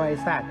บริ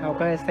ษัทเรา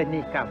ก็สนิ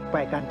ทกับฝ่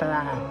ายการตล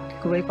าด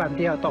คือด้วยความ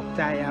ที่เราตกใ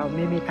จเราไ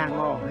ม่มีทาง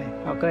ออกเลย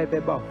เราก็เลยไป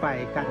บอกฝ่าย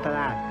การต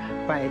ลาด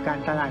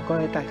ก็เ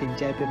ลยตัดสิน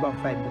ใจไปบอก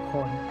ฝ่ายบุคค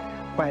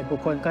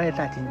ลก็เลย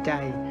ตัดสินใจ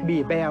บี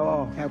บไปเอาอ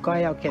อกแล้วก็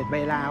เอาเขียนใบ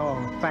ลาออก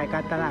ฝ่ายกา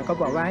รตลาดก็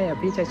บอกว่า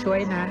พี่จะช่วย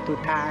นะสุด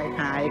ท้าย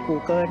หาย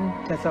Google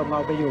จะส่งเรา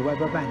ไปอยู่วัด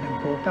พระบาทน้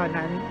ำพุตอน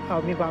นั้นเรา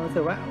มีความรู้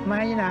สึกว่าไ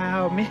ม่นะเร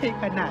าไม่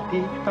ขนาด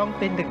ที่ต้องเ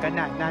ป็นถึงข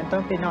นาดนั้นต้อ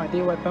งไปนอน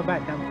ที่วัดพระบา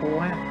ทน้ำพุ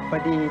พอ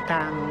ดีท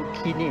างค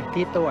ลินิก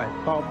ที่ตรวจ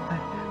พบ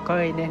ก็เ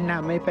ลยแนะน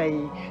ำให้ไป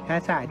รั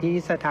กษาที่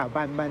สถา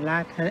บันบรรลั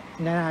กษณ์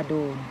นารา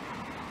ดูน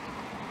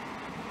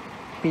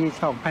ปี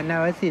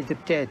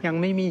 2547 ยัง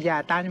ไม่มียา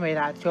ต้านไว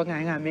รัสช่วง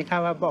นั้นไม่เข้า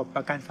ระบบป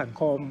ระกันสัง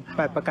คม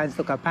บัตรประกัน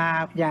สุขภา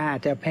พยา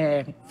จะแพ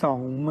ง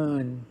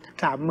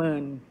 20,000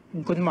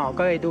 30,000 คุณหมอ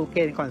ก็เลยดูเก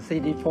ณฑ์ก่อน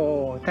CD4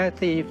 ถ้า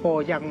CD4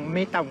 ยังไ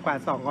ม่ต่ำกว่า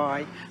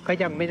 200 ก็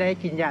ยังไม่ได้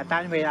กินยาต้า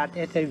นไวรัส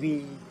HIV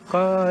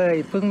ก็เลย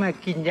เพิ่งมา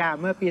กินยา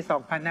เมื่อปี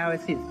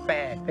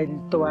 2548 เป็น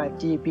ตัว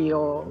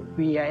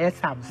GPO-VIS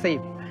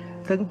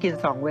 30 ซึ่งกิน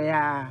 2 เวล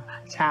า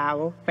เช้า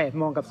 8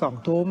 โมงกับ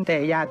 2 ทุ่มแต่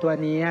ยาตัว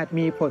นี้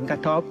มีผลกร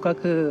ะทบก็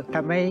คือท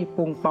ำให้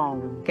พุงป่อง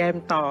แก้ม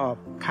ตอบ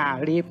ขา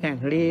รีบแข็ง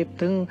รีบ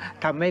ซึ่ง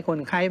ทำให้คน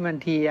ไข้มัน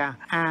ที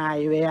อาย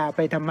เวลาไป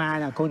ทำงาน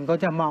คุณก็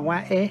จะมองว่า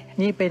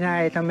นี่เป็นอะไ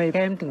รทำไมแ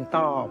ก้มถึงต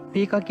อบ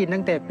พี่ก็กิน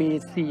ตั้งแต่ปี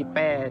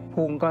 48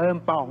 พุงก็เริ่ม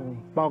ป่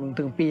อง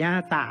ถึงปี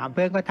 53 เ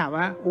พื่อนก็ถาม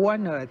ว่าอ้วน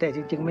เหรอแต่จ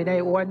ริงๆไม่ได้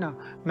อ้วนหรอก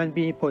มัน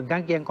มีผลข้า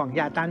งเคียงของ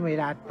ยาต้านไว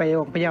รัสไปโร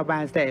งพยาบา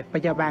ลเสร็จพ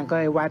ยาบาลก็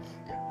เลยวัด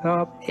รอ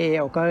บเอ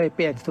วก็เลยเป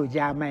ลี่ยนสูตร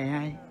ยาใหม่ใ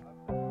ห้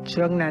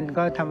ช่วงนั้น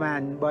ก็ทำงา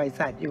นบริ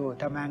ษัทอยู่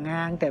ทำงาน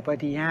ห้างแต่พอ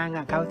ดีห้าง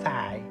เข้าส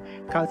าย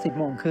เข้า 10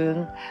 โมงครึ่ง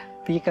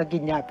พี่ก็กิ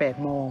นยา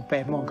 8 โมง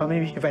ก็ไม่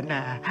มีปัญห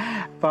า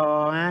พอ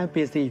ห้าง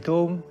ปิด 4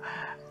 ทุ่ม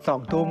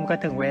 2 ทุ่มก็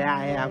ถึงเวลา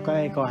แล้วก็เ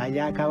ลยขออนุ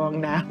ญาตเข้าห้อง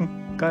น้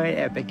ำก็เลยแ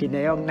อบไปกินใน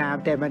ห้องน้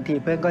ำแต่บางที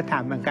เพื่อนก็ถา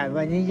มเหมือนกัน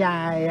ว่านี่ย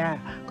าย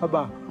ก็บ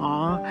อก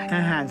อ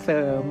าหารเส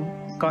ริม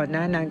ก่อนห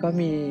น้านั้นก็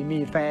มี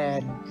แฟน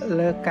เ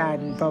ลิกกัน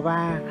เพราะว่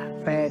า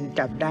แฟน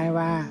จับได้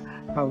ว่า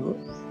เขา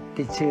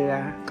ติดเชื้อ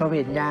เขาเ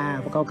ห็นยา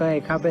เขาก็เล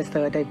ยเข้าไปเ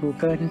ซิร์ชใน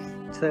Google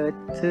เซิร์ช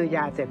ชื่อย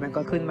าเสร็จมัน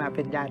ก็ขึ้นมาเ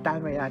ป็นยาต้าน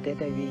ไวรัส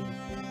HIV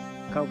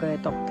เขาก็เลย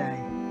ตกใจ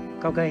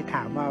เขาก็เลยถ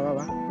ามว่า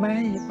ไม่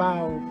เปล่า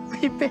ไ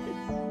ม่เป็น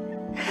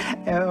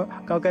แล้ว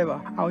เขาก็เลยบอ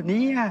กเอา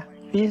นี้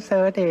พี่เ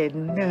ซิร์ชเห็น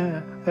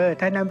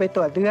ถ้านั้นไปต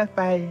รวจเลือดไ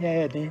ปอย่าง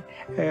นี้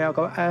เรา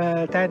ก็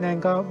ถ้านั้น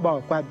ก็บอก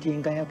ความจริง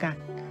กันแล้วกัน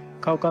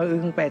เขาก็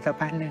อึ้งไปสัก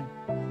พักหนึ่ง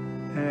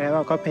แล้วเร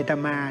าก็ไปท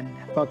ำงาน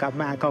พอกลับ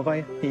มาเขาก็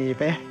หนี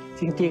ไป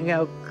จริงๆเร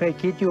าเคย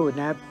คิดอยู่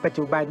นะปัจ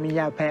จุบันมี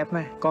ยาแพปไหม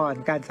ก่อน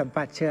การสัม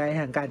ผัสเชื้อ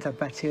ห่างการสัม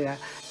ผัสเชื้อ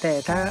แต่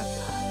ถ้า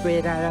เว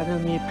ลาเรา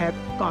มีแพป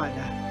ก่อน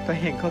ตัว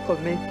เองเขาก็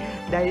ไม่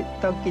ได้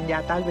ต้องกินยา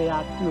ต้านไวรั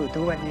สอยู่ทุ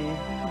กวันนี้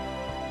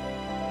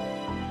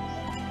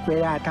เว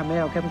ลาทำให้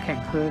เราเข้มแข็ง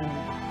ขึ้น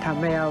ทำ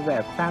ให้เราแบ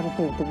บสร้าง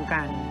ภูมิคุ้ม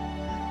กัน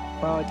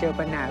พอเจอ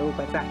ปัญหาอุป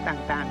สรรค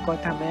ต่างๆก็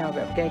ทำให้เราแ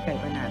บบแก้ไข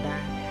ปัญหาได้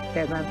แ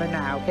ต่มันปัญห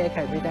าเราแก้ไข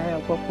ไม่ได้เร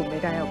าควบคุมไม่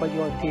ได้เราก็โย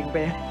นทิ้งไป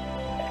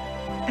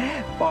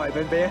ปล่อย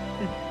มันไป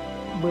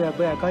เบื่อ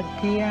ก็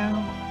เที่ยว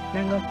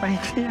นั่งรถไฟ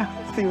เที่ยว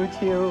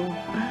ชิว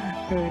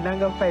ๆ นั่ง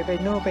รถไฟไป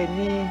โน่นไป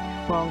นี่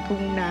มองทุ่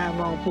งนา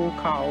มองภู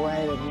เขาอะไร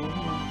แบบนี้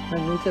มั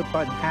นรู้สึกผ่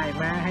อนคลาย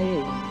มากให้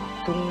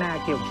ทุ่งนา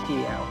เ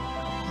ขียว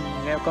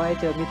ๆแล้วก็ให้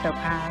เจอมิตร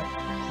ภาพ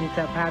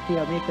ที่เ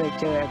ราไม่เคย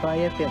เจอก็ใ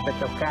ห้เปลี่ยนประ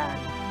สบการ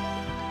ณ์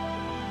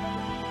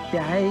อย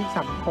ากให้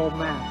สังคม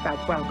ปรับ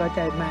ความเข้าใ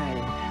จใหม่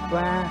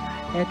ว่า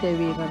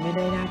HIV มันไม่ไ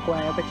ด้น่ากลัว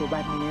แล้วปัจจุบั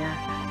นนี้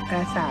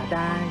รักษาไ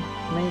ด้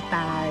ไม่ต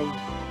าย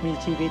มี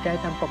ชีวิตได้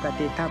ตามปก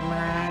ติทำง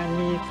าน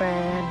มีแฟ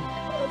น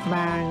บ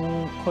าง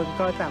คน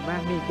ก็สามาร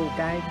ถมีบุตร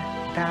ได้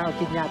ถ้าเรา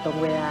กินยาตรง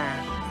เวลา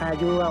อา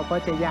ยุเราก็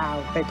จะยาว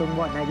ไปจนหม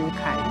ดอายุ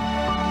ไข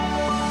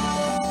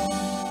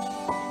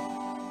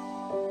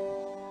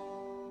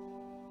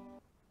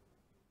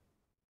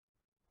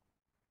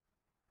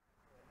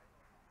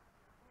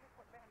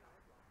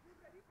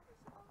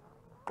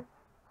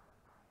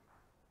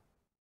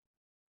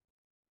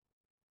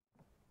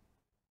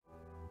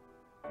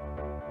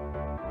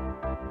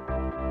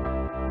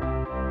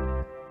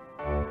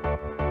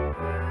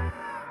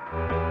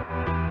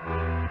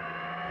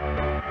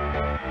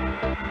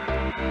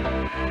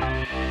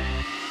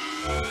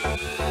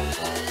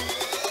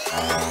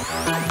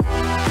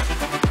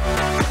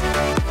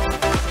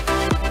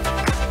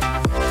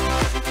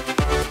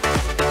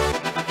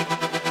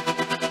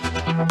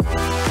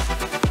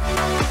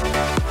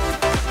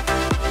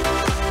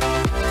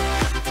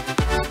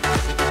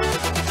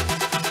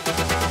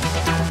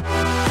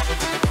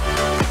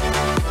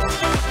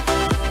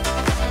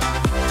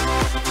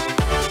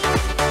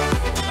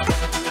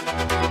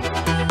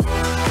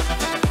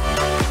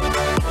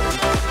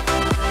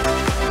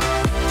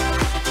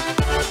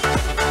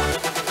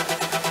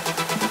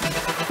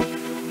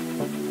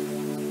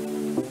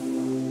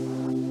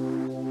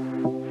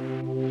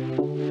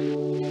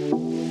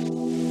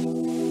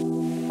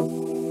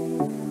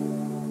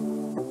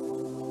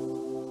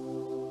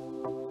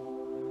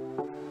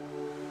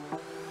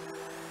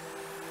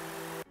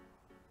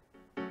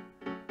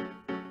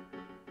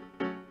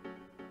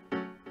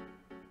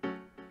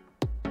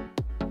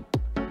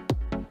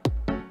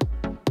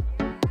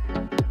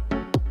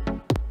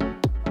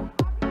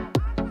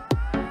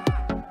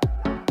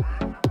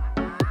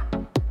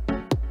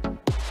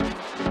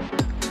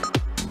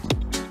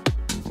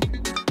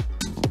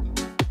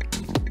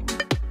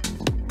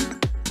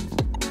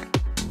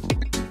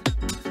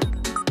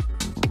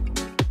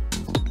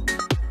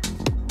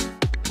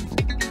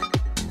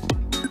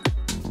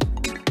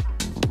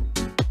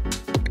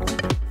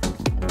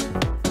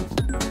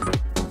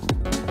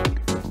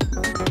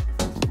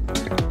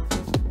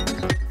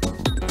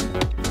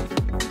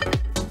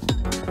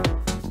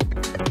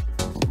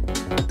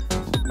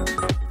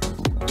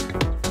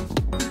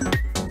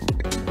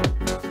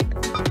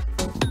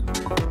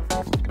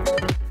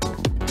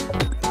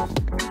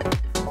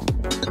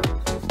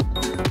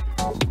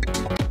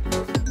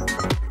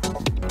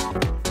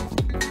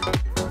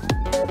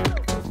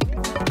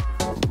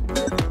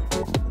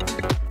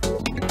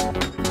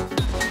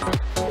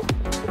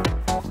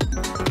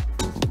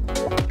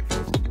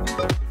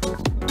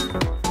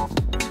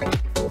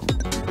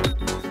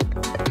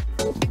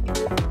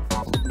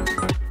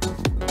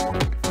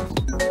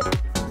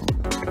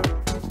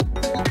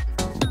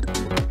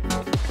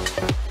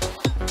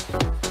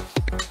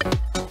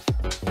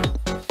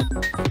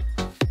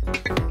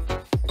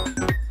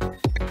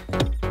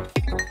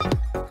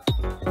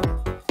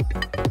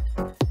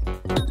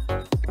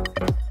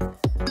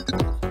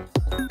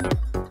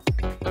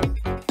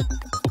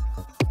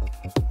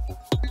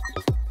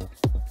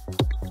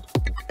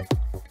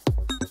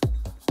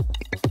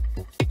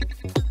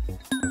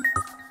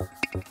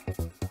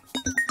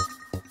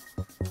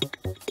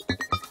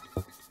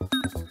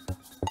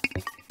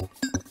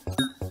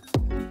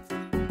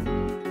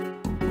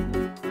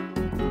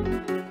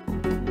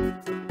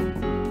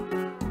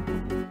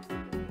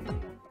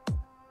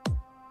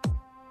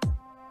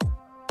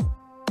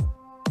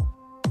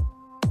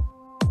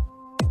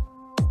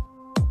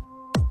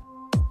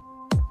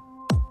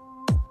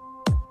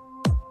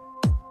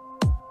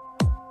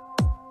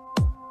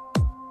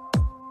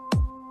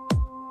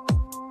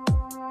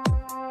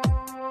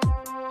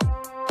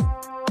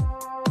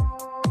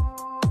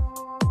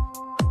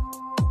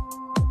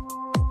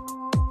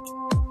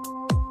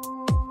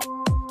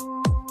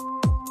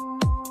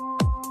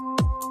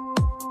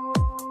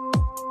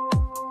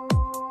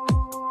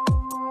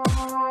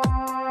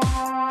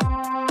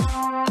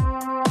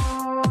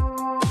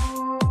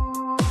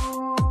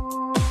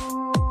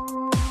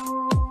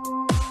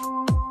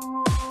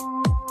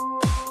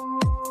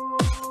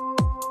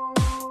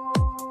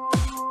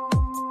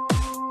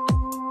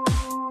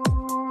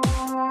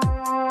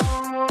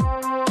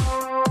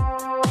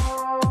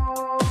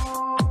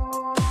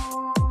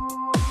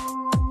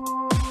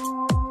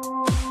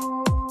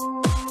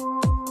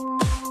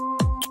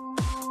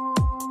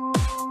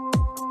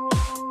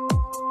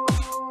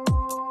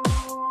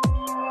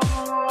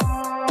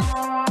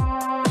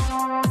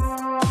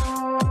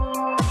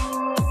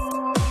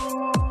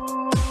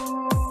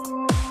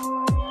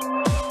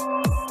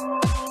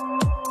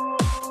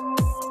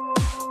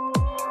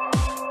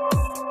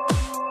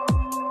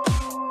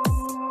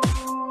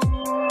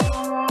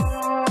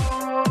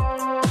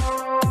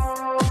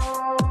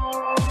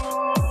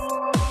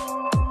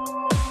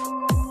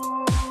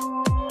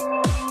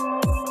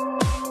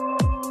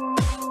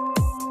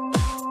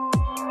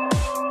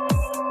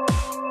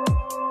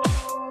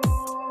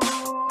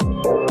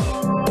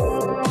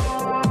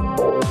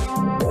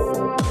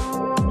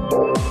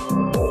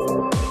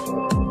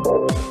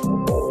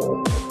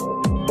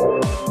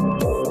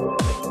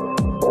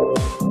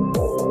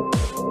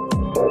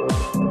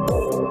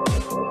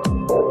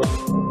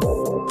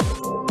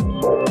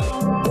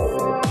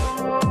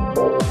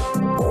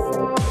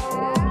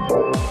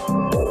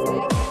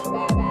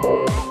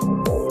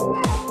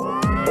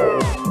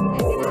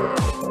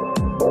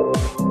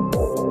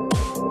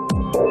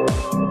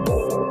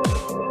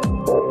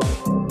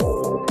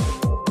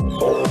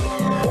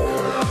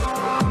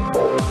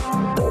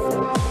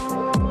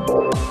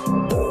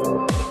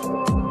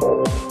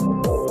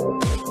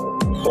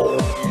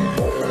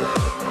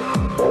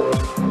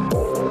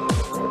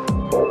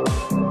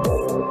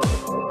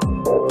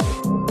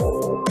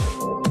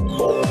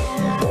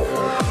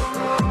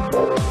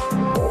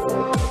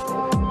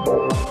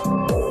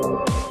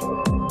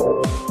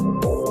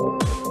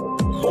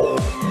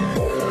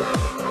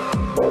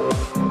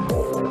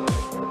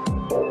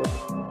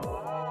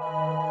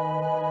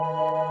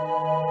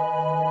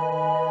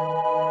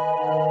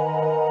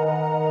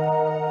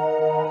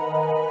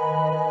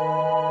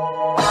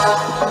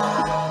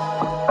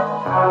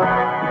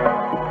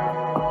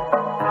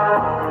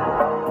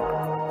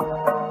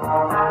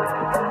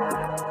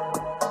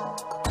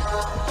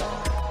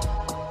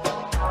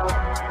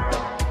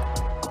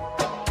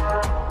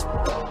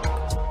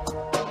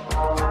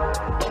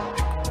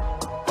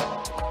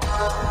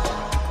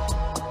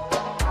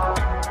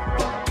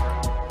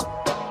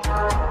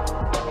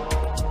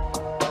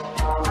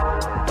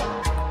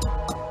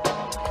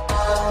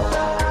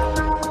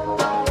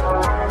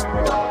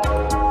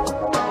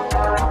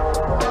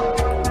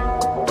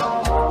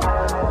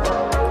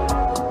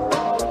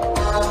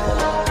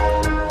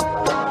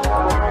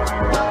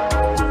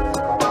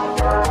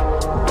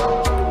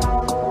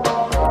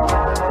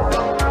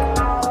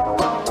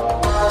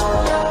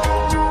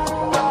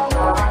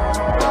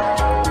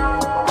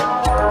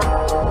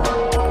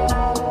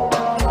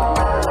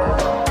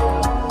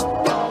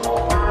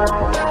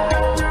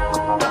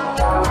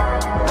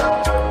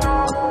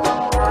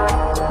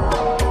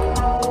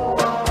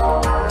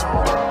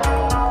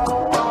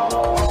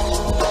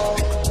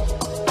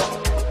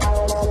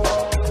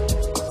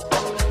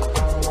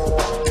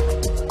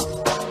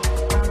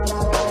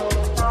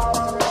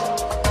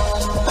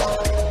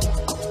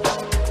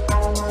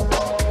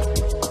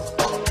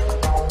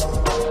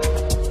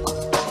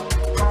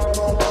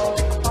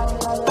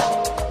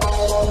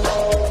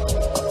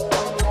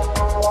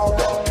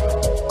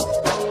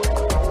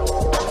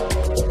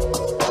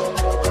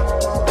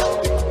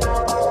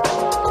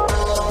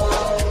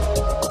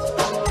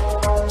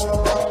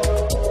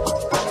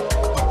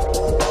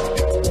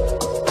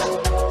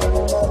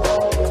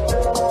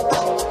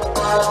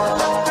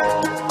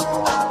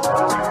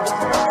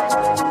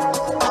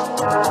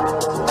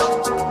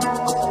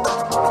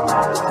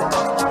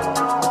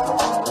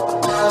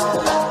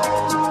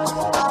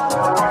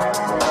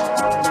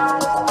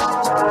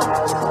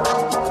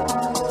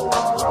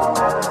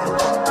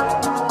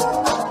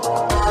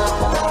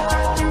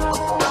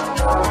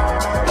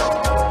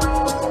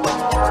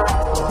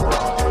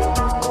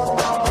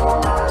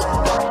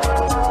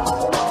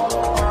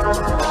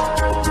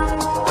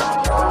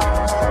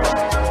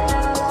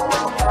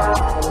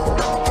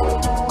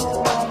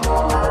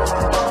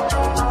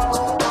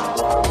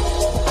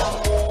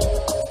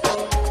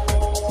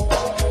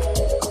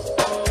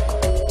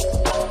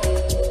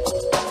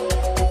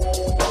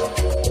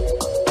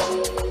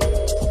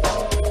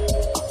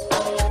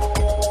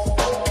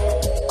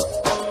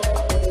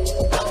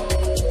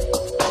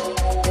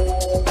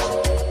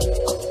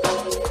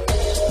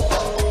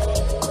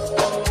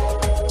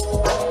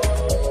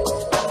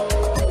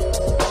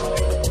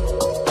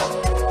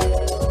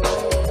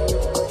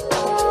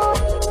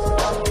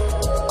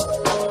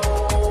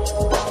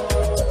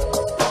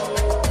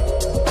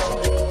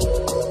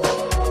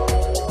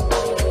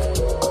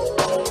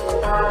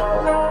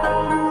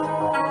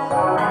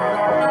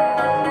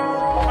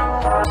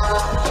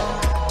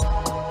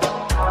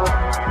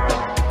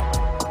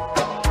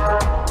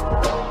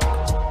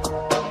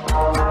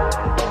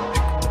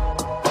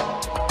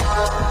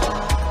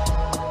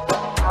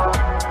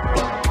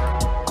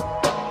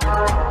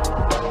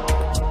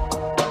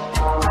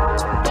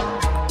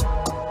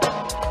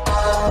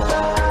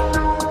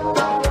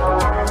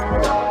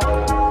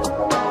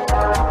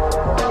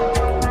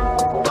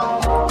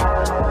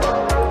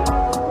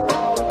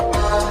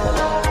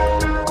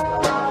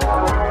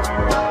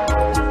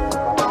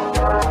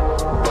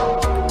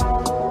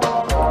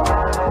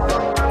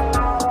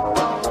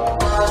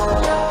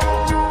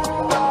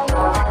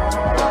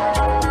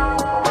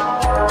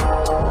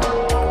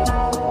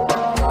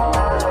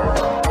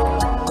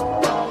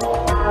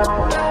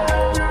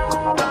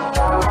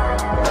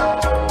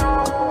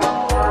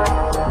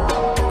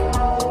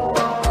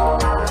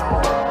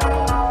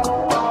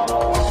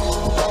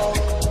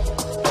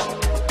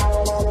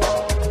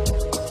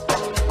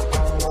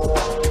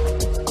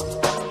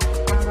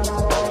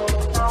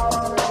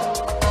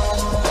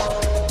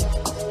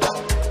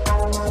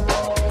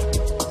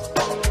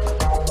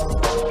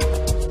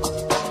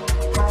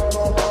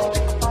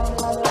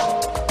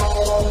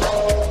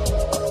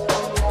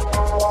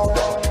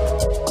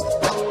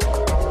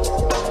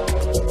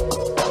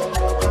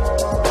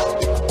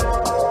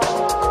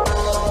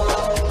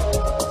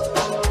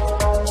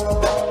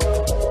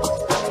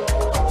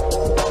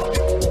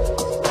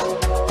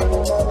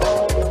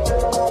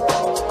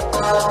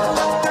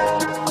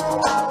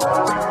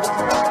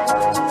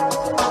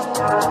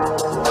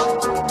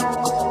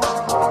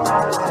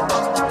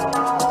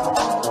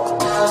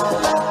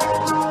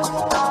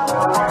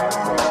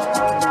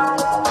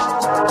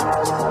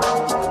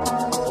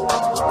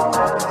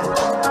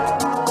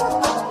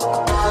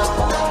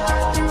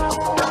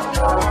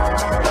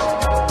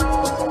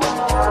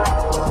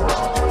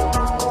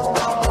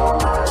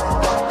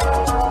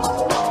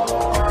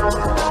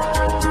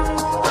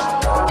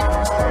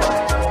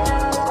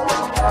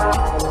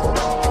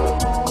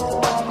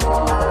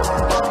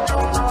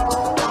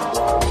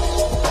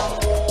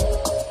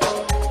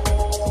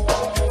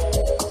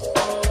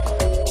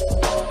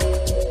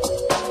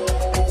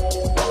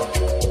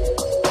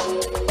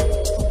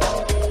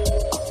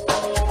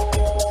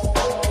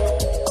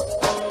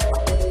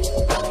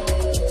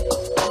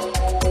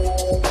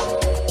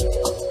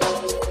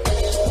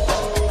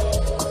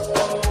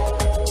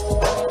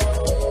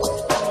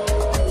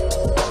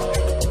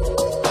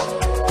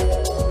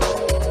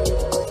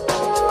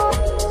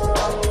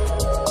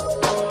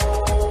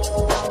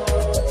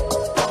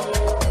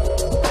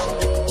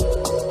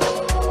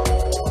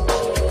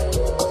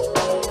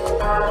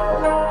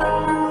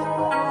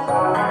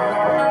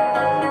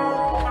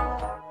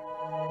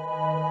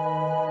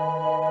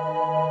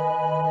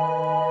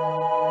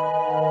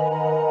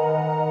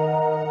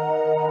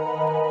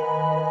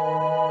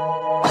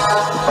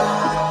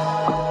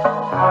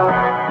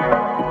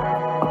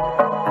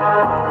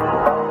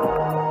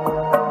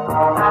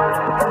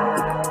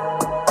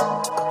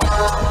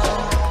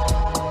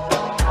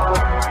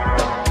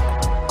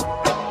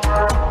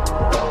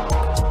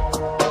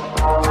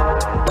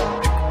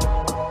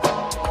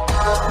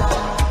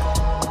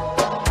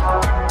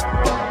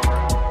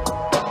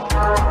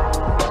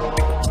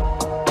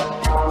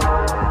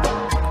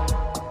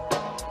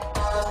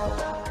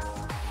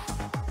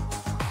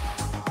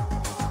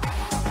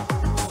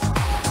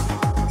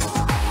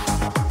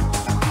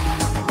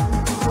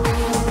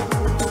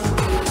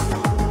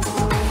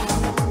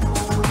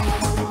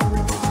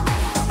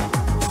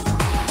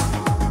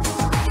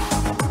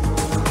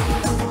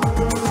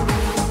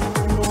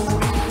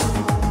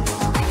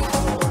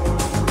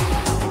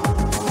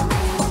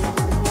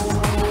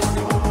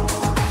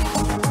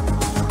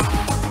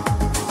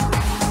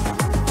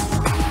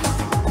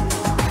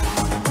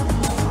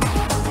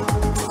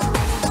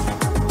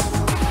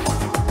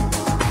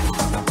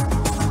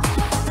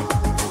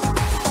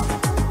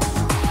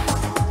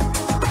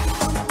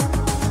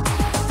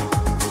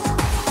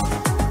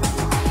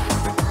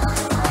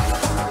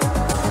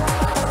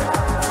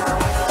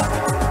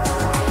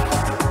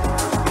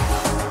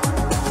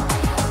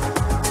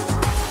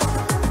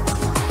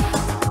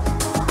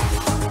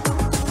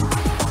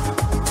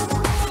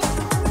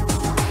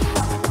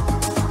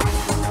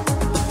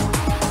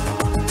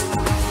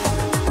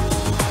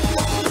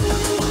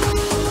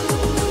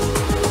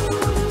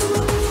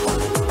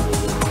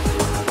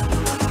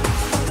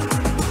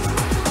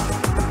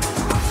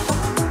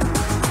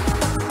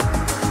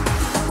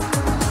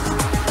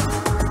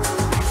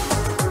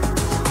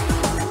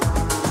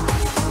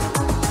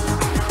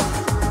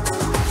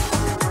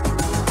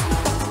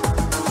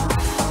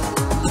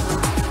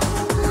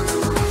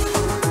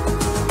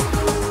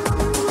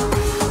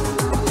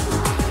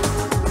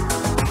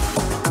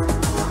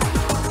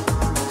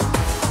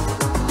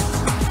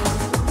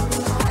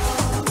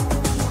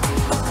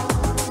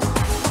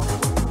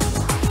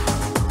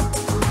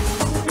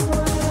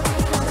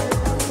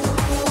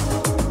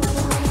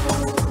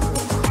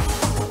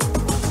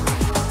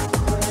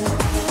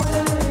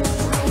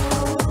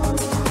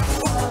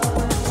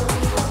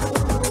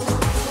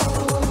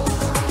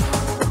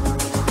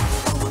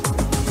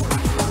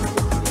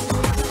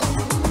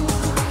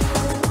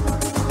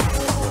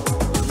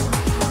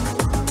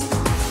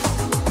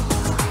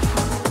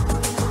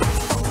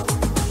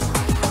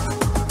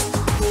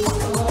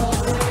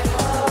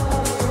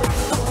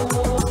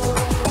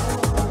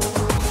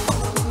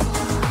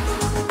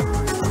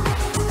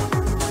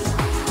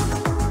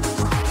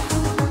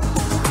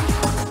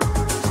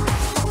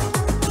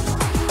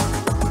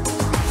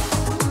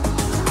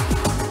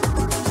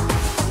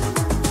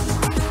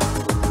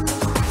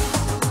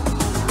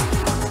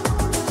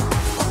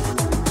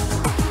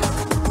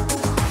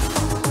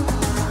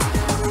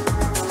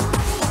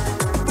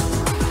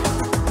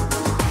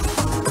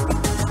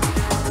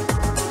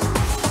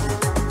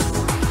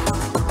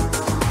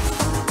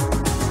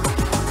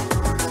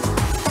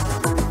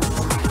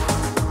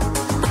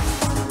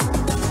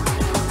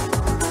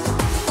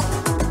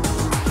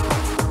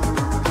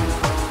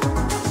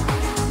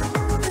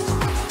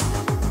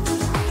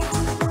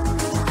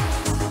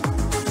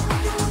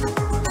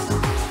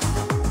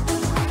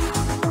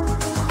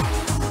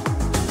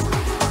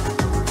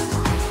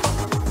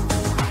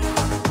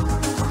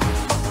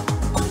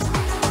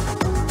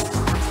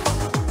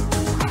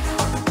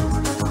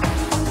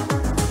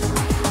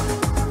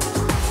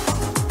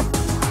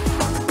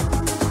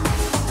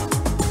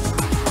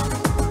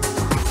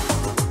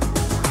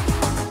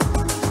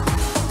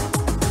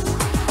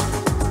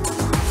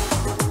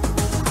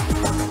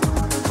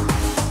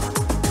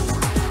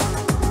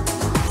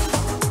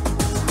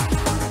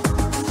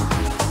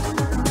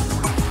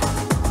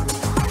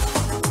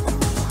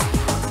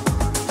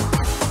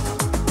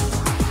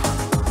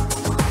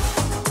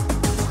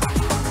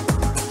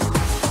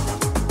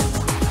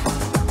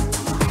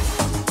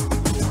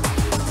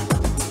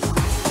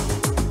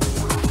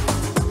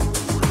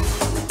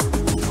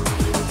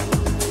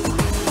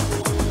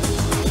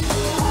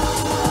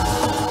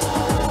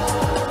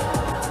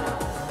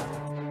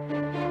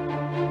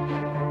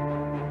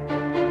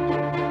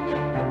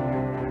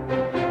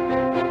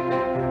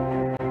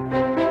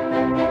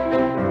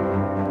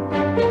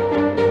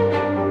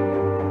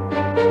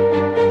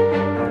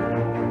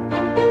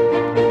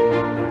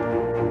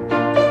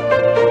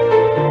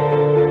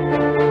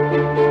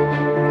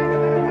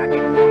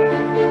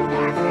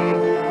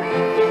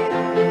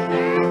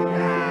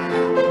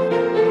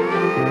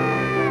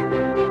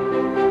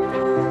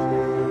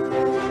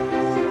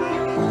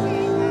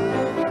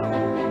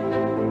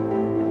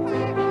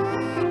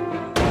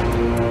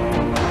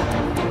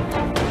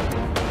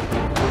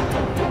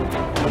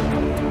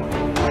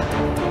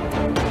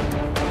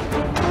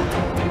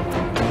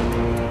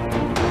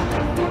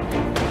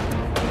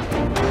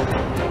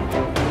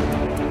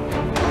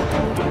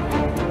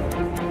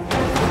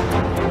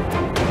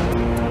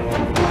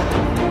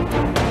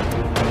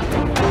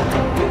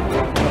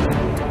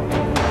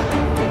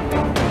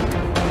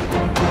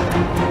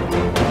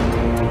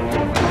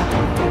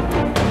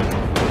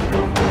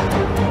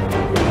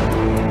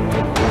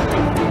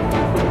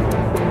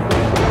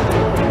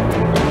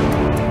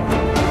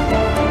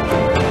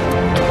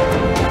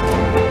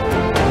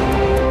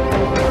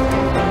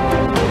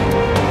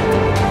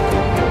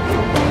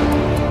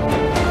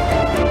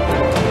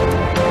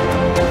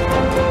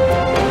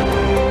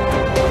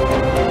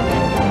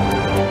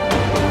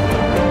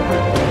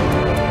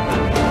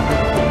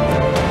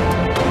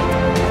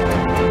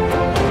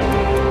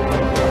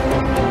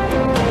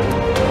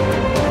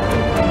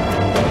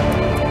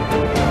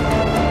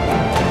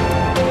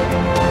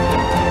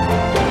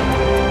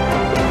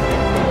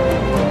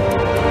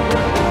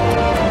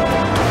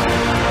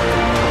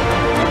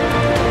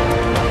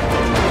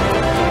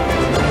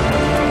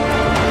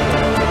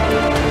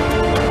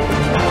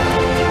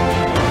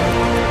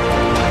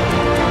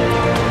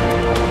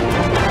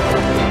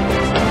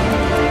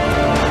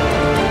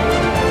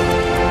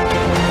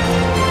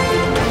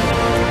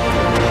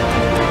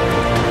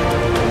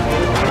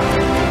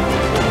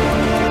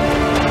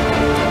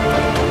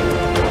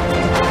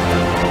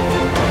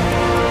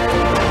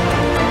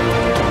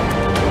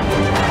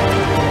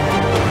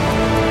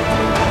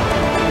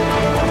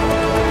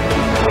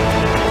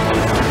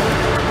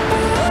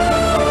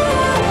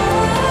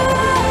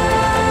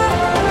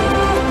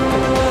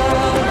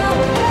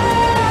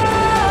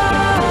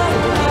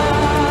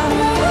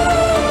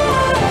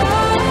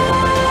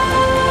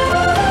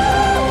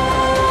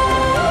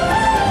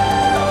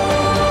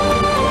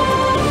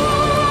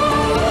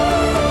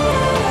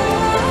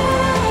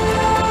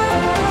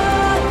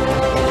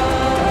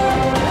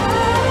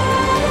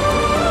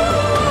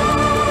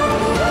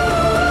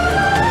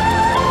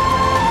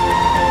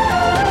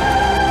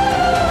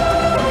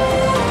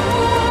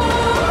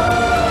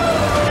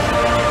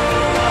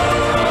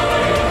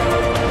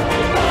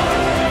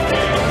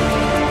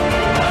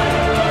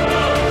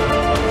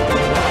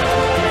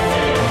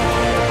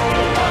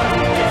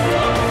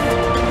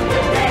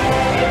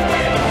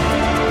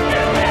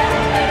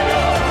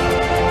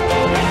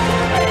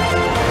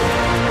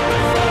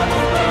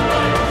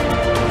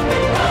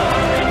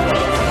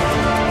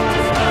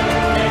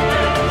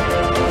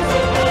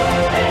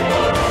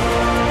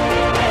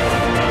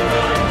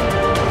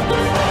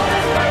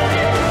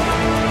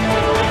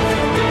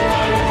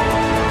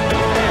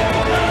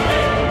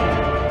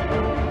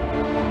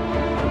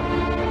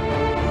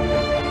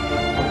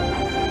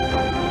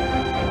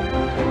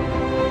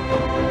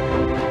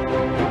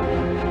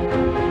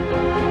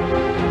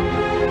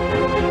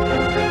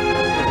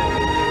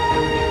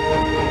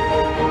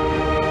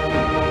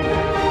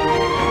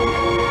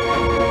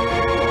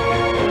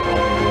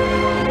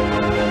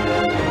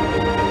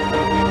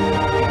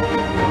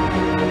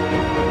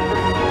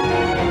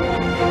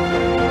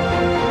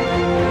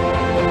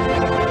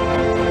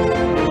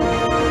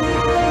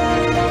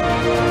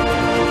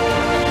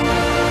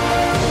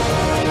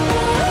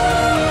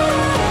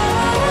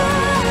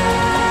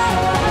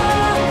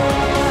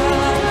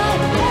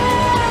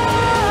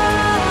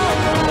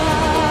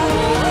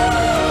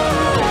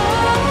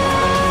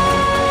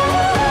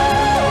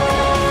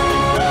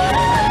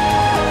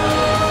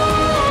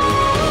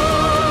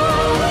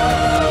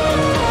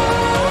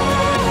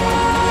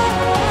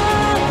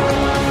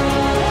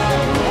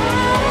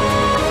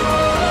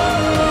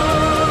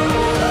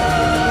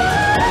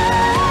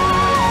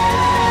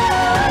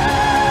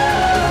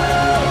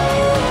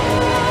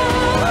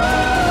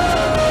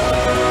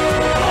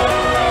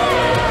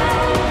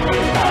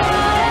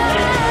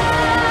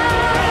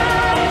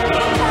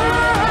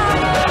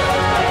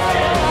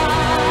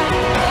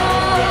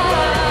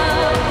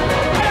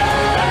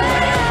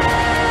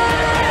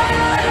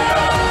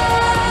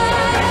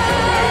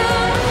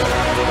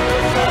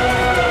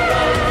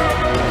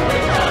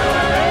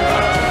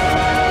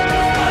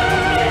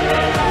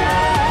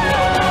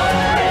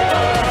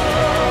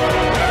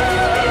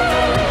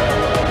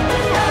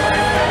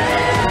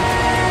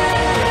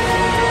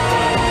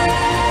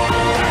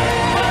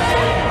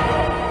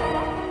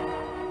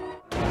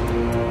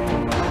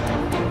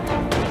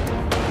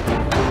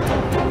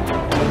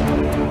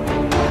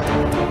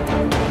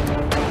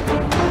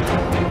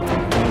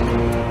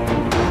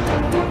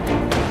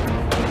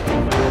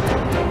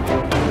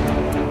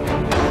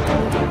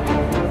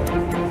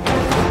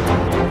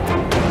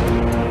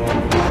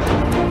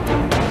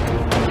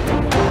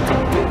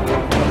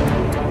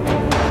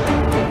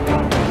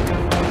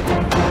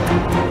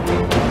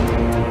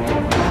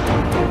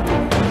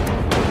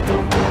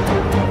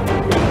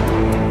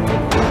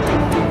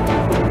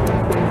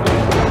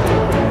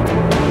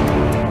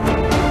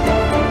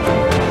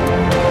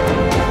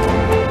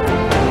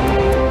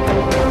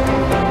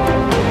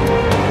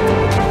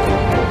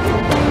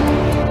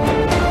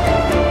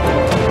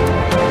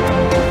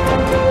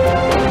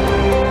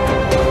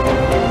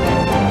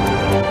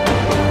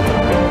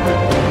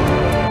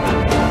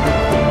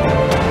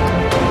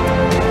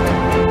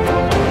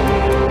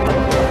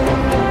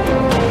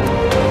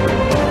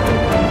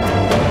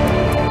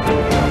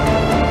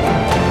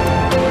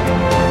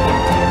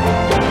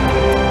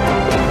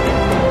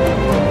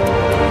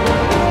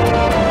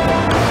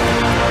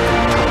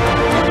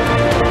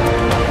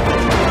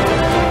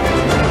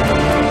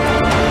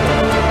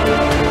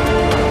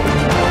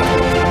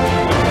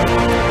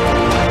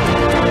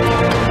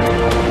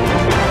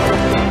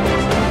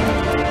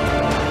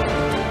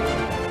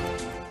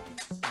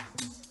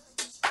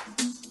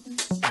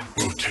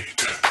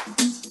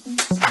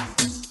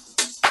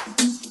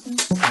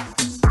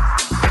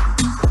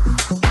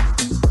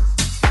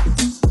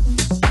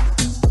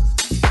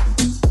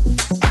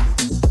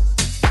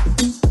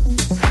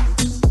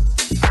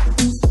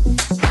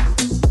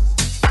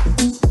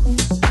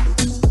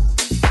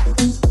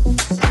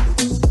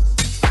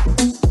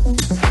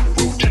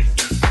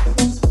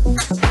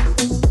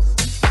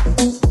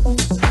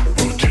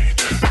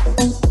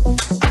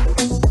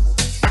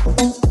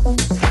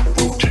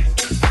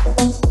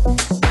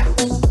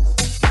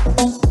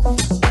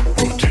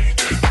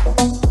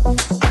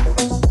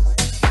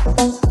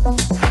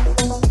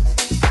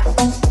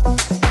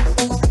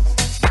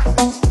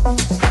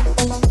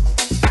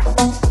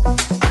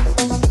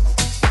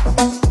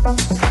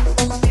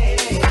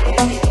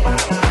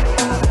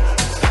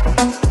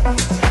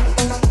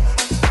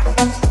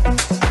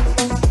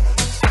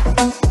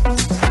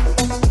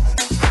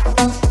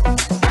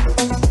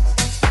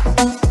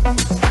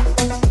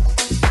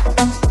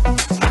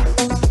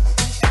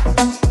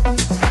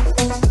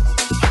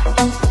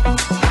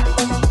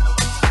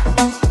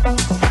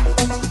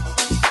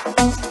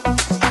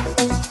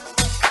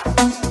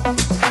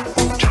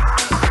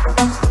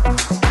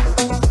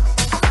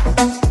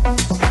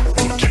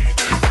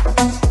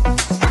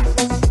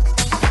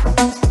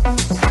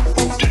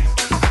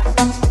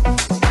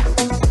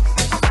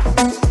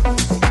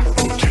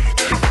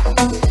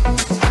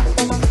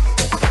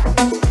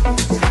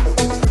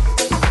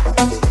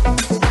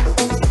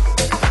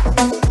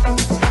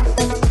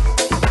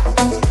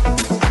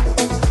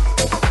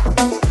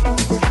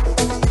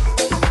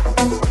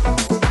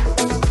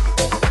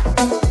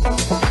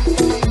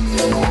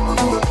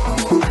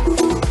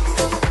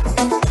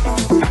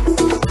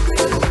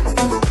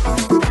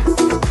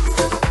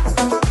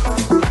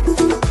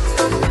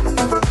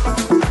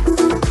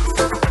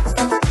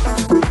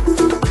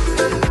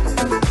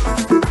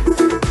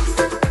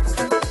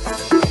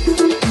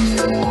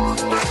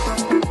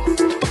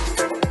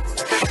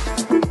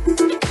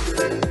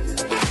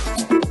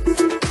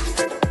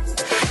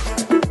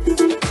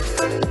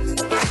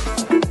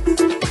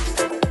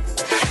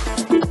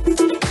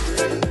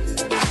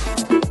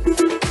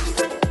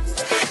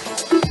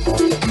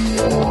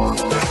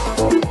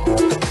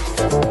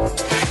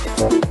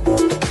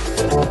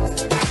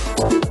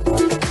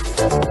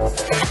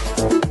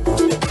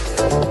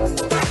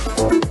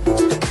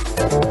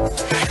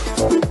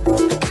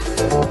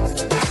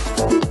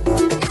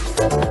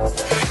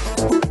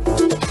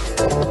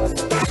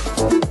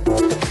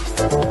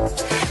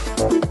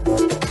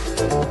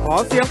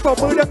เสียงปรบ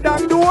มือดั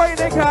งๆด้วย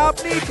นะครับ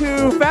นี่คือ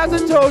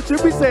Fashion Show ชุด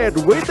พิเศษ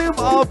Rhythm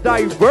of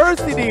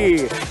Diversity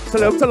เฉ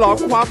ลิมฉลอง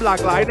ความหลา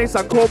กหลายใน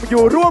สังคมอ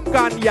ยู่ร่วม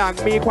กันอย่าง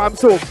มีความ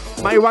สุข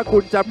ไม่ว่าคุ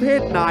ณจะเพ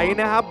ศไหน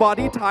นะครับ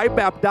Body Type แ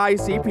บบใด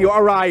สีผิวอ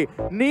ะไร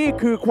นี่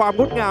คือความ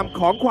งดงาม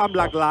ของความ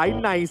หลากหลาย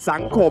ในสั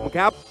งคมค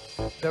รับ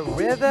The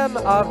rhythm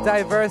of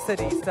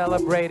diversity,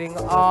 celebrating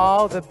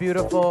all the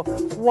beautiful,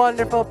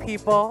 wonderful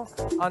people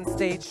on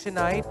stage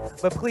tonight.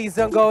 But please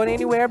don't go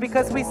anywhere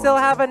because we still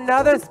have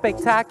another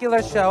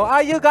spectacular show.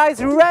 Are you guys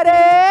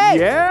ready?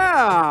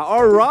 Yeah,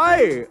 all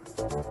right.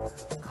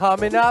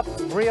 Coming up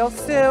real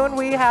soon,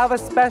 we have a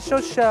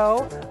special show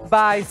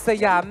by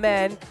Siam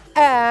Men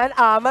and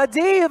I'm a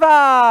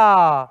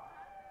Diva.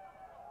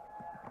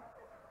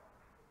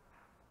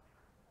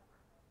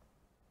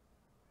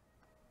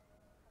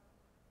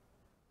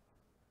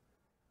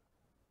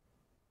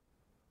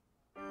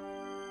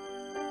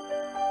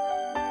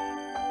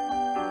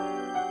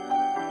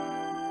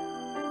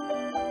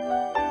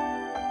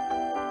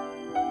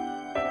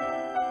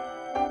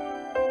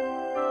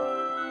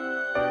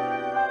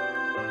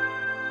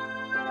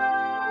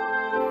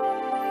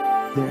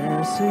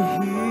 There's a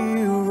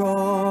hero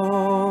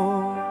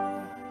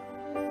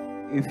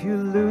if you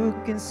look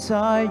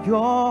inside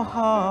your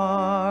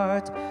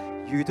heart.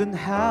 You don't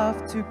have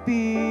to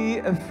be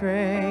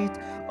afraid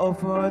of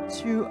what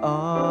you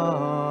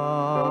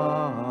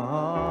are.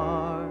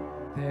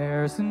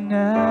 There's an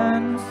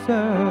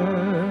answer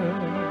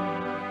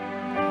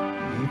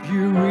if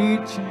you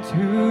reach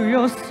into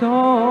your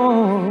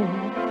soul.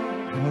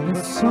 And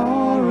the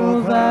sorrow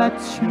that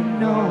you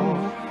know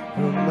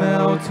will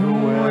melt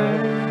away.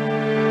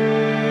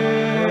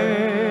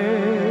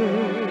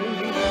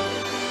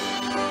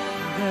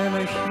 Then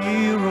a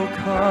hero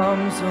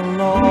comes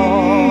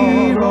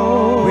along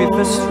with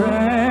the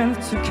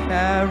strength to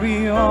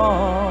carry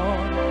on,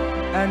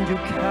 and you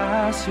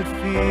cast your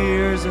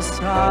fears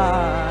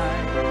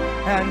aside,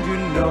 and you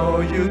know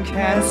you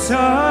can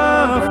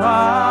survive.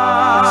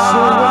 So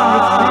when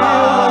you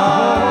feel like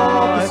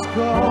hope is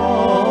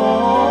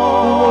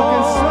gone, look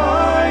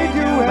inside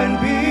you and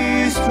be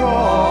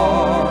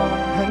strong,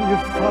 and you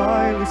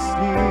finally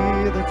see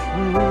the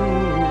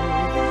truth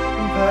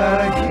that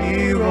a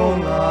hero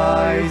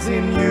lies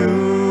in you.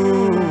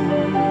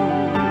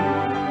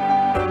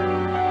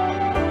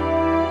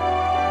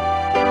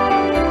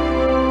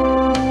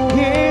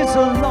 Here's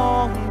a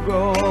long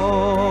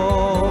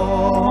road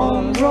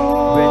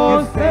when you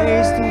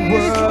face the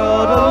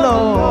world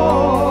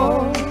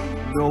alone.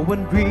 No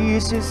one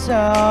reaches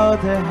out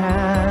their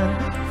hand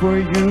for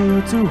you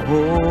to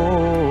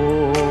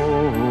hold.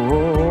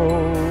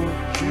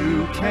 You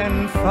can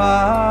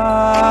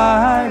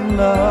find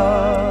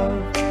love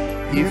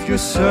if you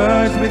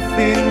search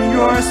within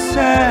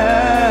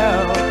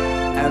yourself,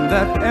 and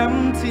that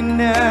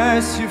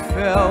emptiness you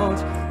felt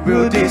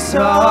will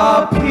disappear.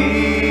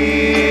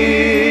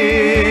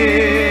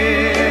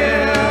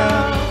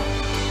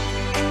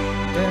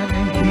 Then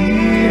a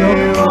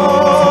hero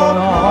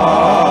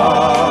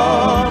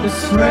comes, the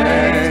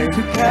strength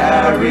to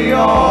carry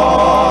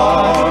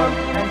on,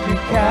 and you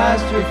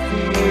cast your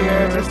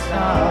fears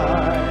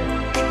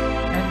aside,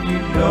 and you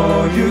know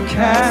you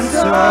can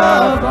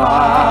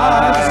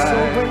survive. So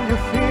when you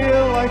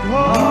feel like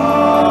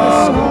hope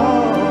is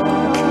gone,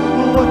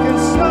 look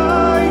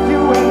inside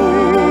you and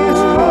be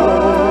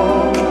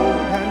strong,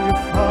 and you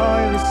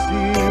finally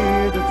see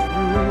the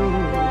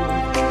truth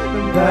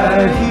that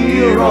a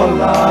hero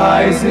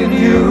lies in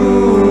you.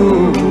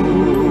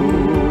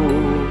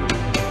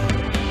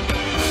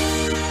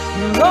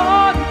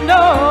 Lord,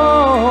 no,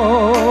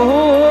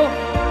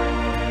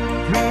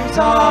 dreams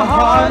are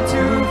hard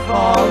to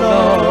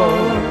follow,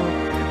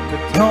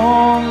 but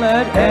don't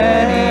let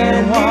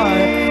anyone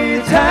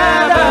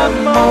tear them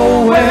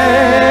away.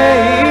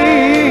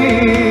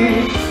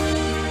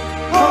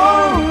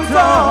 Hold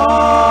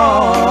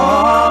on,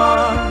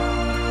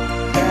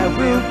 there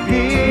will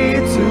be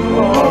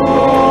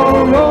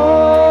tomorrow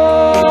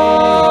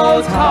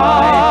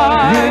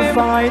time. You'll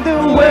find a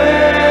way.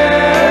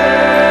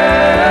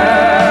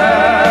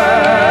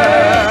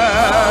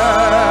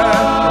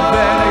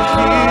 Then a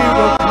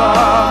hero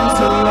comes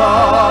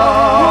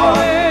along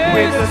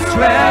with the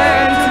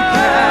strength to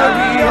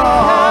carry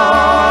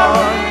on,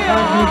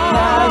 and you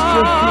cast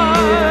your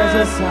fears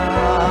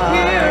aside,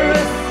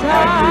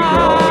 and you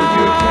know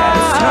you can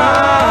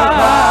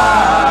survive.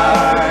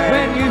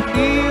 When you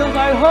feel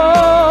like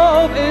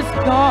hope is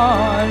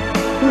gone,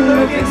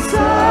 look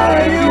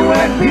inside you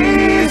and be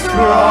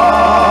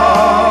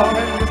strong,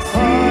 and you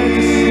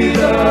see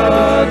the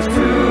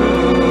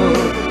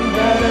truth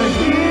that a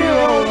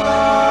hero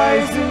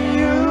lies in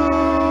you.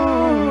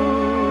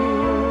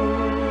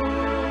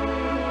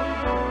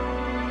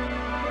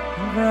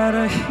 That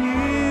a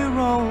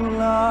hero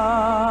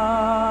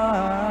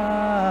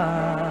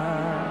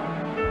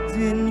lies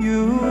in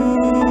you.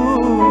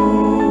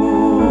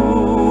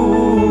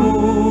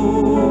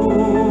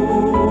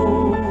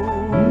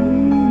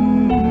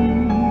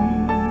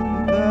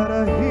 That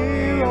a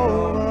hero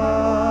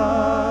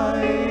lies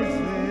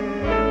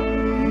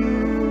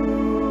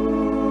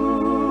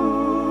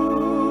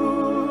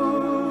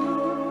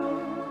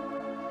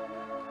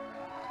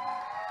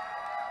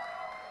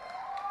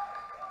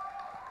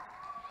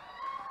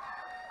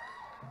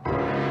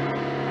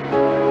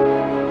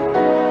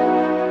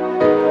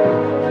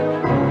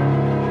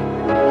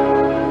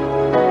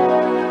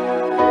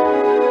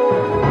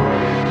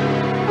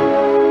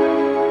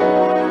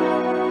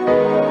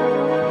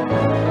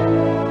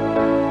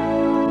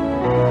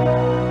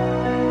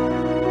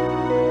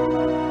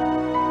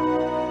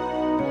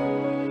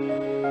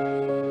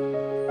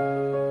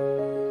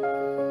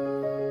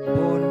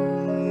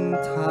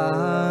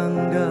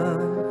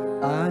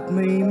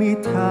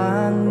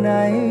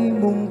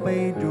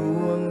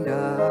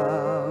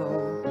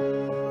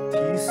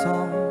ส่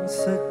อง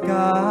สก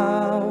า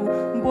ว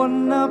บน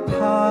หน้าผ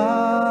า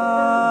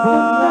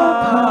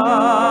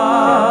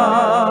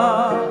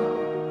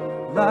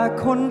และ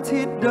คน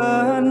ที่เดิ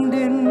น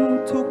ดิน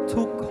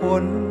ทุกๆค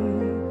น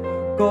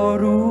ก็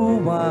รู้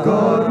ว่า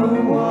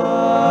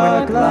มัน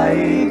ไกล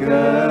เ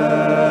กิ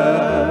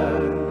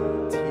น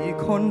ที่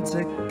คนจ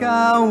ะ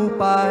ก้าว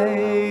ไป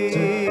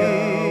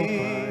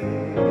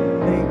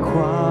ในคว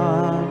า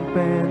มเ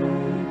ป็น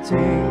จ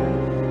ริง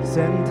เ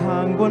ส้นทา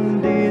งบน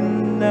ดิน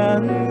นั้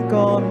น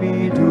ก็มี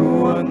ด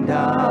วงด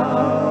า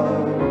ว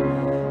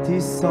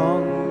ที่ส่อ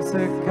งส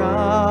ก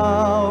า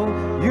ว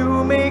อยู่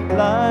ไม่ไก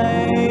ล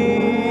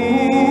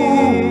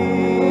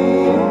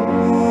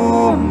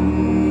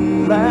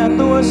และ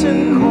ตัวฉัน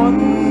คน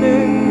ห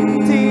นึ่ง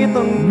ที่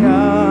ต้องก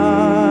า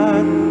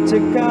รจะ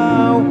ก้า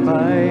วไป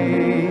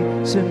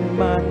ฉัน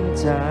มั่น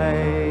ใจ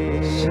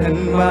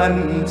ว่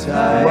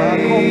า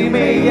คงไ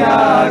ม่ย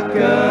ากเ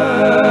กิ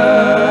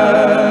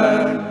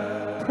น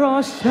เพราะ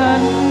ฉั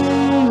น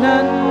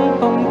นั้น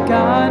ต้องก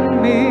าร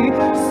มี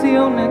เสี้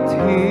ยวนา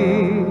ที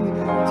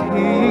ที่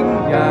ยิ่ง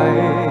ใหญ่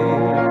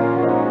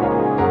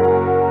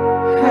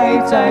ให้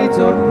ใจจ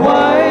ดไ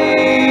ว้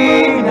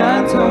นา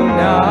นเท่า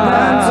นา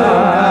นจะ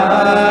ได้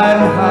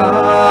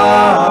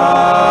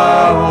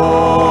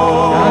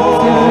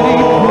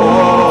ภู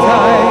มิใจ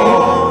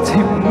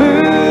ที่มื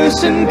อ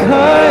ฉันเค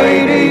ย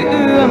ได้เ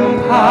อื้อม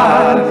ผ่า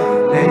น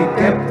ได้เ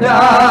ก็บด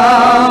า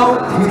ว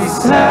ที่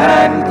แส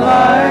นไกล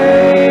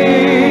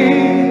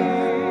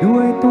ด้ว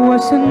ยตัว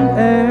ฉันเอ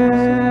ง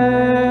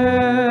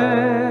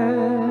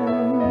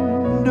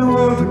ดู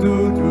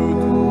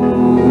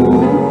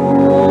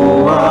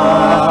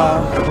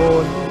ค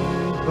น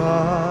บ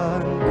า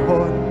งค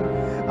น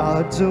อา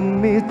จจะ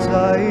มีใจ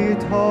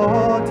ท้อ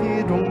ที่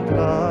ตรงก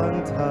ลาง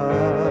ทา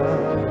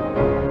ง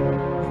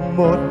หม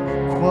ด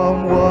ความ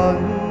หวัง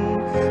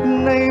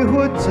ในหั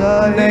วใจ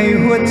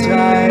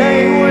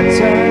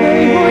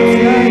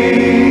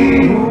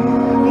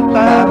แ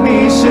ต่มี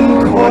ฉัน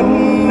คน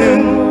หนึ่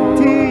ง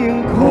ที่ยั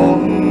งคง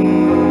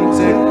จ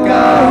ะ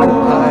ก้าว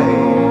ไป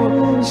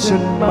ฉั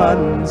นมั่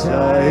นใจ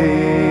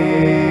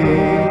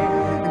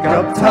กั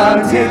บทาง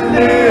ที่เ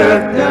ลือ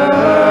กเดิ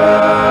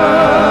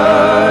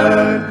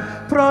น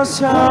เพราะ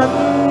ฉัน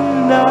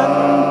นั้น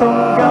ต้อง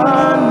กา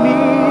รมี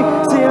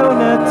เสี้ยว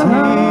นา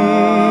ที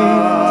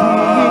ที่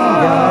ยิ่ง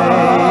ใหญ่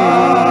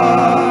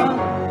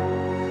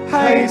ใ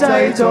ห้ใจ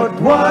จด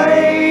ไว้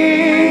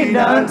น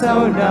านเท่า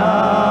นา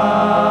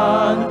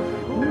น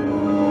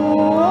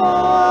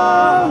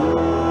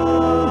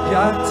อย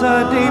ากเธอ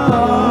ได้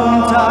ภูมิ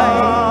ใจ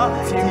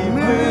ที่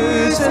มือ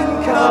ฉัน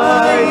เค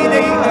ยไ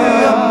ด้เ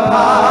อื้อม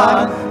ผ่า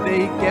นได้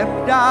เก็บ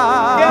ดา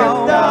ว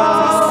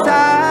ที่แส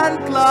น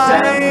ไกล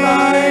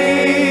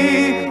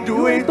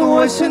ด้วยตัว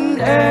ฉัน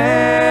เ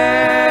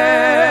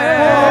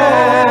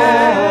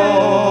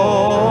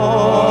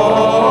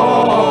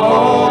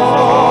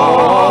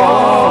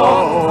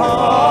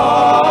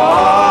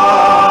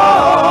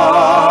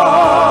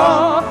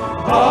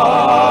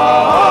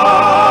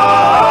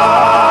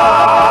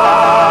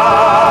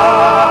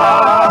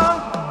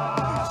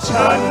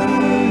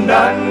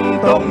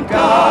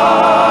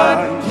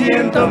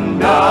ต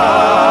ำนา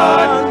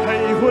นให้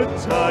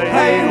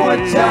หัว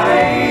ใจ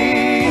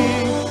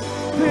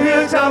เพื่อ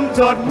จำจ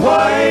ดไ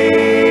ว้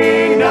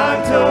นาน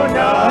เท่าน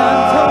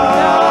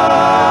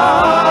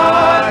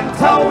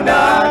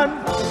าน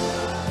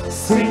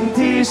สิ่ง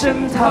ที่ฉัน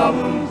ท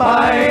ำไป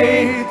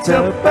จะ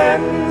เป็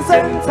นเ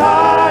ส้นท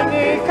างใ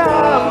ห้ข้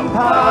าม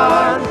ผ่า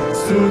น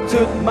สู่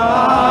จุดหม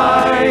า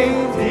ย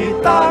ที่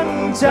ตั้ง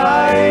ใจ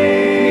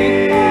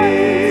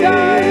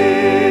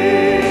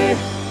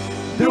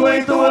ด้วย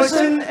ตัว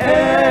ฉันเอ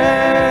ง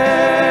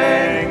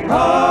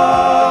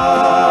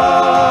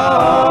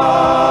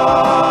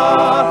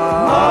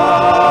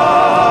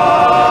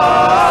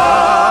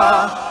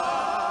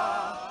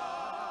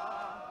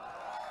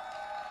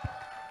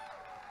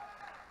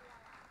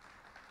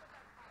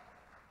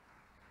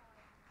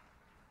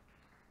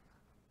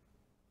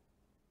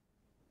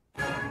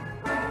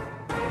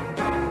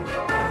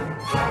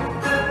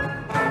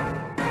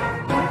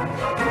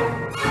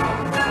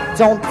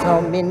Don't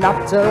tell me not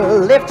to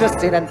live, just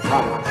sit and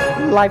talk.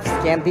 Life's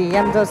candy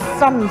and the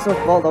sun's so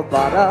full of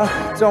butter.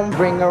 Don't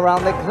bring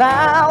around the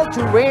clouds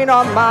to rain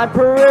on my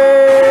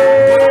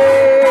parade.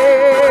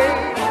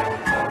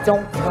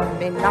 Don't tell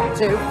me not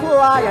to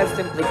fly, I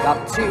simply got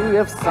to.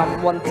 If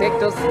someone take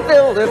the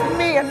still, it's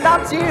me and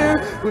not you.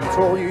 Who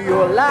told you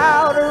you're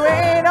allowed to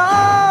rain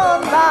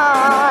on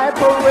my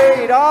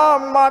parade?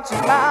 On March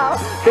now,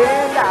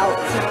 bend out,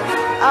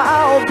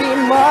 I'll be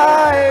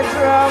my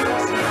drums.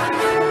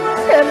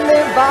 And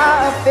if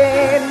I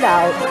fade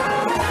out,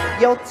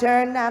 you'll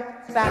turn that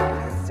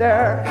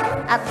faster.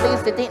 At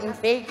least I didn't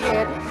fake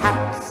it,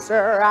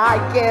 sir. I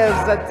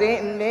guess I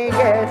didn't make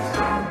it.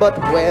 But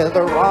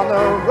whether on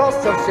the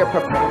rose of sheer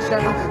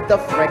perfection, the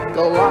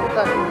freckle on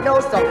the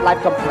nose of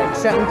life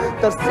complexion,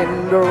 the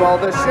cinder all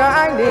the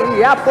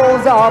shiny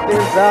apples of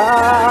his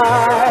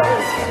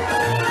eyes.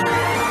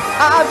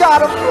 I've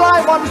gotta fly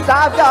once,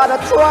 I've gotta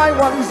try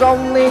once,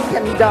 only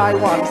can die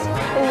once.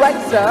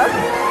 Right, sir?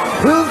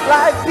 Whose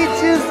life be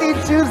juicy,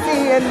 juicy,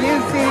 and you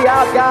see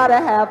I've gotta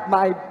have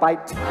my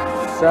bite,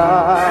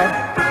 son.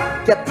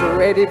 Get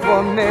ready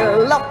for me,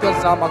 love,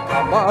 cause I'm a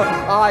comer.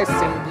 I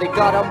simply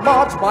gotta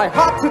march my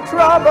heart to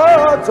trouble.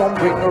 Don't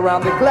bring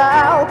around the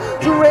cloud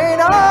to rain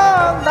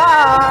on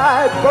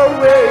my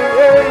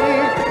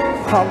parade.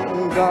 I'm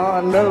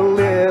gonna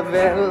live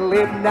and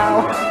live now.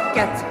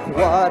 Get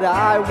what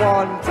I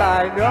want,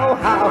 I know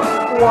how.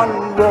 One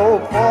roll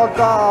for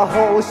the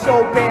whole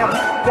show, bam.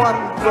 One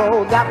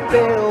throw, that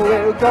bill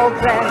will go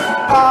grand.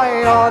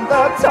 Eye on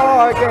the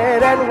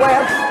target and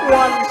wham.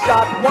 One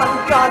shot, one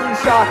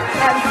gunshot,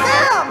 and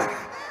bam!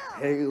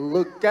 Hey,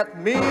 look at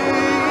me,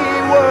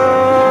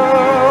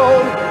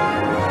 world.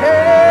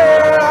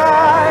 Hey,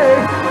 I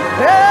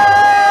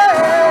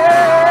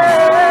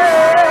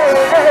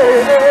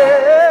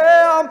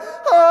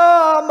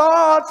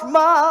march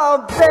my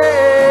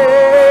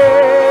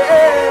band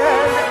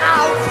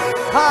out.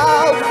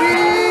 I'll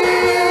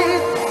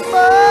beat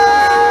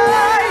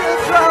my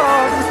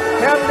drums,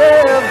 and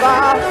if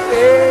I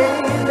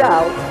fade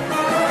out,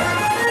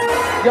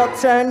 your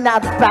turn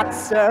not back,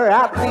 sir.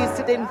 At least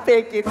it didn't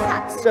fake it,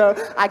 hack, sir.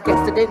 I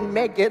guess it didn't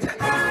make it.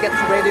 Get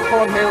ready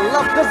for me,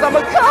 love, cause I'm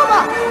a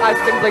comer. I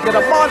simply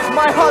gotta march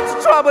my heart to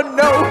trouble.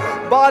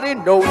 Nobody,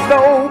 no,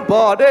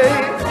 nobody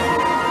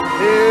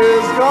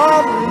is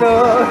gonna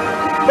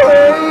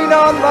rain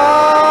on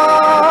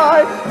my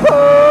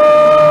parade.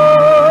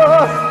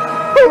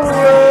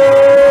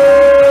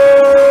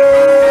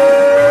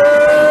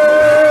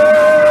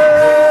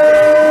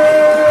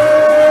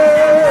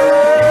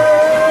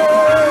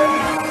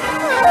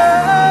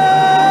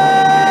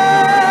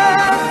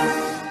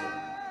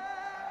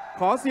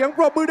ขอเสียงป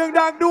รบมือ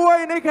ดังๆด้วย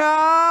นะค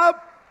รับ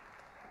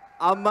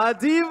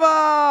Amadiva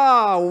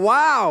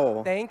wow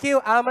Thank you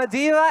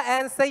Amadiva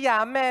and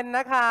Siam Men น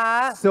ะคะ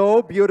So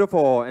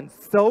beautiful and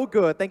so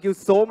good. Thank you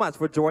so much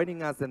for joining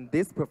us in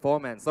this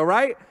performance. All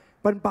right,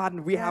 Pan,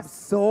 we have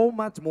so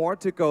much more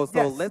to go,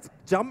 so let's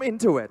jump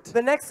into it.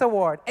 The next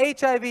award,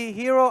 HIV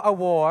Hero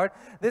Award.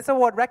 This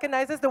award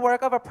recognizes the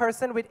work of a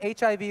person with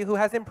HIV who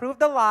has improved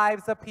the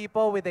lives of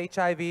people with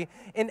HIV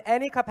in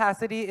any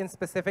capacity in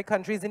specific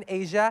countries in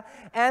Asia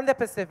and the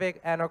Pacific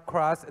and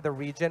across the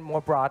region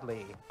more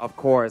broadly. Of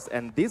course,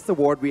 and this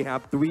award we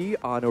have 3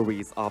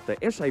 honorees of the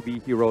HIV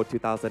Hero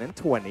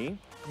 2020.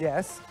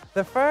 Yes,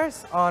 the first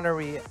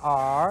honoree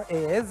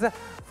is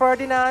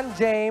Ferdinand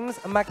James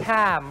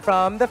McCam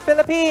from the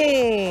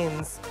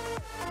Philippines.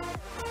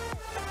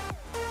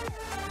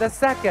 The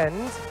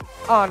second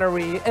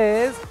honoree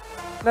is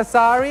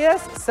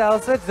Nazarius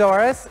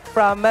Celsadores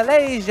from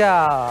Malaysia.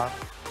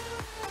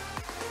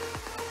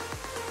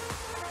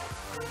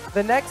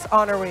 The next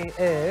honoree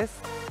is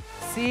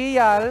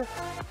Siyal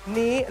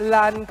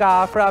Nilanka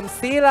from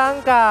Sri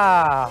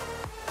Lanka.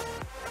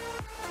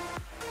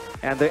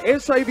 And the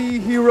HIV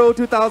Hero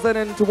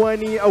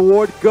 2020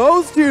 award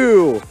goes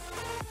to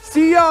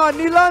Sia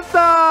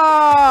Nilanta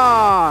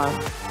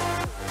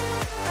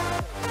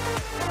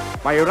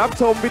ไปรับ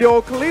ชมวิดีโอ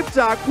คลิป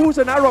จากผู้ช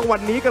นะรางวั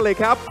ลนี้กันเลย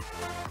ครับ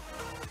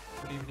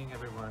Good evening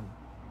everyone.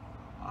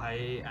 I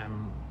am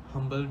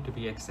humbled to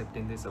be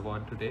accepting this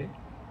award today.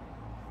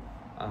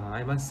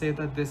 I must say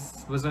that this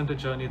wasn't a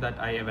journey that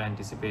I ever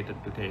anticipated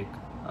to take.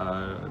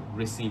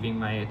 Receiving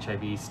my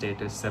HIV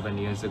status 7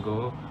 years ago,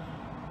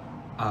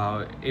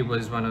 it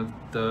was one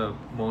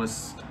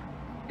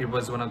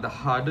of the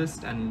hardest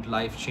and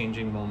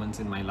life-changing moments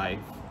in my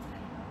life.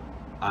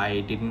 I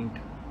didn't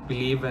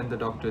believe when the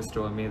doctors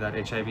told me that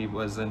HIV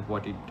wasn't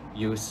what it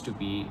used to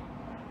be,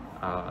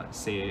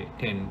 say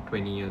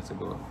 10-20 years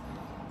ago.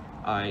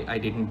 I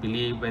didn't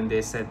believe when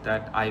they said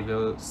that I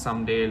will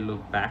someday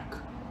look back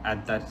at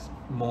that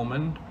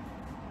moment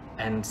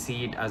and see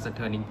it as a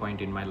turning point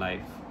in my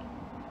life.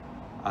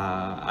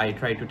 I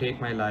tried to take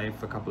my life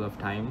a couple of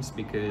times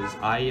because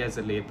I, as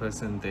a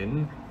layperson then,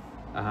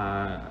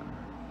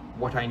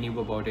 what I knew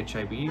about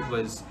HIV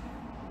was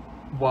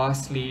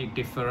vastly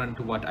different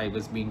to what I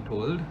was being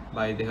told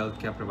by the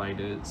healthcare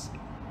providers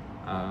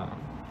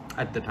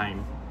at the time.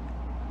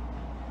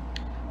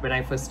 When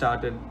I first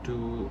started to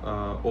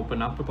open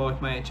up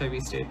about my HIV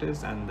status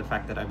and the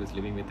fact that I was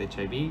living with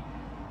HIV,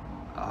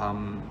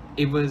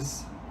 it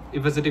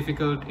was a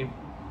difficult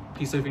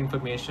piece of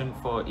information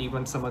for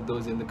even some of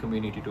those in the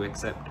community to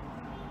accept.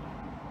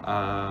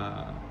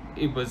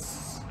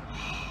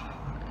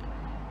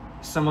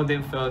 Some of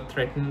them felt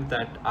threatened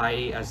that I,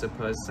 as a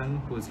person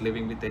who's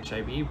living with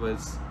HIV,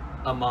 was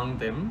among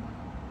them,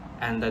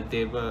 and that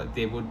they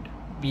would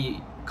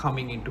be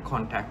coming into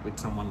contact with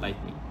someone like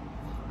me.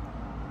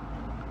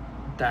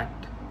 That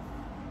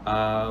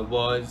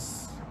was,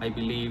 I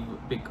believe,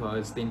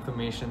 because the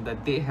information that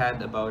they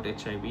had about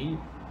HIV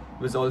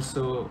was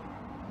also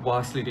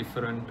vastly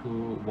different to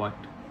what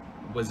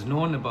was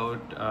known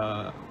about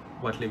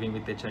what living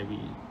with HIV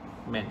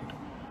meant.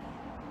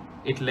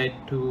 It led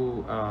to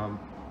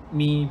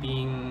me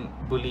being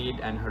bullied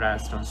and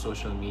harassed on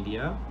social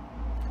media,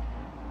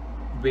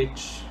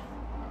 which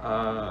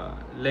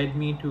led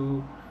me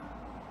to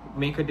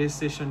make a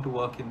decision to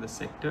work in the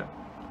sector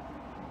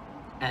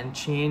and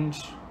change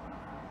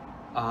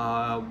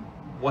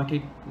what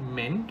it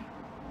meant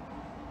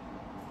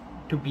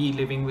to be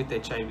living with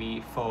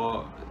HIV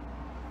for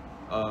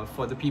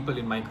the people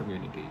in my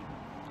community.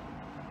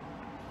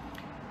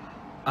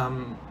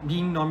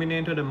 Being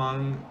nominated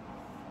among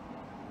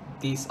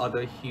these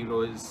other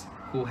heroes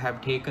who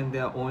have taken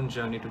their own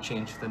journey to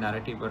change the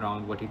narrative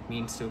around what it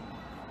means to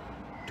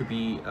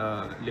be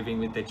living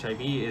with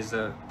HIV is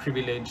a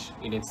privilege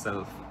in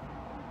itself.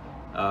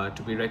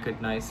 To be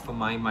recognized for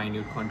my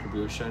minute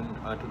contribution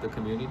to the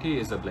community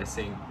is a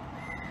blessing.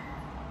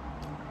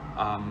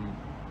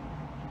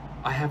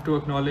 I have to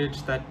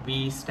acknowledge that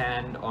we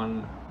stand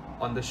on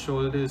the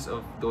shoulders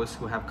of those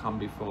who have come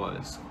before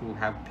us, who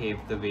have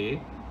paved the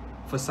way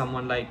for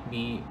someone like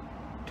me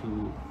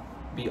to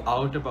be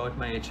out about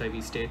my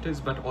HIV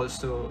status, but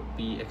also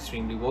be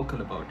extremely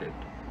vocal about it.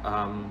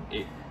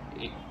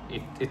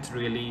 It's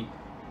really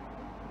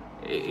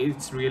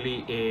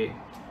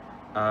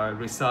a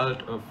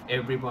result of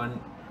everyone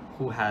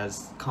who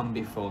has come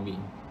before me.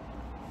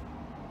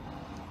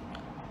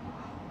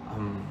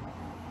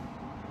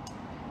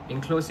 In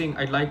closing,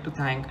 I'd like to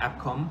thank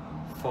APCOM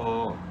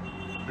for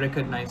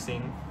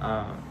recognizing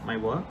my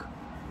work,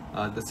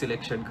 the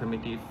selection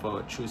committee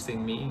for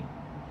choosing me,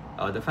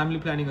 the Family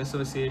Planning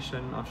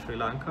Association of Sri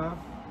Lanka,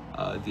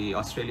 the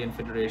Australian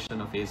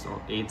Federation of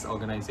AIDS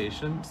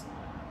organizations,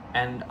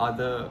 and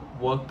other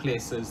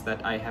workplaces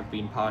that I have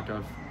been part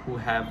of who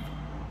have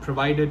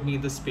provided me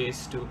the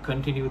space to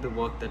continue the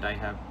work that I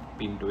have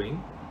been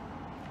doing.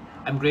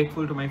 I'm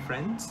grateful to my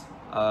friends,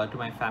 to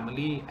my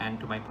family, and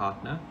to my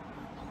partner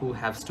who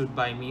have stood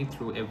by me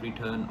through every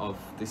turn of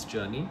this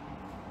journey.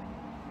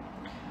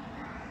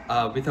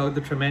 Without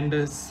the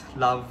tremendous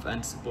love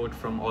and support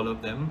from all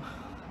of them,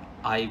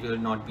 I will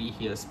not be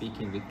here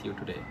speaking with you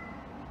today.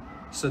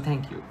 So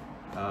thank you.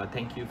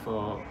 Thank you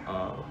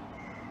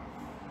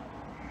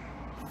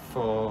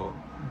for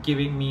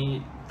giving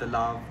me the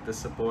love, the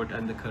support,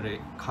 and the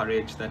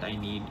courage that I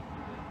need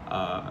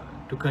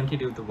to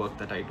continue the work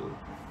that I do.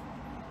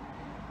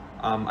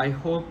 I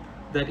hope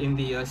that in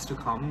the years to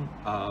come,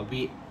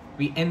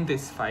 we end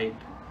this fight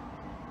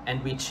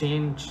and we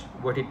change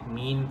what it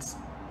means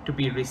to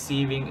be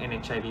receiving an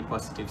HIV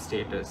positive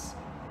status,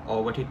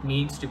 or what it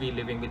means to be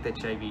living with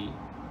HIV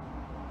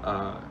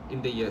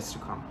in the years to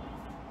come.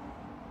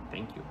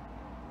 Thank you.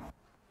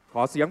 ข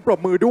อเสียงปรบ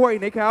มือด้วย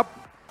นะครับ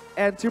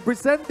And to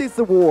present this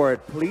award,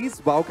 please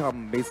welcome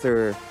Mr.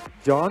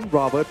 John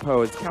Robert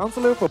Post,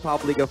 Counselor for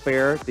Public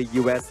Affairs, the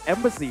U.S.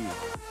 Embassy,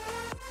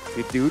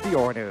 to do the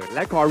honor. แล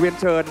ะขอเรียน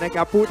เชิญนะค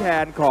รับผู้แท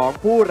นของ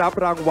ผู้รับ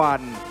รางวั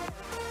ล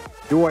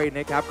ด้วยน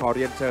ะครับขอเ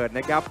รียนเชิญ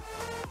นะครับ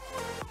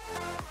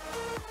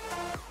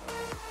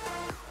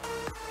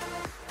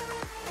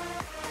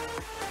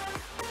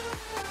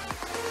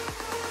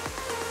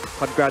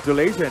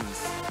Congratulations.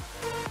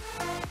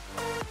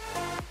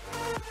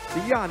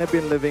 Dion has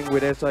been living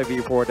with HIV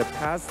for the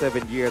past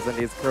 7 years and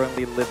is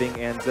currently living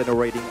and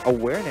generating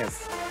awareness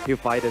to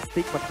fight the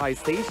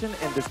stigmatization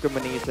and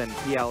discrimination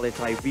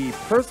PLHIV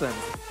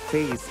persons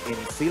face in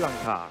Sri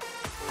Lanka.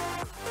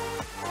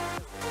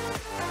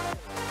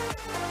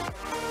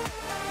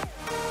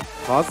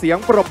 ขอเสียง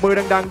ปรบมือ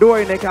ดังๆด้วย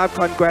นะครับ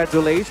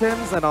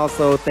Congratulations and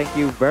also thank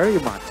you very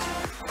much.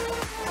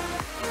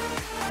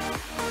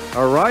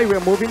 Alright,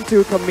 we're moving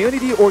to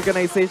Community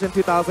Organization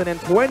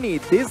 2020.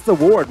 This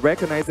award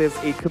recognizes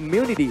a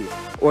community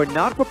or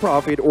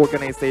not-for-profit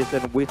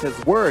organization which has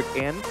worked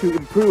and to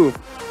improve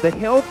the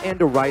health and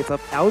the rights of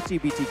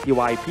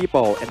LGBTQI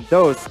people and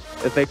those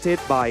affected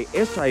by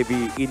HIV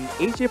in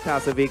Asia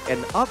Pacific and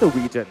other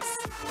regions.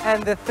 And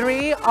the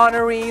three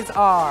honorees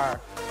are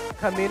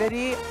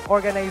Community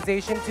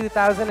Organization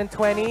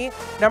 2020,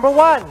 number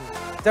 1,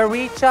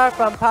 Daricha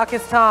from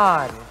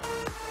Pakistan.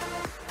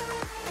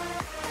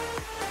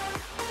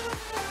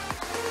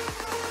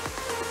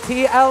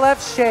 TLF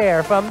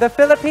Share from the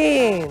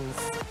Philippines.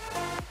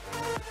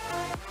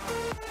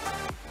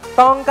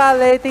 Tonga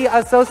Leti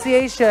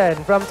Association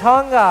from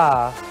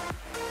Tonga.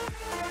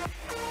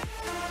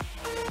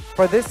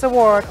 For this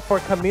award for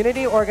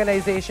Community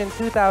Organization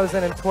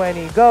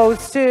 2020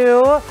 goes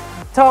to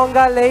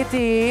Tonga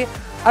Leti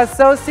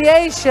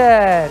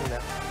Association.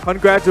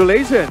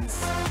 Congratulations.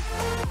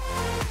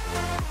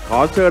 ขอ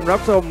เชิญรั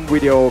บชมวิ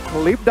ดีโอค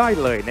ลิปได้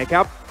เลยนะค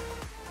รับ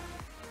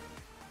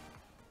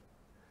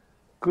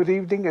Good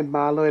evening and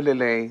mahalo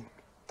elele.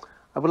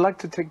 I would like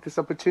to take this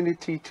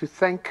opportunity to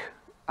thank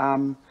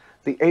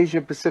the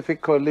Asia Pacific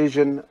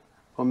Coalition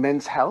for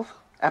Men's Health,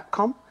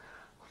 APCOM,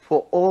 for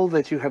all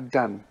that you have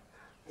done.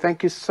 Thank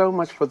you so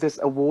much for this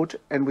award,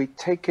 and we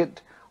take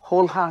it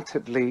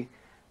wholeheartedly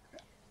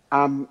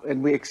and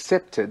we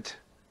accept it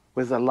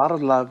with a lot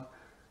of love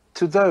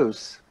to those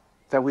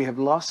that we have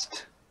lost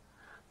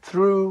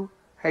through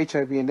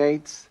HIV and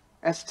AIDS,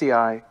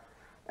 STI,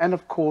 and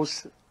of course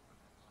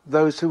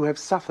those who have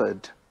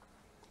suffered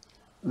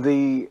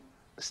the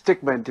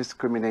stigma and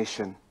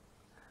discrimination.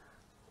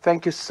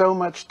 Thank you so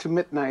much to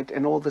Midnight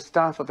and all the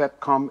staff of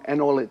APCOM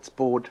and all its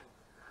board.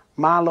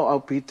 Malo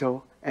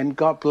Alpito, and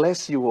God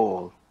bless you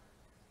all.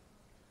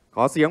 ข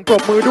อเสียงปร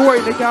บมือด้วย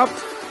นะครับ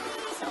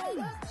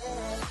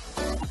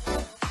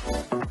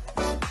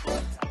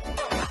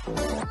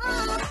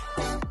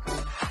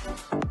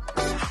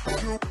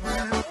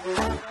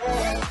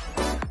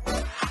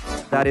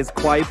That is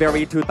quite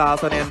very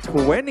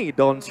 2020,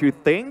 don't you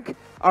think?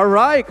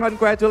 Alright,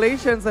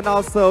 congratulations, and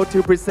also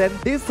to present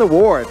this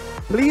award,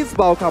 please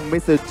welcome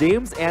Mr.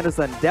 James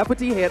Anderson,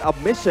 Deputy Head of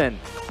Mission,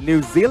 New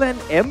Zealand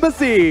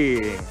Embassy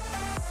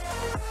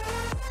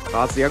ข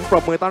อเสียงปร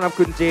บมือต้อนรับ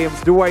คุณเจม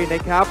ส์ด้วยน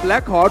ะครับและ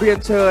ขอเรียน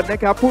เชิญนะ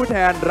ครับผู้แท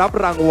นรับ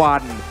รางวั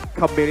ล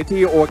Community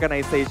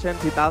Organization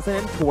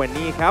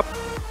 2020 ครับ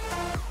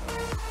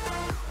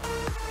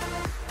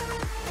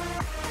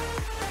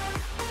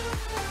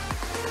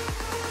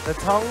The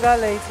Tonga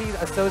Ladies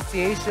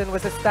Association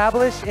was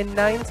established in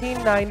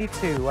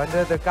 1992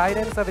 under the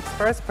guidance of its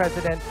first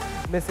president,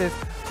 Mrs.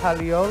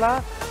 Paliola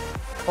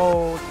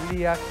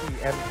Oliaki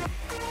MP.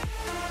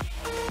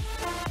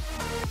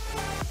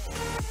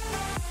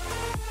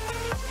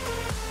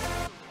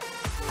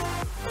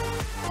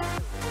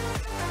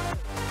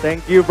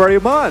 Thank you very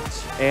much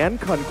and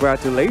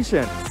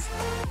congratulations.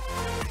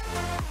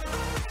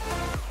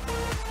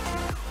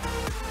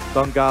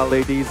 Tonga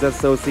Ladies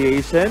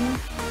Association,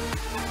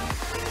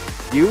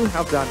 you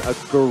have done a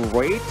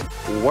great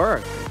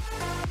work.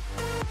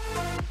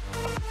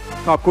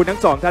 ขอบคุณทั้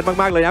งสองท่าน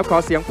มากๆเลยนะครับขอ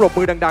เสียงปรบ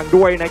มือดังๆ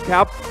ด้วยนะค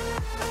รับ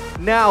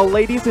Now,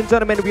 ladies and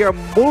gentlemen, we are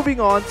moving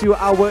on to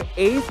our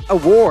 8th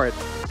award.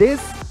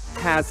 This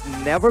has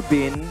never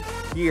been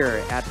here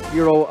at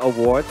Hero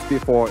Awards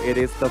before. It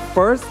is the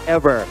first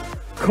ever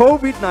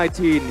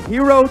COVID-19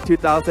 Hero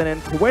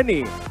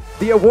 2020.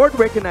 The award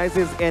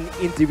recognizes an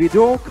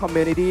individual,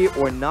 community,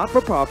 or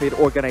not-for-profit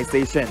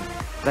organization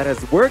that has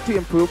worked to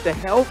improve the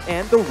health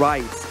and the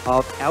rights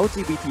of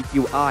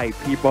LGBTQI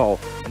people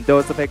and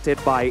those affected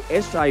by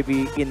HIV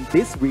in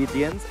these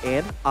regions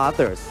and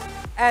others.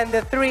 And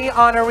the 3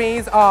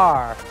 honorees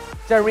are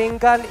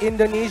Jaringan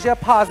Indonesia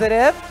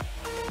Positive,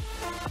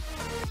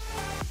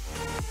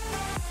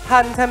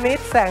 Pantamit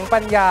Sang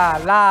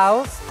Panya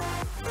Laos,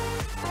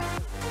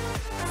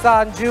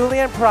 San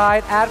Julian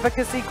Pride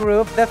Advocacy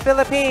Group, the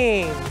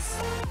Philippines.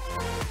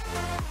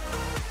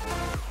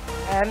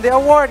 And the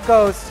award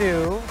goes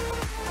to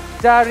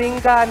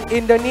Jaringan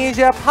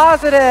Indonesia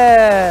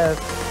Positive.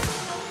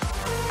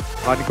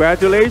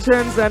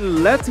 Congratulations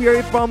and let's hear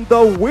it from the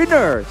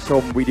winner ช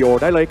มวิดีโอ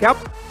ได้เลยครับ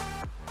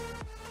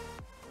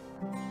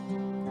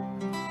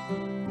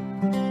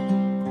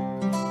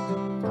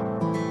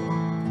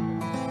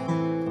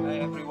Hi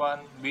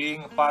everyone,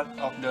 being a part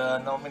of the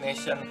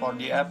nomination for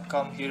the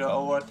APCOM Hero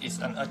Award is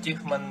an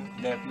achievement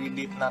that we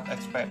did not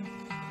expect.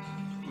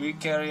 We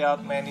carry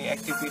out many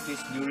activities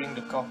during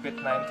the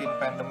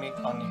COVID-19 pandemic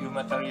on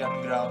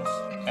humanitarian grounds,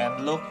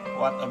 and look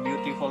what a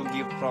beautiful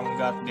gift from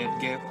God that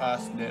gave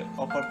us the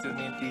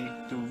opportunity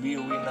to be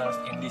winners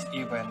in this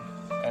event,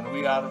 and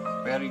we are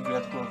very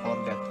grateful for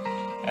that.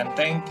 And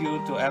thank you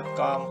to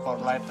APCOM for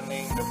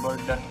lightening the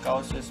burden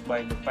caused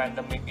by the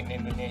pandemic in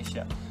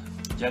Indonesia.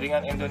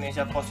 Jaringan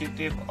Indonesia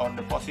Positive or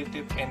the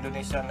Positive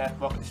Indonesia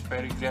Network is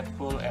very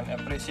grateful and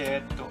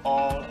appreciate to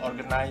all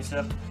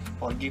organizers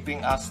for giving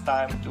us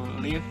time to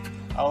leave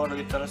our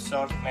little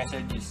short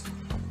messages.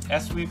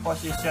 As we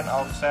position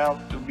ourselves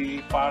to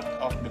be part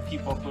of the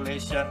key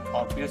population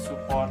or peer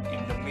support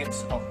in the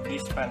midst of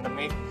this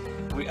pandemic,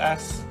 we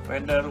ask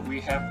whether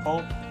we have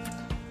hope,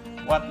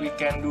 what we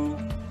can do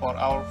for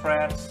our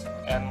friends,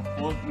 and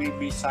would we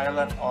be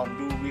silent or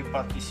do we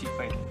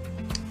participate?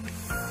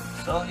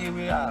 So here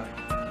we are.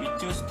 We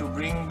choose to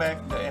bring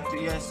back the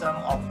enthusiasm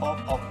of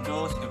hope of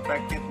those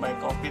affected by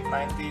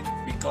COVID-19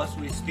 because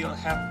we still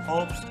have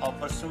hopes of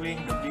pursuing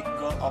the big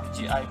goal of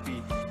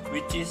GIP,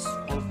 which is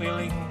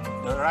fulfilling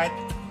the right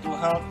to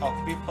health of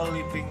people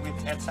living with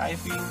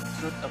HIV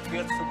through a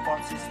peer support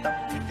system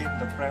within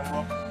the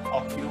framework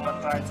of human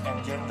rights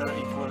and gender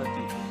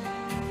equality.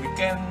 We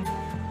can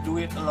do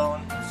it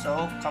alone,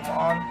 so come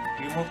on,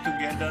 we move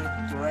together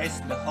to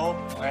raise the hope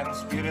and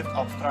spirit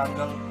of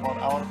struggle for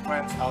our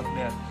friends out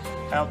there.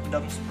 Help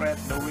them spread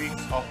the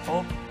wings of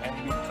hope and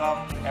become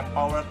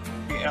empowered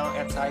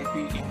PLHIP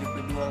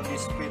individual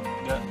despite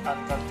the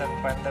uncertain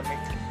pandemic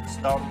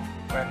storm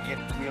when it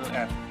will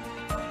end.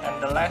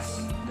 And the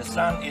last, the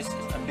sun is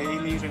a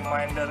daily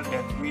reminder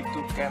that we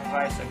too can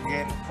rise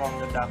again from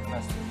the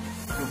darkness.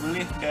 To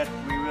believe that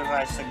we will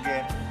rise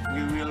again,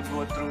 we will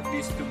go through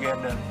this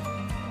together.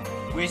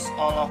 Wish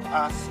all of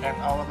us and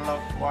our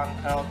loved one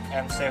health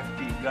and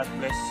safety. God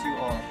bless you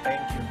all. Thank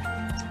you.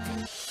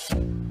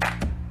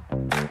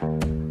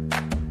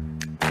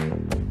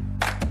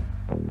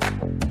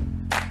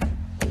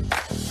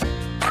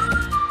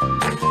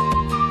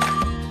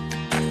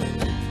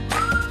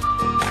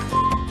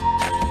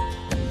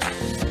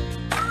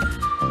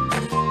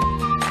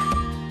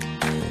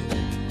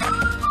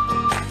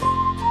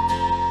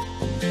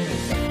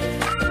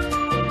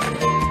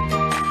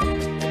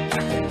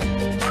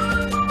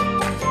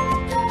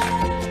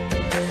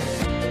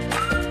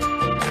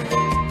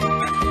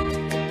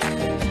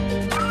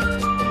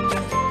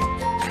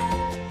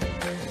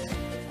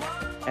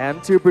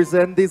 And to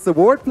present this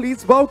award,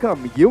 please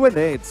welcome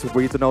UNAIDS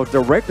Regional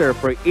Director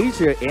for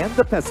Asia and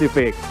the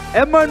Pacific,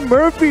 Eamon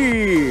Murphy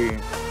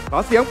ขอ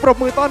เสียงปรบ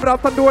มือต้อนรับ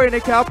ท่านด้วยน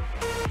ะครับ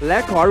และ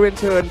ขอเรียน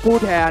เชิญผู้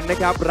แทนนะ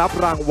ครับรับ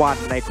รางวัล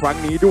ในครั้ง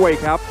นี้ด้วย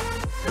ครับ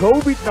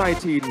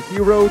COVID-19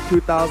 Hero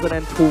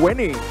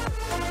 2020.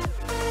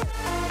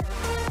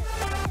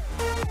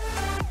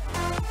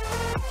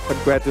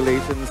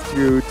 Congratulations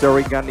to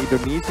Jaringan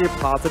Indonesia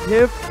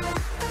Positive.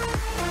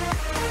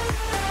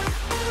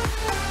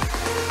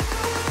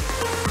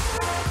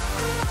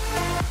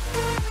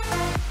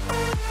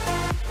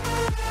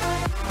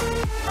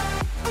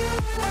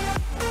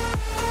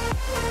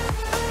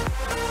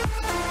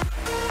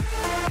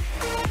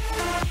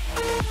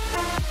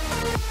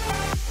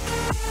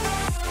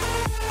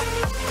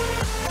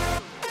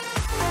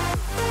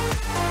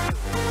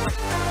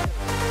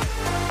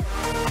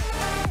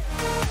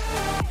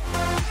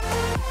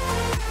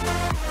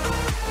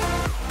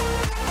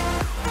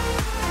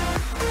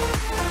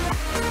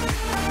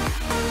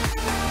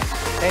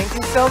 Thank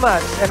you so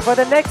much. And for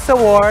the next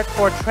award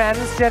for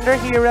Transgender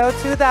Hero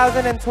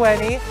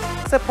 2020,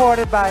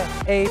 supported by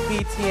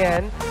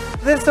APTN,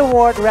 this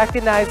award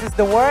recognizes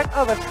the work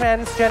of a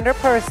transgender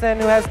person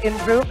who has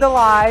improved the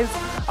lives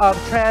of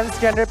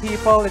transgender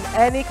people in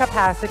any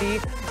capacity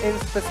in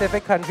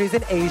specific countries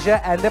in Asia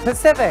and the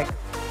Pacific.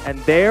 And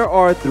there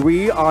are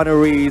 3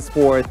 honorees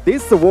for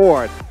this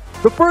award.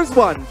 The first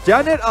one,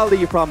 Janet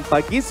Ali from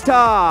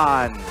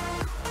Pakistan.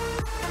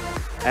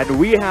 And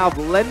we have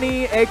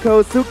Lenny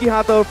Eko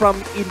Sukihato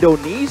from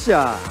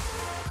Indonesia.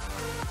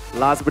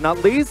 Last but not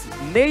least,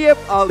 Nayib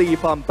Ali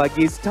from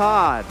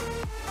Pakistan.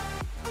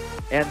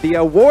 And the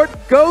award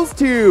goes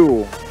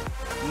to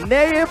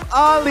Nayib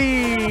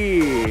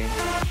Ali.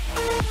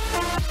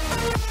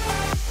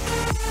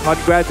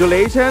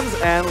 Congratulations,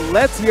 and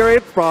let's hear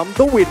it from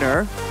the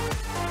winner.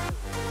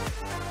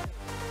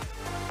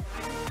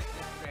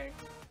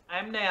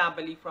 I'm Nayib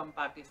Ali from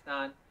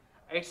Pakistan.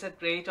 It's a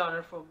great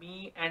honor for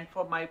me and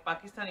for my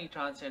Pakistani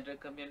transgender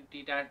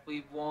community that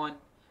we won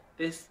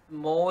this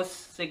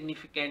most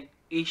significant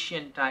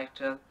Asian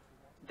title,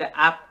 the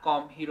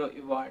APCOM Hero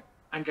Award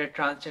under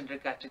transgender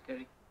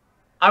category.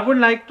 I would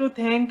like to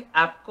thank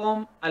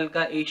APCOM,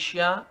 Alga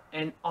Asia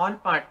and all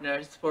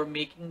partners for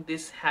making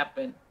this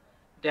happen,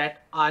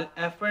 that all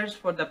efforts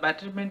for the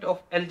betterment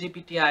of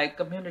LGBTI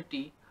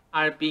community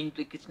are being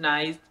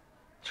recognized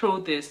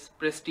through this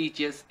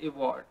prestigious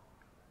award.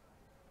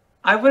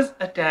 I was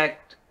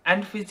attacked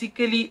and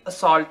physically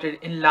assaulted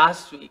in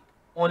last week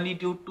only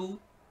due to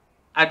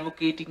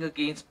advocating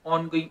against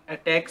ongoing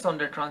attacks on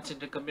the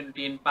transgender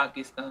community in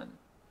Pakistan.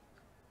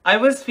 I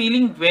was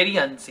feeling very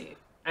unsafe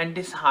and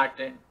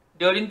disheartened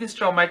during this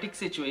traumatic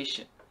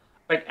situation,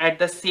 but at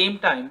the same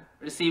time,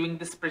 receiving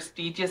this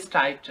prestigious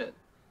title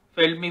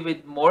filled me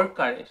with more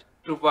courage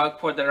to work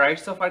for the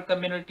rights of our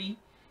community,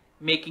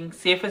 making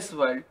safest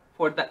world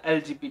for the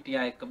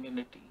LGBTI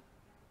community.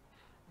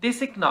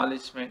 This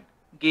acknowledgement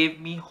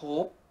gave me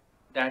hope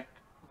that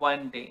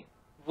one day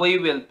we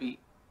will be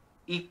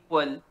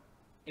equal,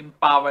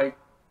 empowered,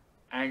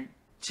 and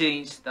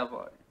change the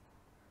world.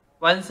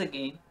 Once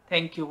again,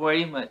 thank you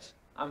very much.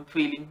 I'm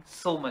feeling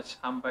so much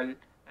humbled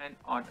and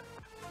honored.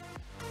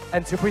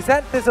 And to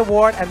present this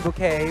award and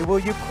bouquet, will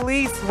you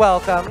please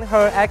welcome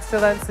Her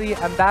Excellency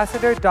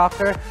Ambassador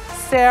Dr.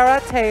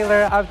 Sarah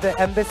Taylor of the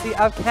Embassy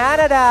of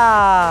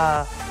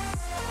Canada.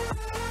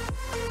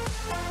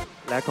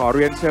 และขอเ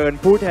รียนเชิญ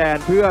ผู้แทน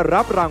เพื่อ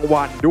รับราง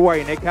วัลด้วย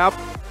นะครับ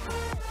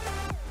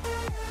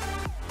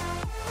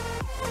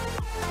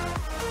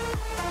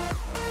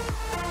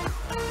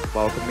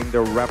Welcoming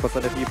the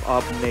representative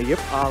of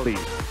Nayib Ali.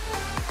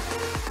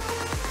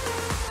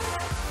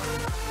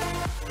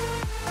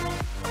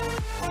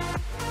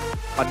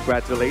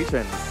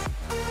 Congratulations.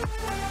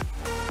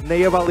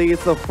 Nayib Ali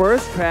is the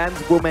first trans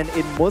woman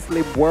in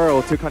Muslim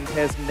world to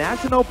contest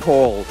national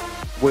poll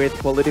with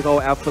political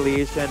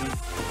affiliation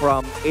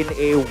from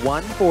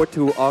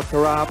NA142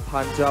 Ankara,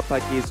 Punjab,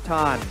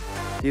 Pakistan.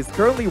 He is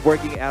currently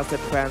working as a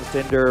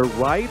transgender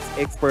rights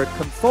expert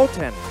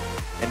consultant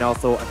and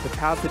also a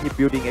capacity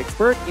building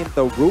expert in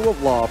the Rule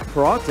of Law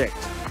project.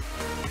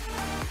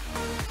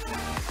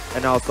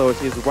 And also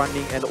she's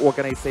running an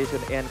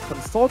organization and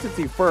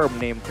consultancy firm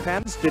named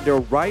Transgender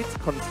Rights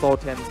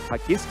Consultants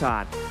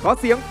Pakistan. ขอ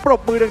เสียงปรบ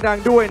มือดัง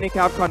ๆด้วยนะค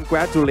รับ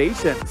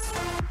Congratulations.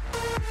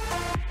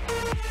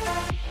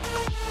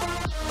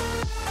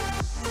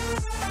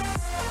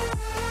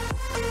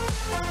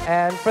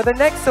 And for the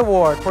next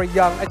award for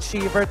Young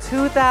Achiever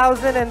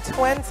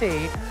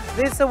 2020,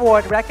 this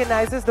award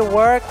recognizes the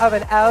work of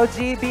an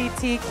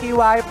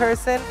LGBTQI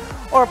person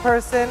or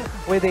person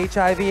with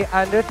HIV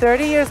under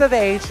 30 years of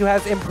age who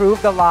has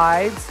improved the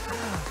lives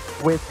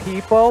with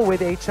people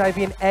with HIV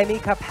in any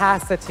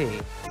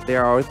capacity.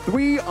 There are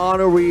 3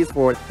 honorees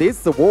for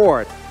this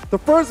award. The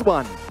first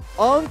one,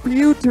 Ong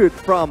Pyutut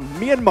from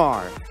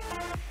Myanmar.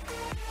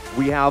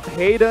 We have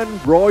Hayden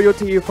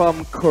Royalty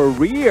from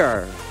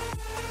Korea.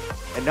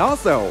 And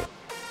also,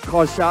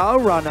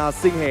 Kaushal Rana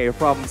Singhe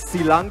from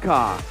Sri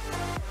Lanka.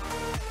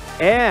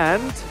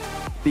 And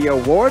the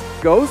award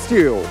goes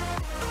to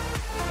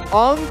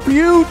Ong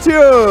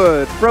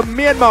Pyutut from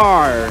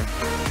Myanmar.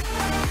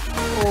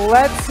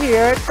 Let's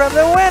hear it from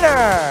the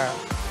winner.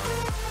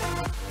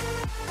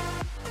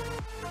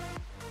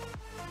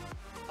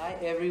 Hi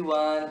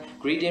everyone,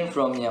 greeting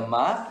from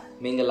Myanmar.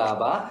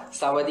 Mingalaba,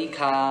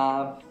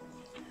 Sawadee-ka.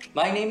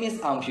 My name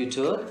is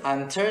Amputur.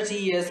 I'm 30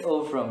 years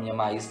old from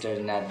Myanmar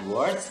Eastern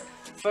Networks.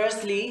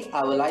 Firstly,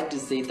 I would like to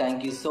say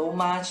thank you so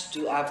much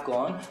to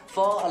APCOM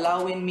for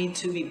allowing me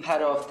to be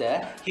part of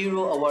the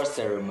Hero Award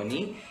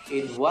ceremony.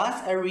 It was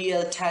a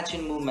real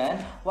touching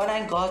moment when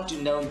I got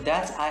to know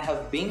that I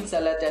have been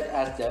selected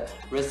as the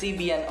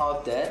recipient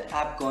of the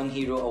APCOM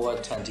Hero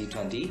Award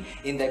 2020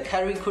 in the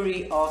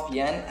category of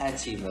Young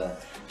Achiever.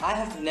 I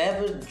have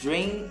never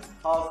dreamed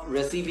of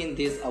receiving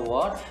this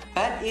award,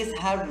 but it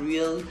has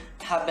really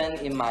happened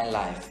in my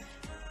life.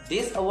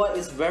 This award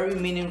is very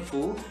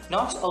meaningful,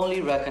 not only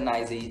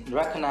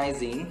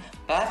recognizing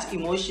but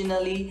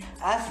emotionally,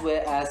 as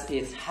well as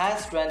it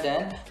has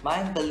strengthened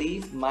my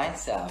belief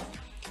myself.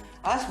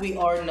 As we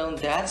all know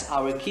that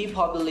our key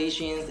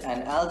populations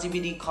and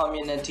LGBT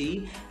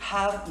community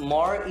have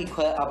more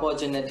equal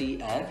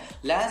opportunity and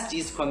less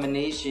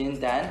discrimination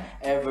than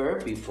ever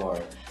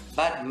before.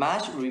 But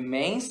much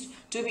remains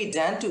to be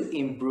done to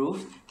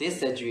improve this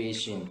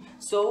situation.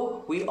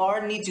 So we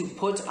all need to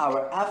put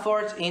our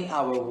effort in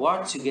our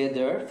work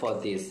together for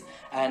this.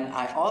 And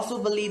I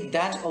also believe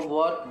that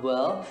award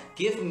will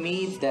give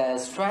me the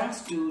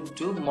strength to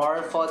do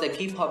more for the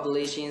key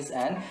populations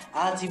and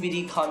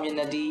LGBT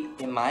community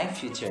in my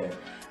future.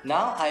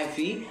 Now I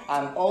feel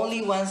I'm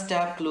only one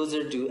step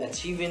closer to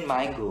achieving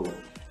my goal.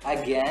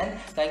 Again,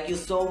 thank you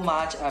so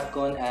much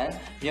APCOM and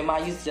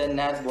Myanmar Eastern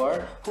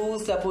Network who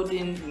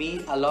supported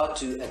me a lot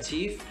to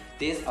achieve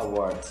these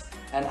awards.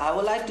 And I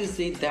would like to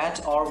say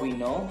that all we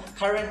know,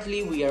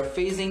 currently we are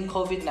facing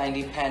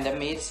COVID-19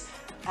 pandemic,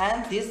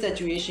 and this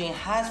situation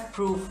has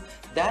proved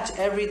that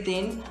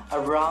everything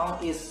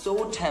around is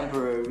so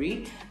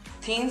temporary.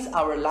 Things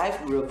our life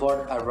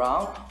revolve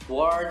around,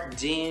 work,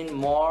 gym,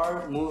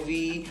 mall,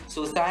 movie,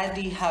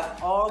 society have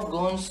all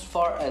gone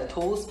for a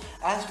toss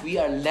as we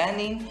are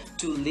learning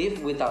to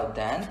live without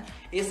them.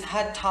 It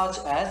had taught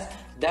us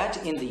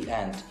that in the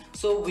end.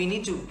 So we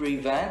need to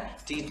prevent,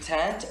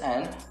 detect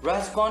and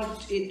respond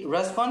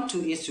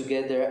to it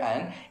together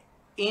and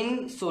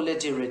in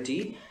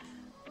solidarity.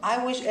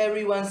 I wish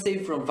everyone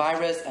safe from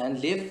virus and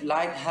live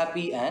life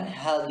happy and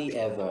healthy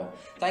ever.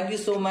 Thank you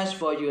so much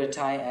for your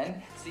time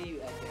and see you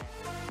again.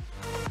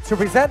 To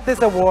present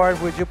this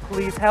award, would you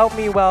please help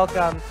me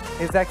welcome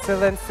His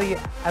Excellency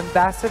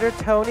Ambassador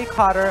Tony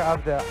Cotter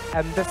of the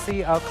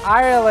Embassy of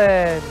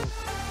Ireland,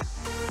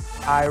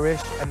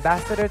 Irish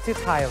Ambassador to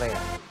Thailand.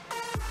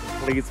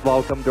 Please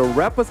welcome the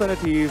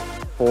representative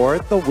for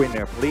the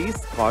winner. Please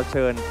ขอเ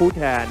ชิญผู้แ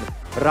ทน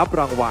รับ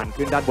รางวัล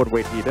ขึ้นด้านบนเว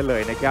ทีได้เล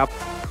ยนะครับ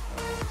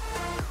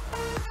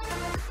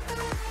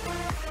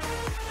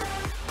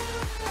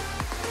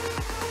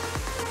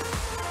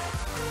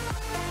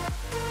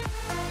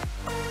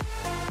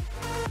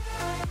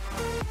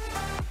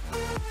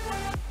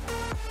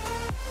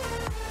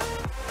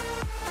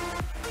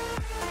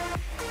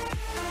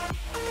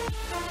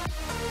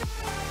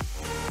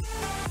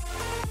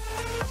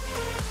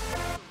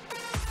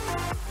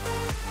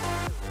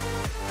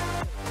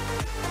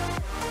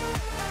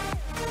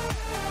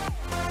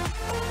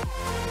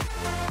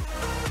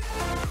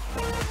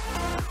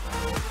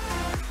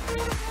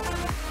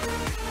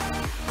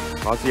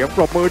ขอเสียงป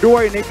รบมือด้ว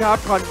ยนะครับ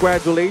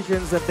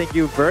Congratulations and thank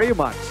you very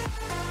much.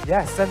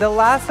 Yes, and the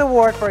last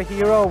award for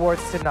Hero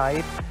Awards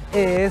tonight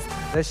is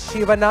the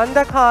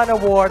Shivananda Khan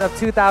Award of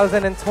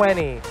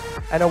 2020,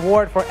 an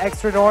award for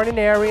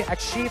extraordinary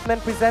achievement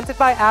presented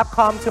by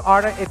APCOM to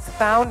honor its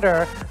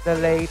founder, the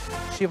late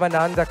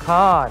Shivananda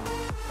Khan.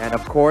 And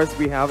of course,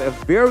 we have a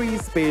very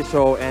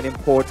special and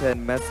important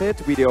message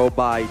video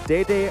by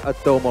Dede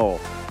Atomo,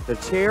 the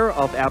chair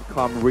of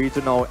APCOM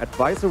Regional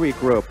Advisory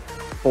Group,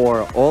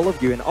 for all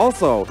of you. And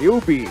also, he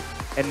will be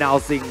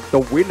announcing the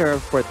winner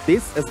for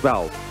this as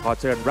well. ขอ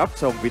เชิญรับ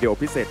ชมวิดีโอ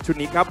พิเศษชุด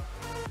นี้ครับ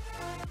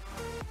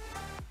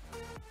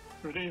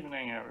Good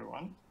evening,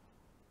 everyone.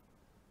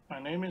 My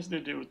name is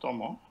Dede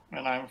Utomo,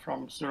 and I'm from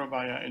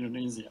Surabaya,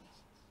 Indonesia.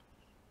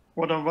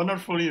 What a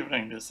wonderful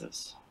evening this is,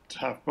 to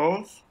have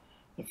both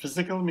the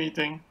physical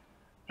meeting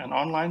and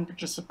online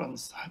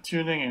participants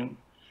tuning in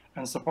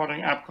and supporting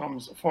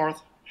APCOM's 4th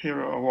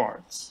Hero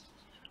Awards.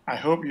 I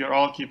hope you're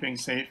all keeping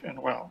safe and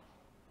well.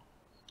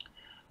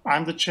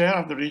 I'm the chair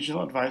of the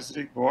Regional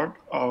Advisory Board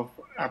of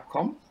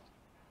APCOM,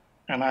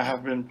 and I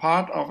have been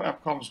part of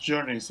APCOM's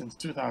journey since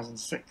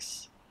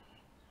 2006.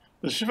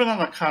 The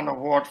Shivananda Khan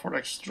Award for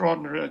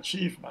Extraordinary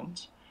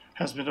Achievement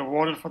has been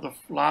awarded for the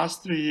last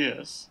 3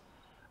 years,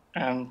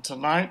 and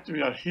tonight we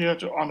are here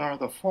to honor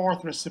the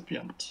 4th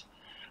recipient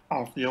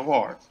of the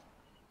award.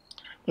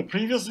 The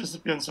previous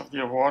recipients of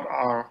the award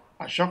are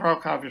Ashok Rao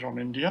Kavi from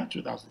India,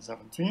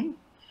 2017,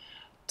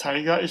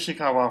 Taiga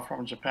Ishikawa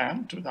from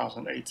Japan,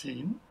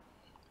 2018,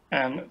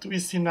 and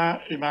Tuisina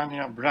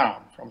Imania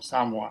Brown from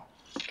Samoa,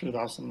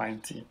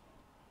 2019.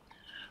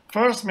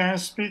 First, may I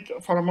speak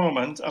for a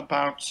moment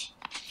about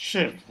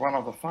Shiv, one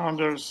of the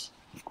founders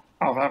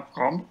of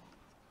APCOM,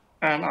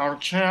 and our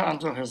chair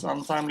until his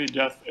untimely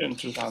death in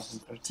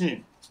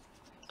 2013.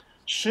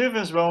 Shiv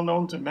is well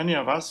known to many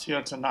of us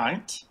here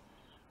tonight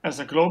as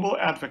a global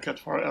advocate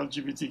for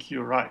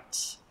LGBTQ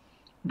rights,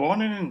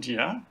 Born in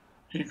India,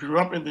 he grew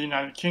up in the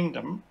United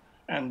Kingdom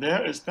and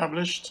there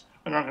established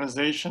an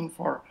organization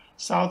for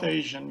South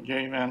Asian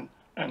gay men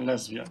and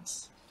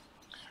lesbians.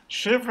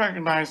 Shiv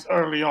recognized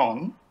early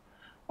on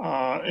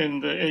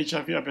in the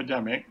HIV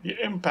epidemic the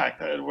impact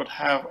that it would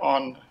have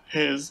on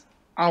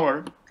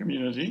our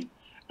community,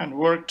 and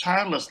worked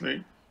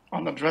tirelessly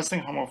on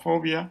addressing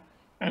homophobia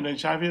and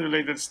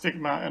HIV-related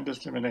stigma and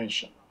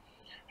discrimination.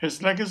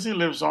 His legacy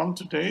lives on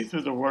today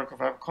through the work of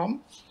APCOM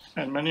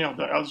and many of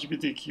the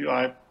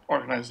LGBTQI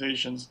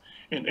organizations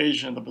in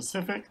Asia and the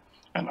Pacific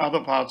and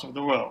other parts of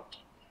the world.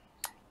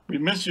 We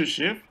miss you,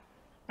 Shiv,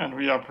 and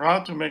we are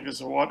proud to make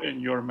this award in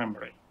your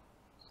memory.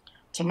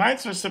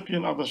 Tonight's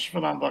recipient of the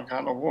Shivananda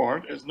Khan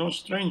Award is no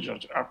stranger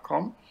to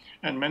APCOM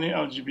and many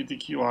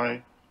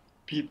LGBTQI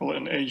people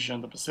in Asia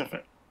and the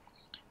Pacific.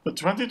 The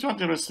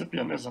 2020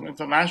 recipient is an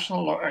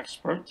international law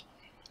expert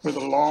with a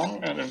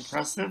long and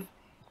impressive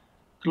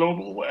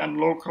global and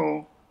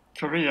local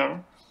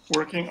career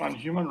working on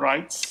human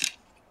rights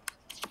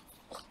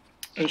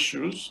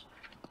issues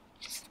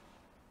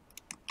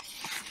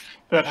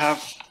that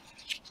have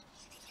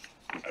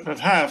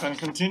and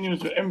continue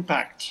to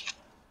impact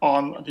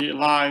on the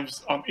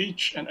lives of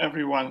each and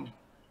everyone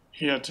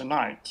here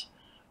tonight.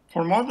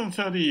 For more than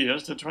 30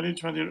 years, the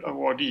 2020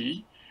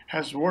 awardee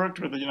has worked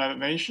with the United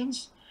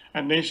Nations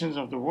and nations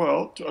of the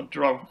world to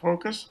draw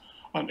focus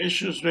on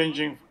issues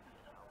ranging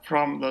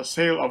from the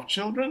sale of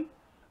children,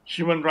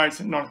 human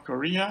rights in North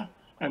Korea,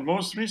 and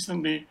most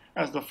recently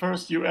as the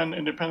first UN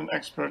independent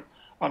expert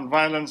on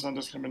violence and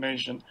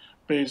discrimination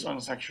based on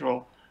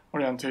sexual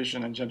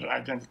orientation and gender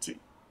identity.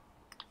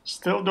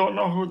 Still don't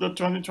know who the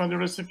 2020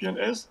 recipient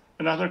is?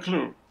 Another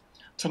clue.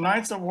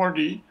 Tonight's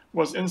awardee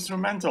was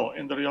instrumental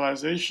in the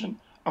realization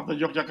of the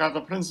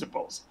Yogyakarta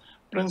Principles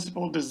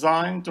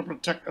designed to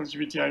protect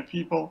LGBTI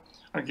people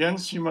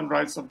against human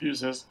rights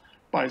abuses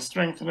by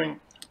strengthening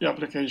the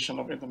application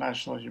of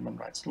international human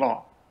rights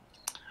law.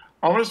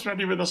 Always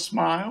ready with a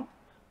smile,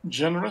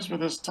 generous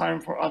with his time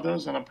for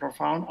others, and a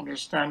profound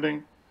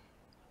understanding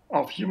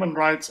of human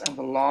rights and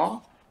the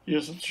law, he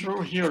is a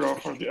true hero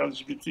for the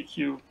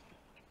LGBTQI+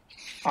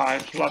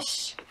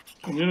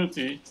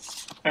 community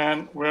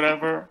and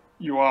wherever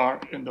you are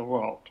in the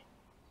world.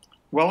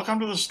 Welcome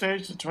to the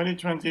stage the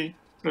 2020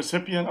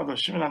 recipient of the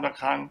Shivananda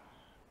Khan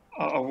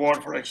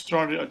Award for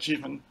Extraordinary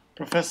Achievement,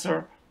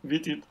 Professor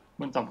Vitit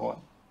Muntapuan.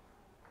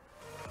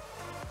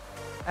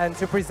 And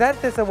to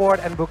present this award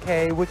and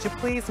bouquet, would you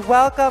please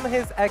welcome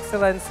His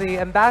Excellency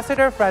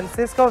Ambassador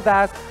Francisco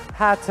Vaz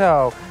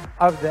Hato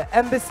of the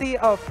Embassy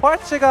of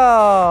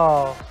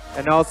Portugal.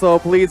 And also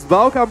please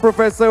welcome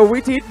Professor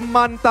Vitit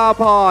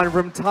Muntapuan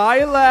from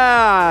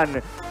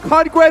Thailand.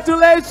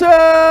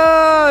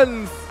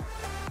 Congratulations!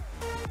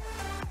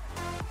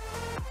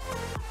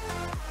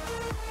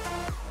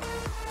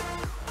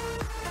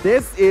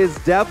 This is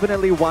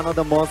definitely one of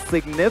the most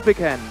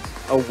significant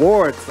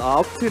awards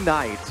of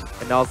tonight.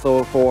 And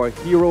also for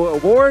Hero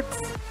Awards,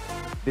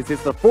 this is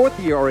the 4th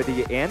year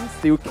already and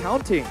still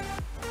counting.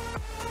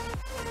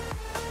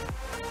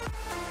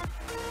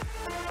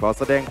 ขอ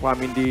แสดงความ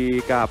ยินดี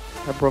กับ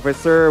ท่าน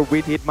Professor วิ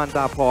ทิต มันต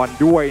าพร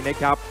ด้วยนะ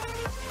ครับ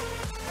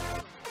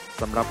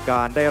สำหรับก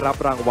ารได้รับ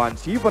รางวัล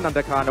ชีวนันท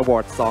คารอวอ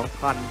ร์ด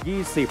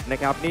 2020 นะ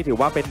ครับนี่ถือ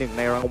ว่าเป็นหนึ่งใ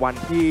นรางวัล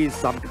ที่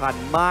สำคัญ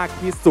มาก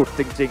ที่สุด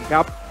จริงๆค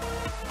รับ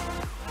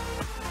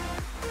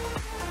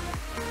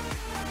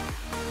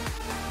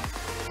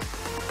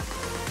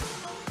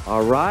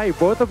Alright,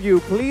 both of you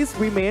please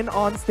remain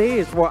on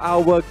stage for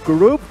our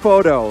group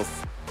photos.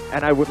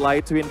 And I would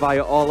like to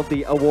invite all of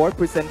the award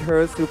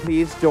presenters to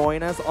please join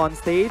us on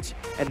stage,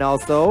 and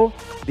also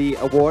the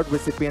award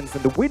recipients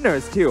and the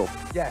winners too.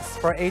 Yes,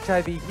 for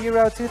HIV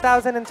Hero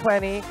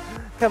 2020,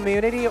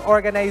 Community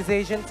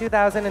Organization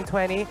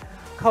 2020,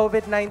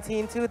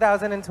 COVID-19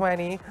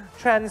 2020,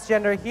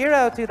 Transgender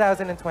Hero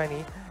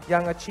 2020,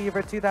 Young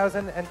Achiever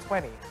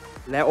 2020.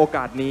 และโอก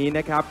าสนี้น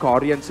ะครับขอ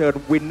เรียนเชิญ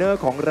วินเนอ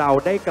ร์ของเรา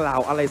ได้กล่าว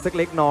อะไรสัก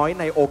เล็กน้อย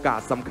ในโอกา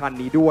สสำคัญ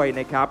นี้ด้วย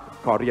นะครับ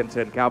ขอเรียนเ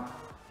ชิญครับ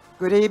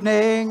Good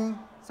evening,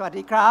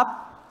 Sawasdee krab.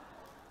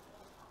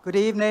 Good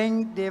evening,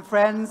 dear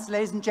friends,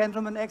 ladies and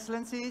gentlemen,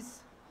 excellencies.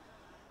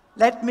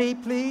 Let me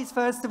please,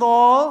 first of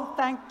all,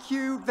 thank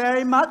you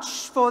very much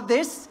for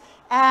this.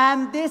 And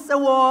this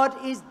award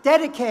is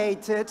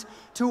dedicated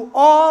to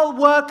all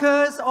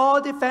workers, all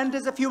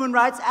defenders of human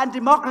rights and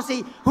democracy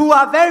who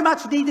are very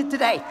much needed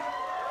today.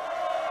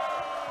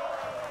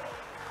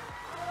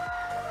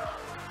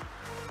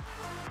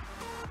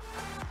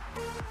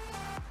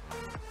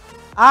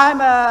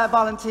 I'm a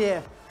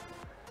volunteer.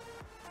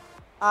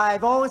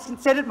 I've always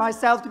considered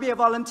myself to be a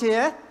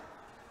volunteer,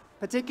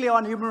 particularly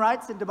on human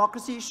rights and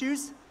democracy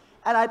issues.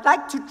 And I'd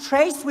like to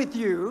trace with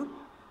you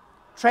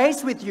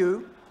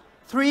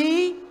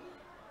 3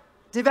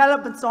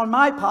 developments on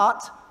my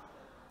part,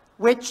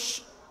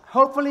 which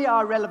hopefully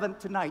are relevant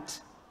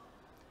tonight.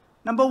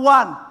 Number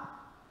 1,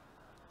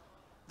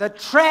 the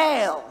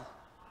trail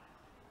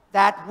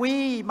that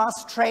we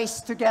must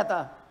trace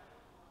together.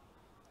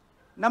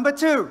 Number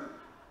 2,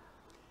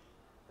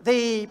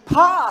 the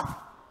path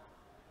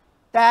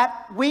that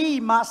we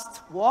must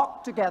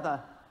walk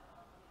together.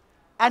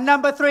 And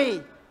number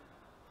 3,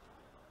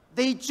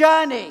 the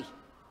journey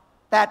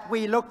that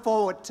we look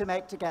forward to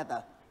make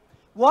together.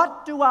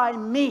 What do I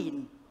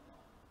mean?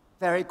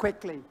 Very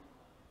quickly.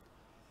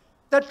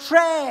 The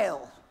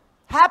trail,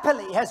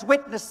 happily, has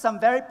witnessed some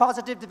very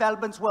positive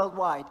developments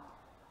worldwide.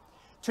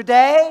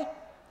 Today,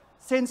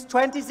 since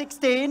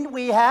 2016,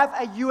 we have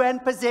a UN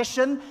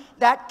position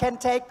that can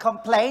take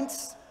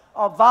complaints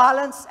of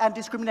violence and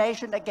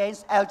discrimination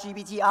against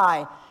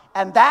LGBTI.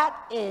 And that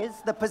is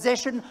the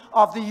position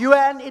of the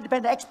UN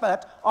independent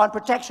expert on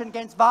protection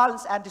against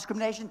violence and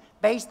discrimination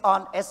based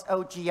on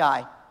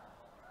SOGI.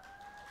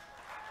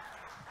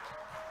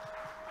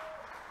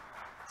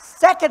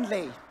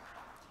 Secondly,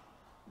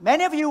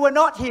 many of you were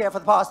not here for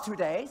the past 2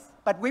 days,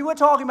 but we were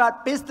talking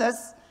about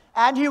business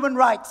and human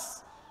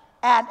rights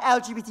and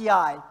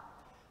LGBTI.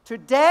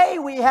 Today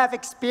we have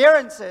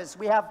experiences,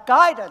 we have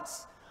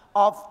guidance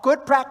of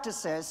good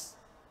practices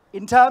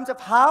in terms of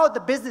how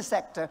the business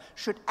sector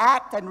should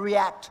act and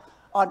react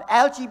on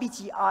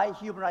LGBTI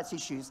human rights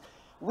issues.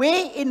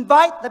 We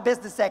invite the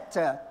business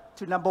sector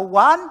to, number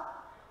 1,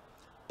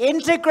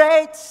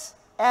 integrate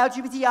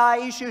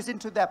LGBTI issues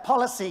into their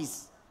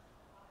policies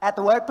at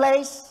the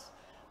workplace.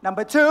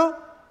 Number 2,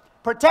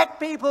 protect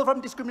people from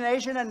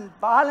discrimination and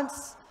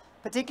violence,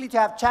 particularly to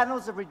have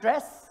channels of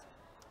redress.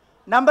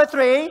 Number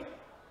 3,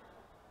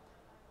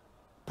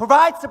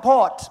 provide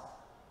support,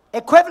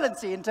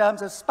 equivalency in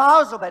terms of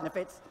spousal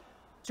benefits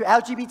to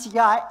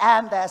LGBTI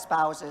and their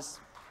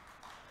spouses.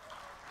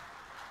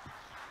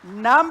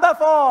 Number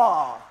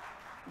 4,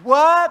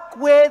 work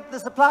with the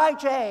supply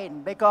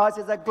chain because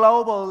it's a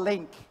global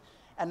link.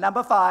 And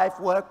number 5,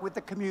 work with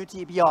the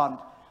community beyond.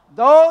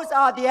 Those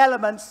are the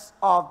elements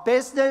of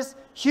business,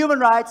 human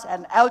rights,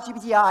 and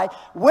LGBTI,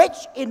 which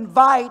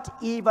invite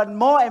even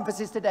more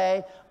emphasis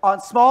today on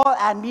small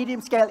and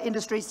medium-scale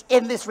industries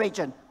in this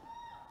region.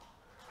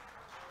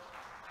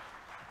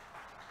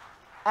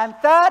 And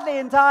thirdly,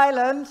 in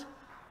Thailand,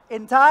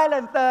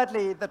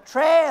 thirdly, the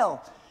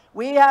trail.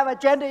 We have a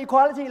gender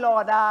equality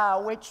law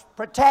now which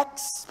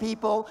protects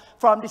people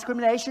from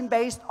discrimination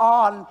based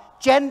on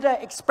gender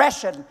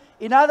expression.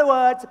 In other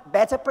words,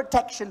 better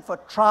protection for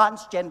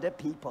transgender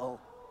people.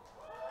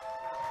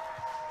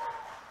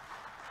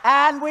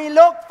 And we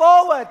look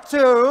forward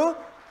to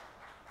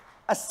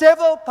a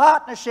civil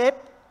partnership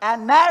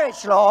and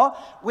marriage law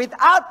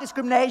without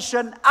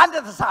discrimination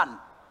under the sun.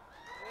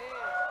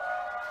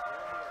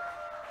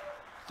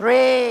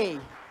 3.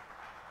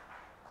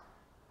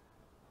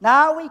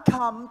 Now we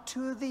come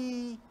to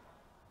the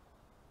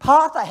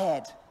path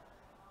ahead.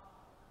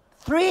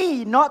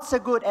 3 not so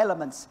good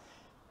elements.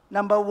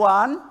 Number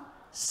 1,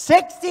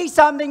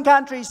 60-something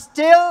countries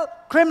still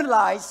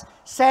criminalize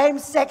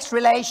same-sex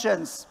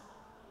relations.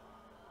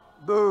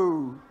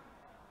 Boo.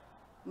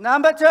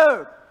 Number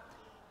 2,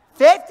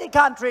 50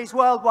 countries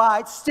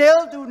worldwide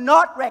still do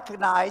not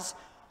recognize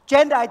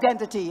gender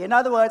identity. In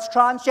other words,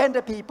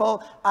 transgender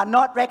people are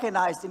not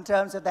recognized in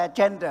terms of their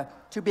gender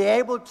to be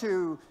able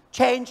to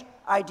change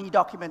ID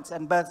documents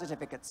and birth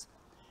certificates.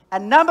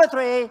 And number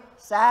 3,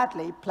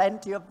 sadly,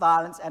 plenty of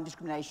violence and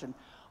discrimination.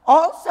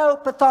 Also,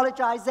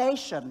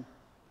 pathologization.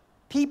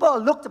 People are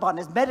looked upon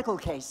as medical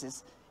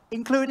cases,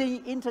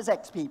 including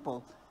intersex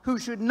people, who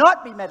should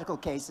not be medical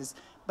cases,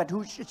 but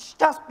who should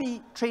just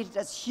be treated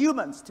as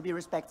humans to be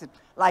respected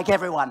like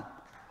everyone.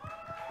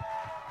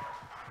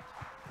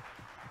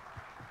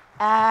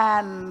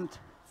 And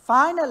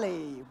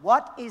finally,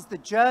 what is the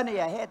journey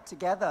ahead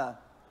together?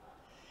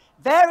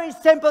 Very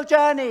simple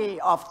journey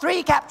of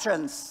 3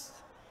 captions.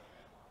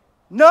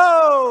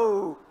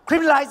 No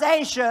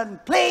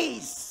criminalization,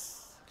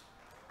 please.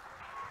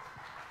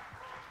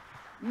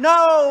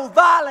 No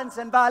violence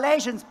and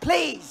violations,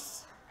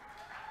 please.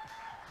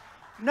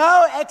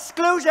 No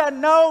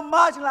exclusion, no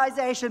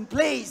marginalization,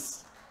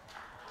 please.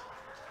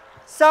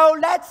 So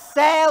let's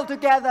sail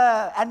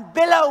together and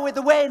billow with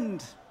the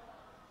wind.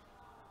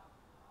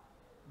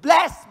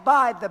 Blessed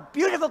by the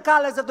beautiful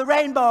colors of the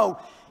rainbow,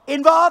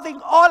 involving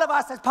all of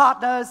us as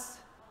partners,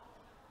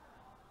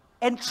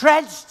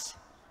 entrenched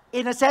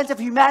in a sense of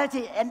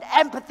humanity and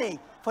empathy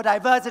for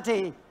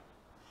diversity,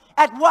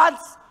 at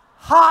once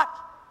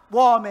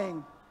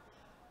heartwarming,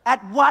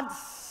 at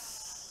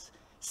once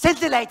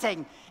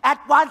scintillating, at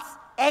once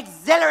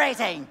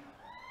exhilarating.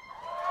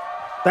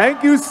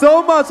 Thank you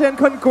so much and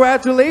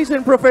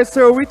congratulations,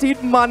 Professor Witit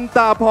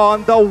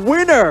Mantaporn, the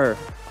winner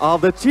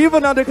of the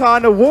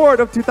Jivanandakan Award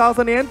of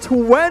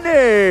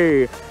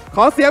 2020 ข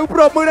อเสียงปร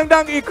บมือดั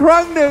งๆอีกค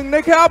รั้งหนึ่งน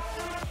ะครับ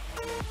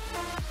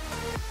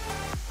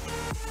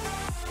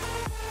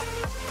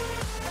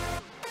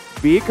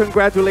Big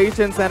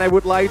congratulations, and I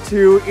would like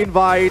to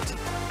invite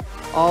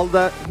all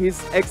His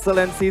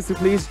Excellencies to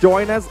please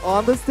join us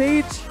on the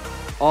stage.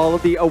 All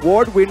of the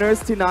award winners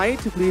tonight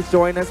to please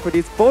join us for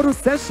this photo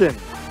session.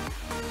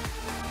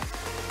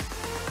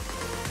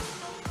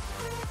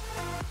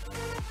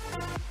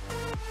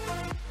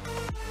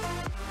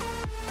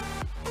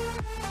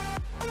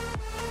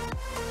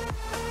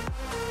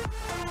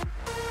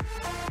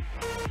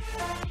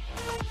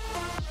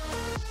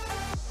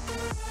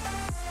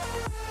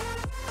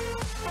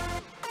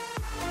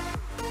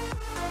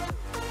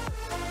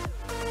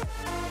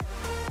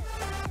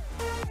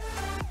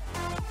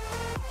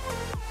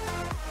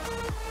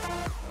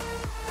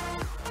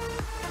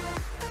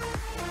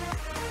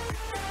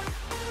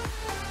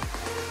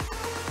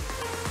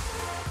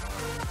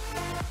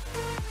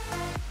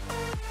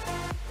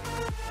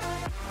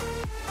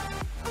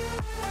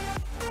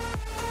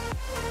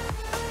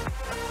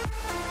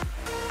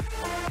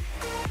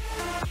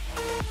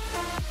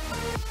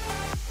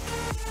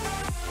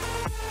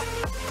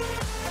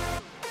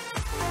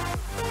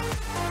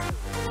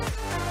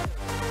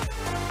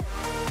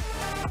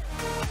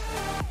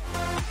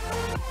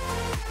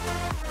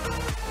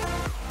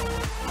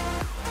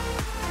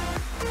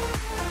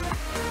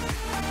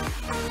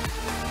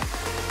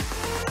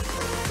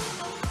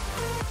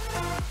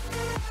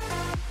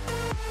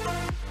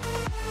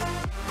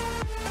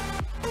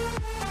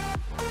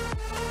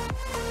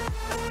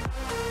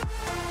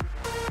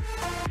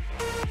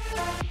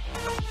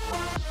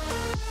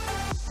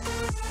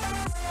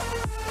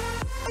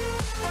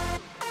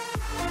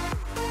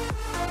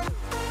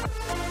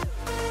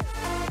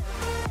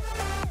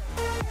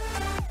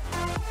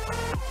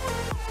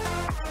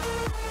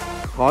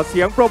 ขอเ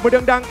สียงปรบมือ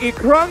ดังๆอีก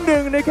ครั้งห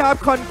นึ่งนะครับ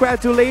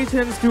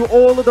Congratulations to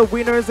all of the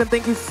winners and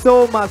thank you so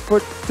much for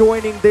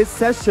joining this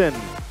session.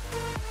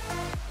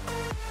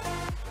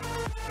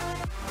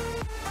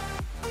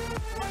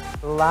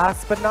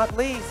 Last but not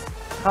least,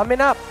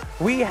 coming up,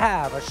 we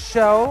have a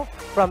show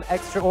from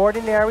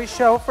extraordinary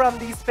show from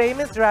these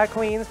famous drag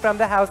queens from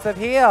the House of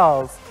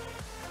Heels.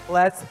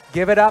 Let's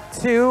give it up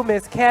to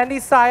Miss Candy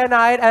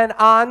Cyanide and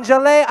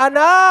Anjale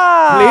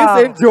Anand. Please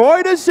enjoy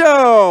the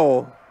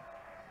show.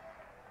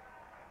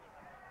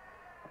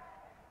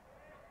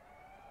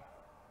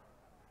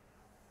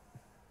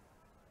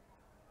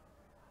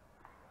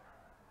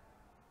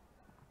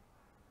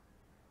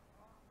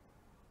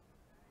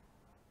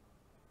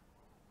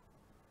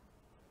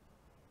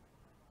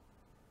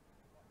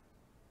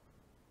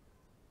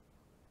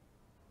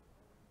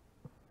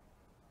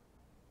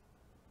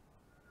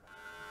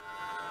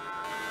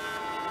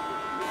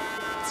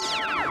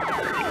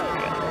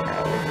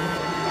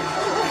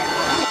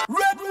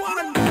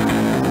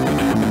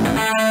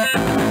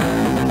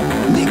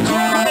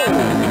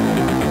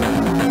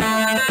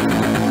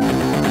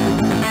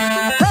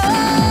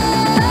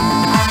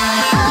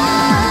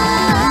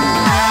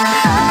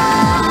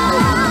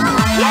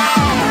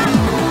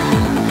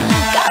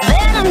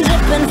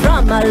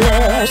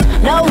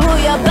 Know who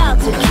you're about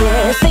to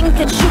kiss. Think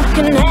that you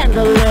can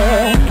handle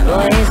it.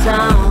 Boys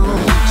on.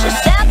 Just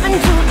step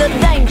into the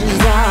danger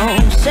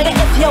zone. Say it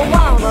if you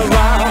wanna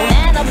roll.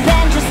 And the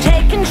band just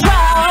take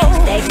control.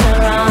 Stakes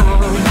are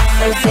on.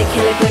 So sick,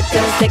 kill it quick,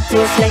 gonna stick to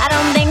a slick. I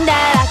don't think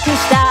that I can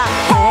stop.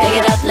 Pick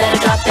it up, let it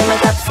drop in my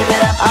cup, sip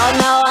it up. Oh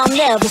no, I'll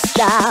never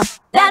stop.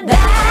 That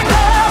bad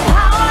girl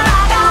power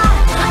I got.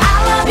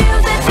 I'll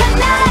abuse it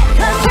tonight.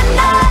 'Cause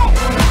tonight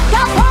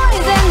got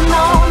poison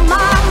on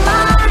my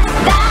mind.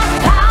 That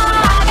power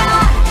I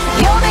got.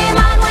 You'll be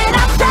mine when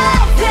I'm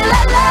straight. Feel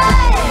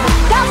alive.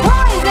 Got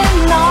poison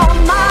on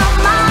my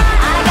mind.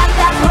 I got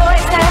that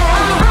poison.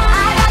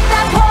 I got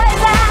that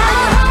poison.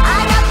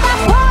 I got that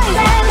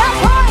poison. Got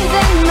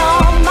poison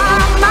on my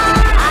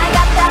mind. I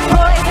got that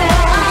poison.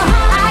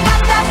 I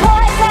got that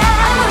poison.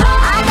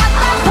 I got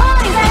that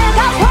poison.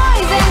 Got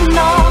poison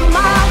on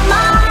my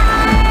mind.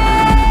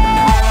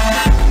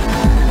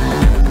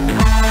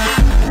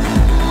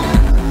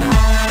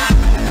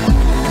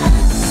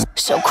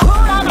 So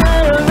cruel, I'm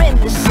murder in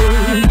the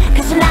sea.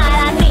 'Cause tonight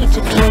I need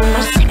to clean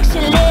my sexy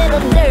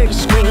little dirty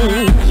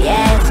screen.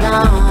 Yeah, it's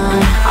on.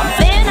 I'm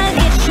finna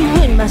get you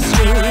in my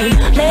stream.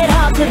 Play it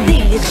hard to the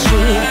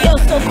extreme.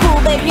 You're so cool,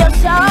 babe, you're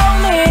so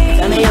mean.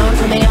 Turn me on,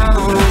 turn me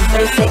on.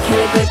 Stay sick,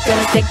 kill it quick,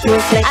 gonna stick to a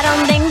slick. I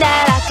don't think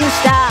that I can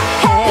stop.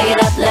 Pick it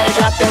up, let it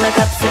drop in my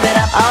cup, sip it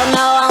up. Oh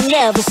no, I'll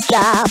never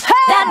stop.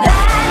 That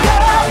bad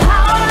girl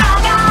power I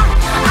got.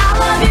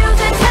 I'll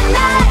abuse it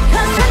tonight.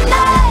 'Cause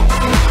tonight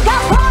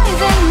got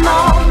poison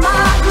on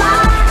my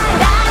mind.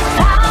 That's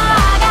power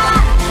I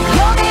got.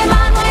 You'll be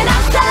mine when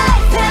I'm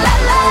straight. Feel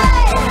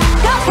alive.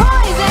 Got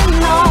poison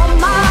on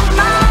my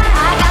mind.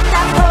 I got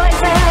that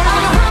poison.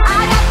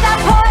 I got that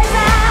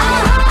poison.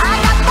 I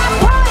got that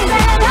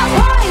poison. Got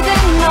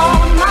poison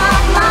on my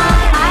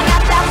mind. I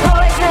got that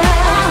poison.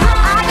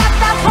 I got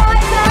that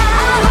poison.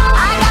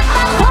 I got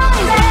that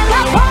poison.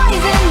 Got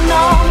poison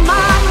on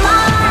my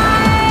mind.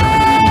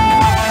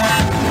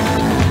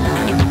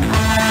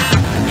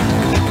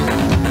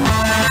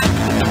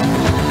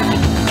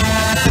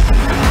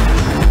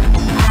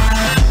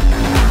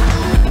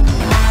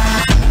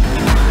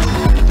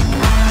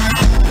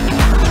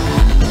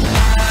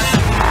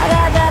 I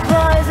got that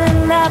poison,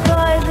 that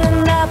poison,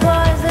 that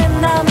poison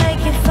that'll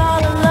make you fall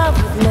in love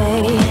with me.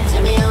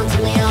 Turn me on,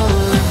 turn me on.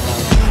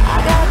 I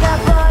got that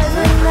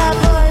poison, that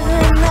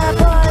poison, that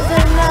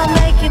poison that'll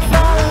make you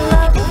fall in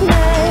love with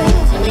me.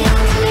 Turn me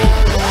on, turn me on.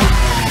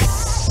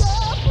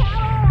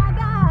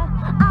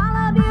 I'll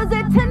abuse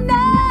it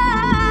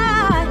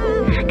tonight.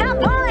 Got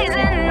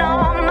poison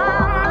on my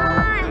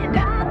mind.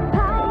 Got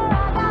power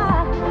I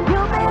got.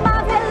 You'll be my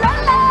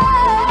villain.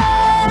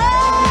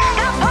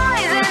 Got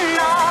poison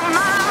on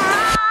my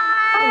mind.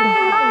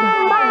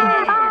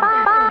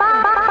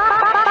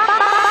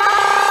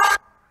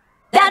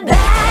 That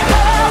bad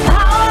girl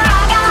power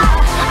I got.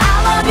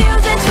 I'll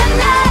abuse it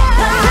tonight.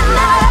 'Cause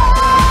tonight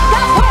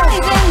got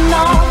poison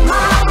on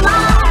my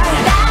mind.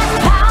 That's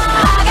power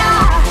I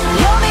got.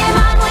 You'll be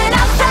mine when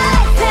I'm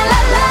straight. Feel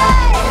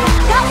alive.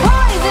 Got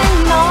poison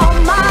on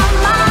my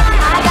mind.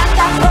 I got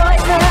that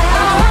poison.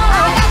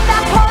 I got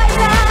that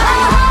poison.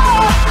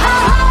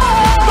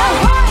 Got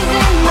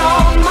poison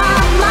on my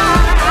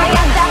mind. I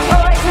got that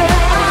poison.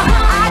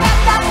 I got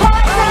that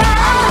poison.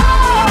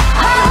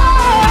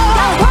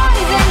 Got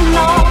poison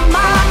on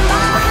my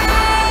mind.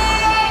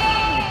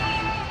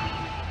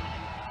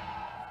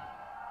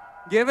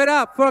 Give it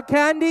up for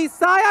Candy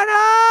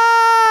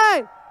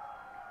Cyanide!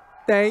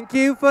 Thank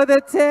you for the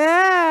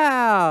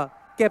tail!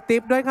 เก็บทิ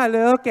ปด้วยค่ะเ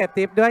ลิกเก็บ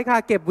ทิปด้วยค่ะ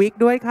เก็บวิก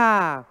ด้วยค่ะ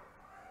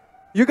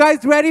You guys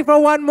ready for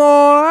one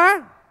more?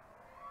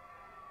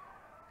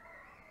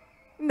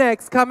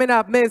 Next coming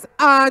up, Miss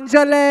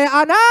Anjale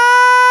Anand!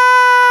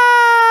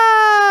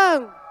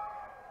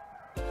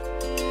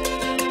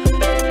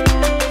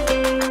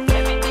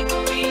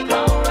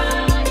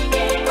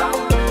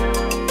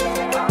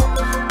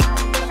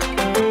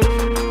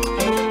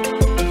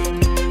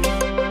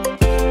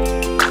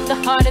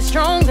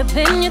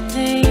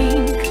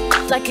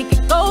 like it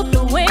could go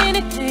through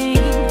anything.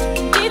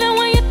 Even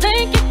when you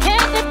think you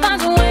can't, it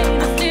finds a way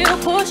to still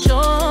push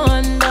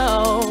on.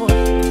 No,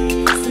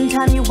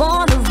 sometimes you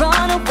wanna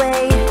run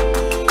away,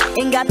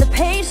 ain't got the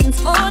patience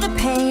for the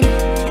pain.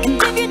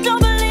 And if you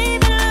don't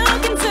believe it,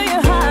 look into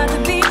your heart, the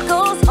beat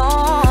goes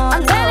on.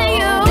 I'm telling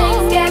you,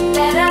 things get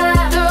better.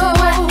 Do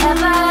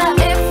whatever.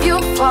 If you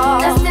fall,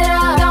 dust it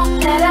up, don't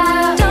let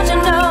up. Don't you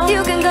know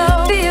you can go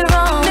be your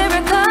own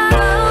miracle?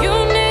 You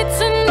need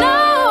to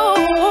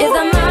know if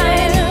the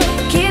mind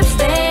keeps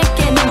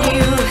thinking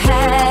you've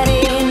had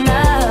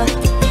enough,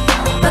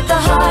 but the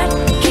heart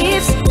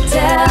keeps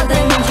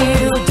telling you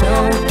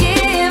don't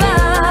give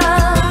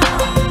up.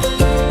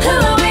 Who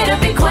are we to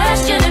be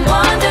questioning,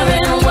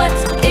 wondering what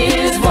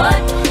is what?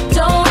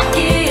 Don't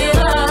give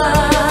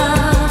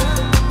up.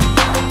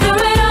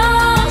 Through it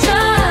all,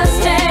 just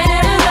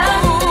stand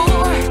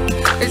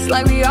up. It's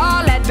like we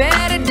all had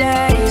better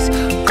days.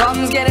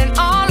 Problems getting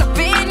all up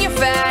in your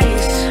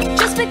face.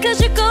 Just because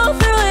you go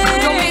through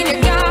it don't mean you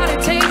gotta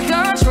take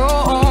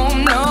control.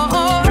 No,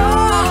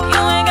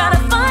 you ain't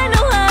gotta find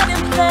no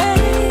hiding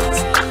place,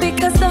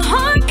 because the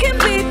heart can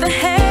beat the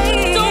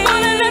hate. Don't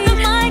wanna let the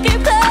mind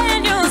keep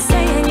playing you,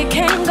 saying you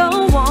can't go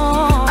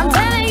on. I'm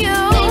telling you,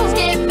 things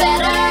get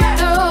better.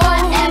 Do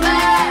whatever.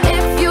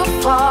 If you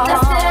fall,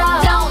 dust it up,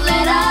 don't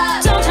let up.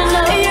 Don't you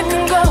know you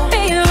can go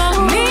be your own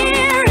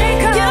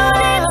miracle? You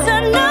need to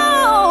know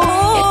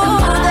if the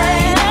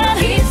mind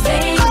keeps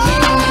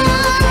thinking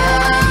you've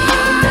had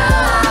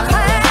enough,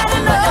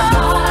 but the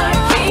heart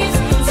keeps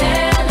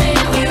telling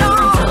you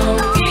don't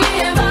give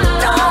up.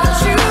 Don't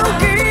you give up.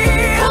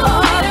 Who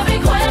are we to be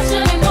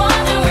questioning,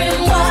 wondering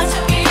what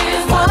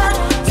is what?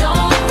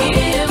 Don't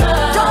give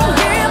up. Don't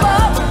give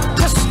up.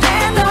 Just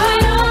stand up.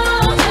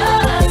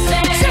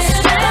 Just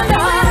stand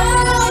up.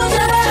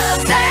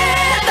 Just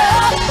stand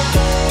up.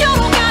 You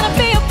don't gotta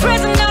be a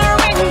prisoner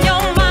in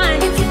your mind.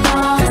 If you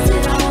fall,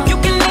 you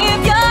can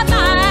live your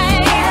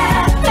life.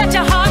 Let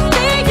your heart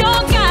be your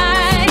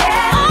guide.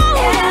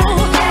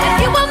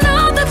 You will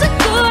know that you're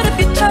good if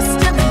you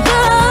trust in the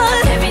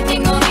good.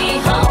 Everything will be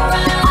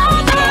alright.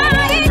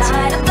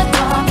 Light up the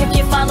dark if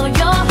you follow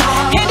your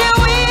heart, and it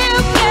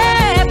will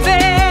get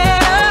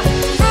better.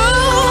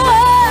 Through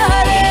whatever.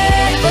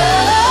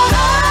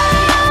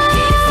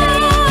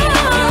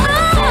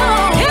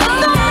 If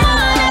the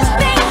mind is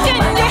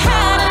thinking you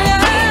had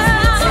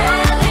enough,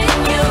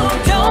 telling you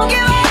don't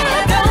give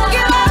up, don't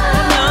give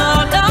up. No,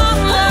 don't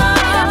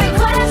love. Be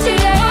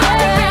questioning,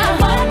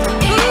 wondering what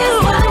is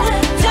what.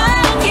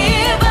 Don't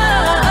give up.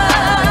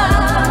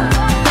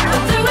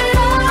 Through it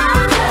all,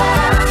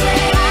 just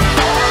stand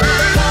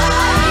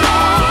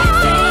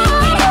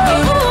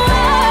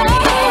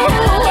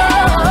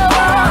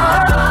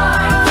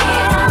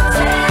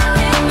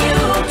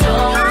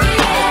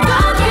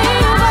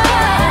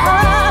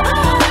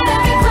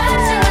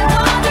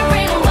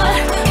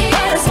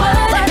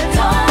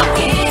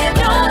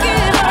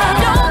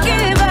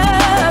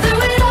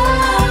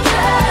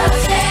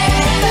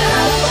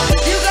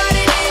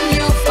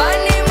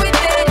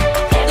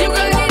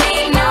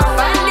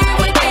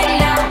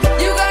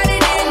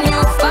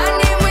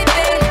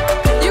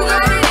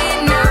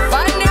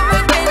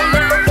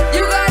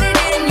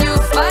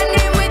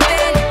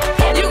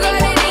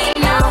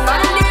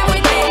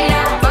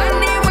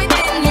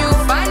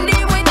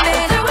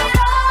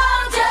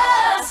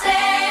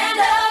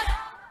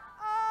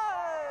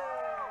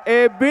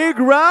A big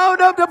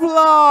round of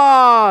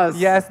applause.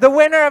 Yes, the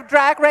winner of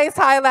Drag Race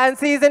Thailand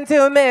Season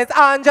 2, Miss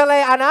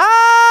Anjali Anna.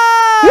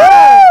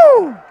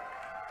 Woo!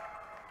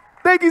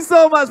 Thank you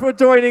so much for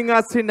joining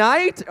us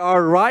tonight.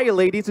 All right,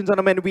 ladies and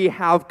gentlemen, we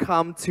have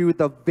come to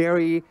the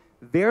very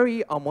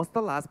almost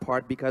the last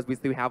part, because we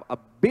still have a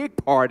big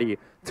party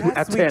to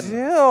attend. We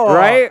do.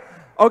 Right?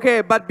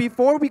 Okay, but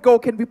before we go,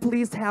 can we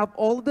please have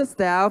all the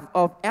staff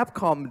of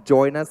APCOM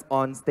join us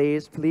on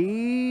stage,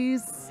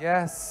 please?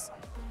 Yes.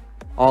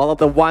 All of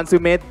the ones who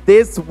made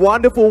this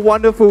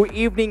wonderful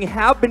evening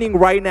happening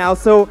right now.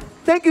 So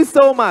thank you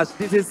so much.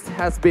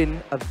 Has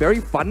been a very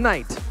fun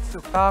night.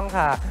 ถูกต้อง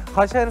ค่ะ ข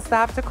อเชิญสต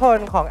าฟทุกคน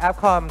ของ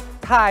APCOM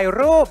ถ่าย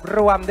รูปร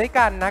วมด้วย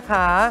กันนะค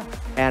ะ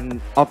And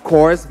of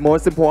course,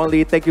 most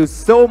importantly, thank you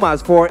so much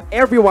for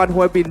everyone who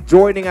have been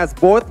joining us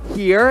both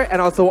here and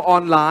also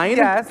online.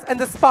 Yes, and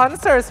the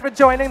sponsors for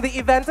joining the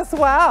event as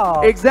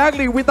well.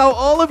 Exactly. Without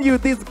all of you,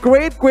 this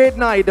great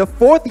night, the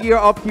 4th year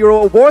of Hero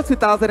Awards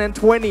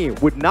 2020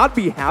 would not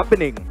be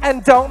happening. And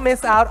don't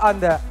miss out on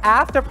the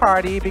after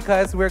party,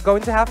 because we're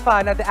going to have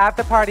fun at the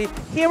after party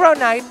Hero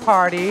Night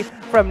Party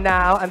from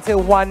now until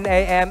 1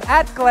 a.m.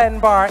 at Glen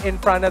Bar in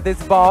front of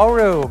this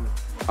ballroom.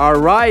 All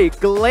right,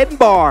 Glen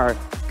Bar,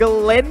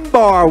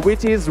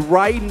 which is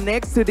right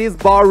next to this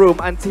ballroom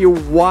until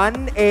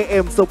 1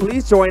 a.m. So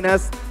please join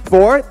us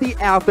for the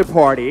after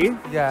party.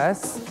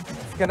 Yes,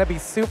 it's gonna be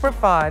super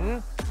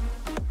fun.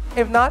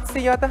 If not,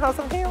 see you at the House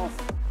of Heels.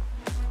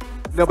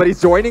 Nobody's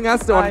joining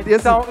us on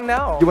this? I don't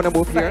know. You wanna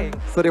move here?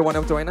 So they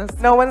wanna join us?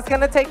 No one's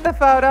gonna take the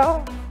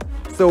photo?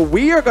 So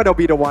we are gonna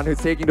be the one who's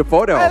taking the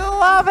photo. I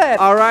love it.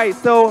 All right.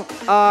 So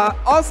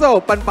also,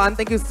 Pan,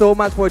 thank you so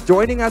much for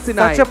joining us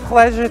tonight. Such a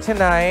pleasure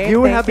tonight. You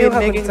Thank have been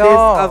making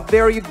this a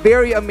very,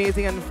 very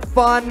amazing and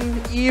fun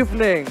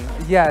evening.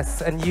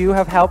 Yes, and you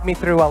have helped me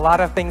through a lot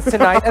of things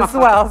tonight as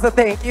well. So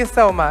thank you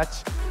so much.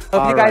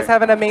 Hope you guys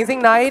have an amazing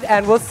night,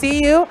 and we'll see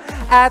you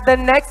at the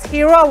next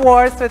Hero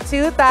Awards for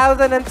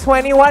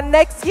 2021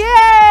 next year.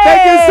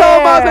 Thank you so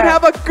much, and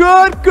have a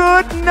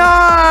good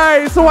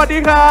night. สวัสดี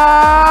ครั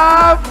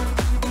บ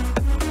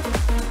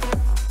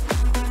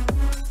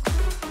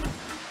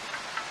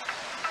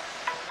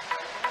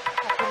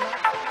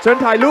เชิญ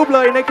ถ่ายรูปเล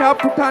ยนะครับ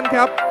ทุกท่านค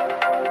รับ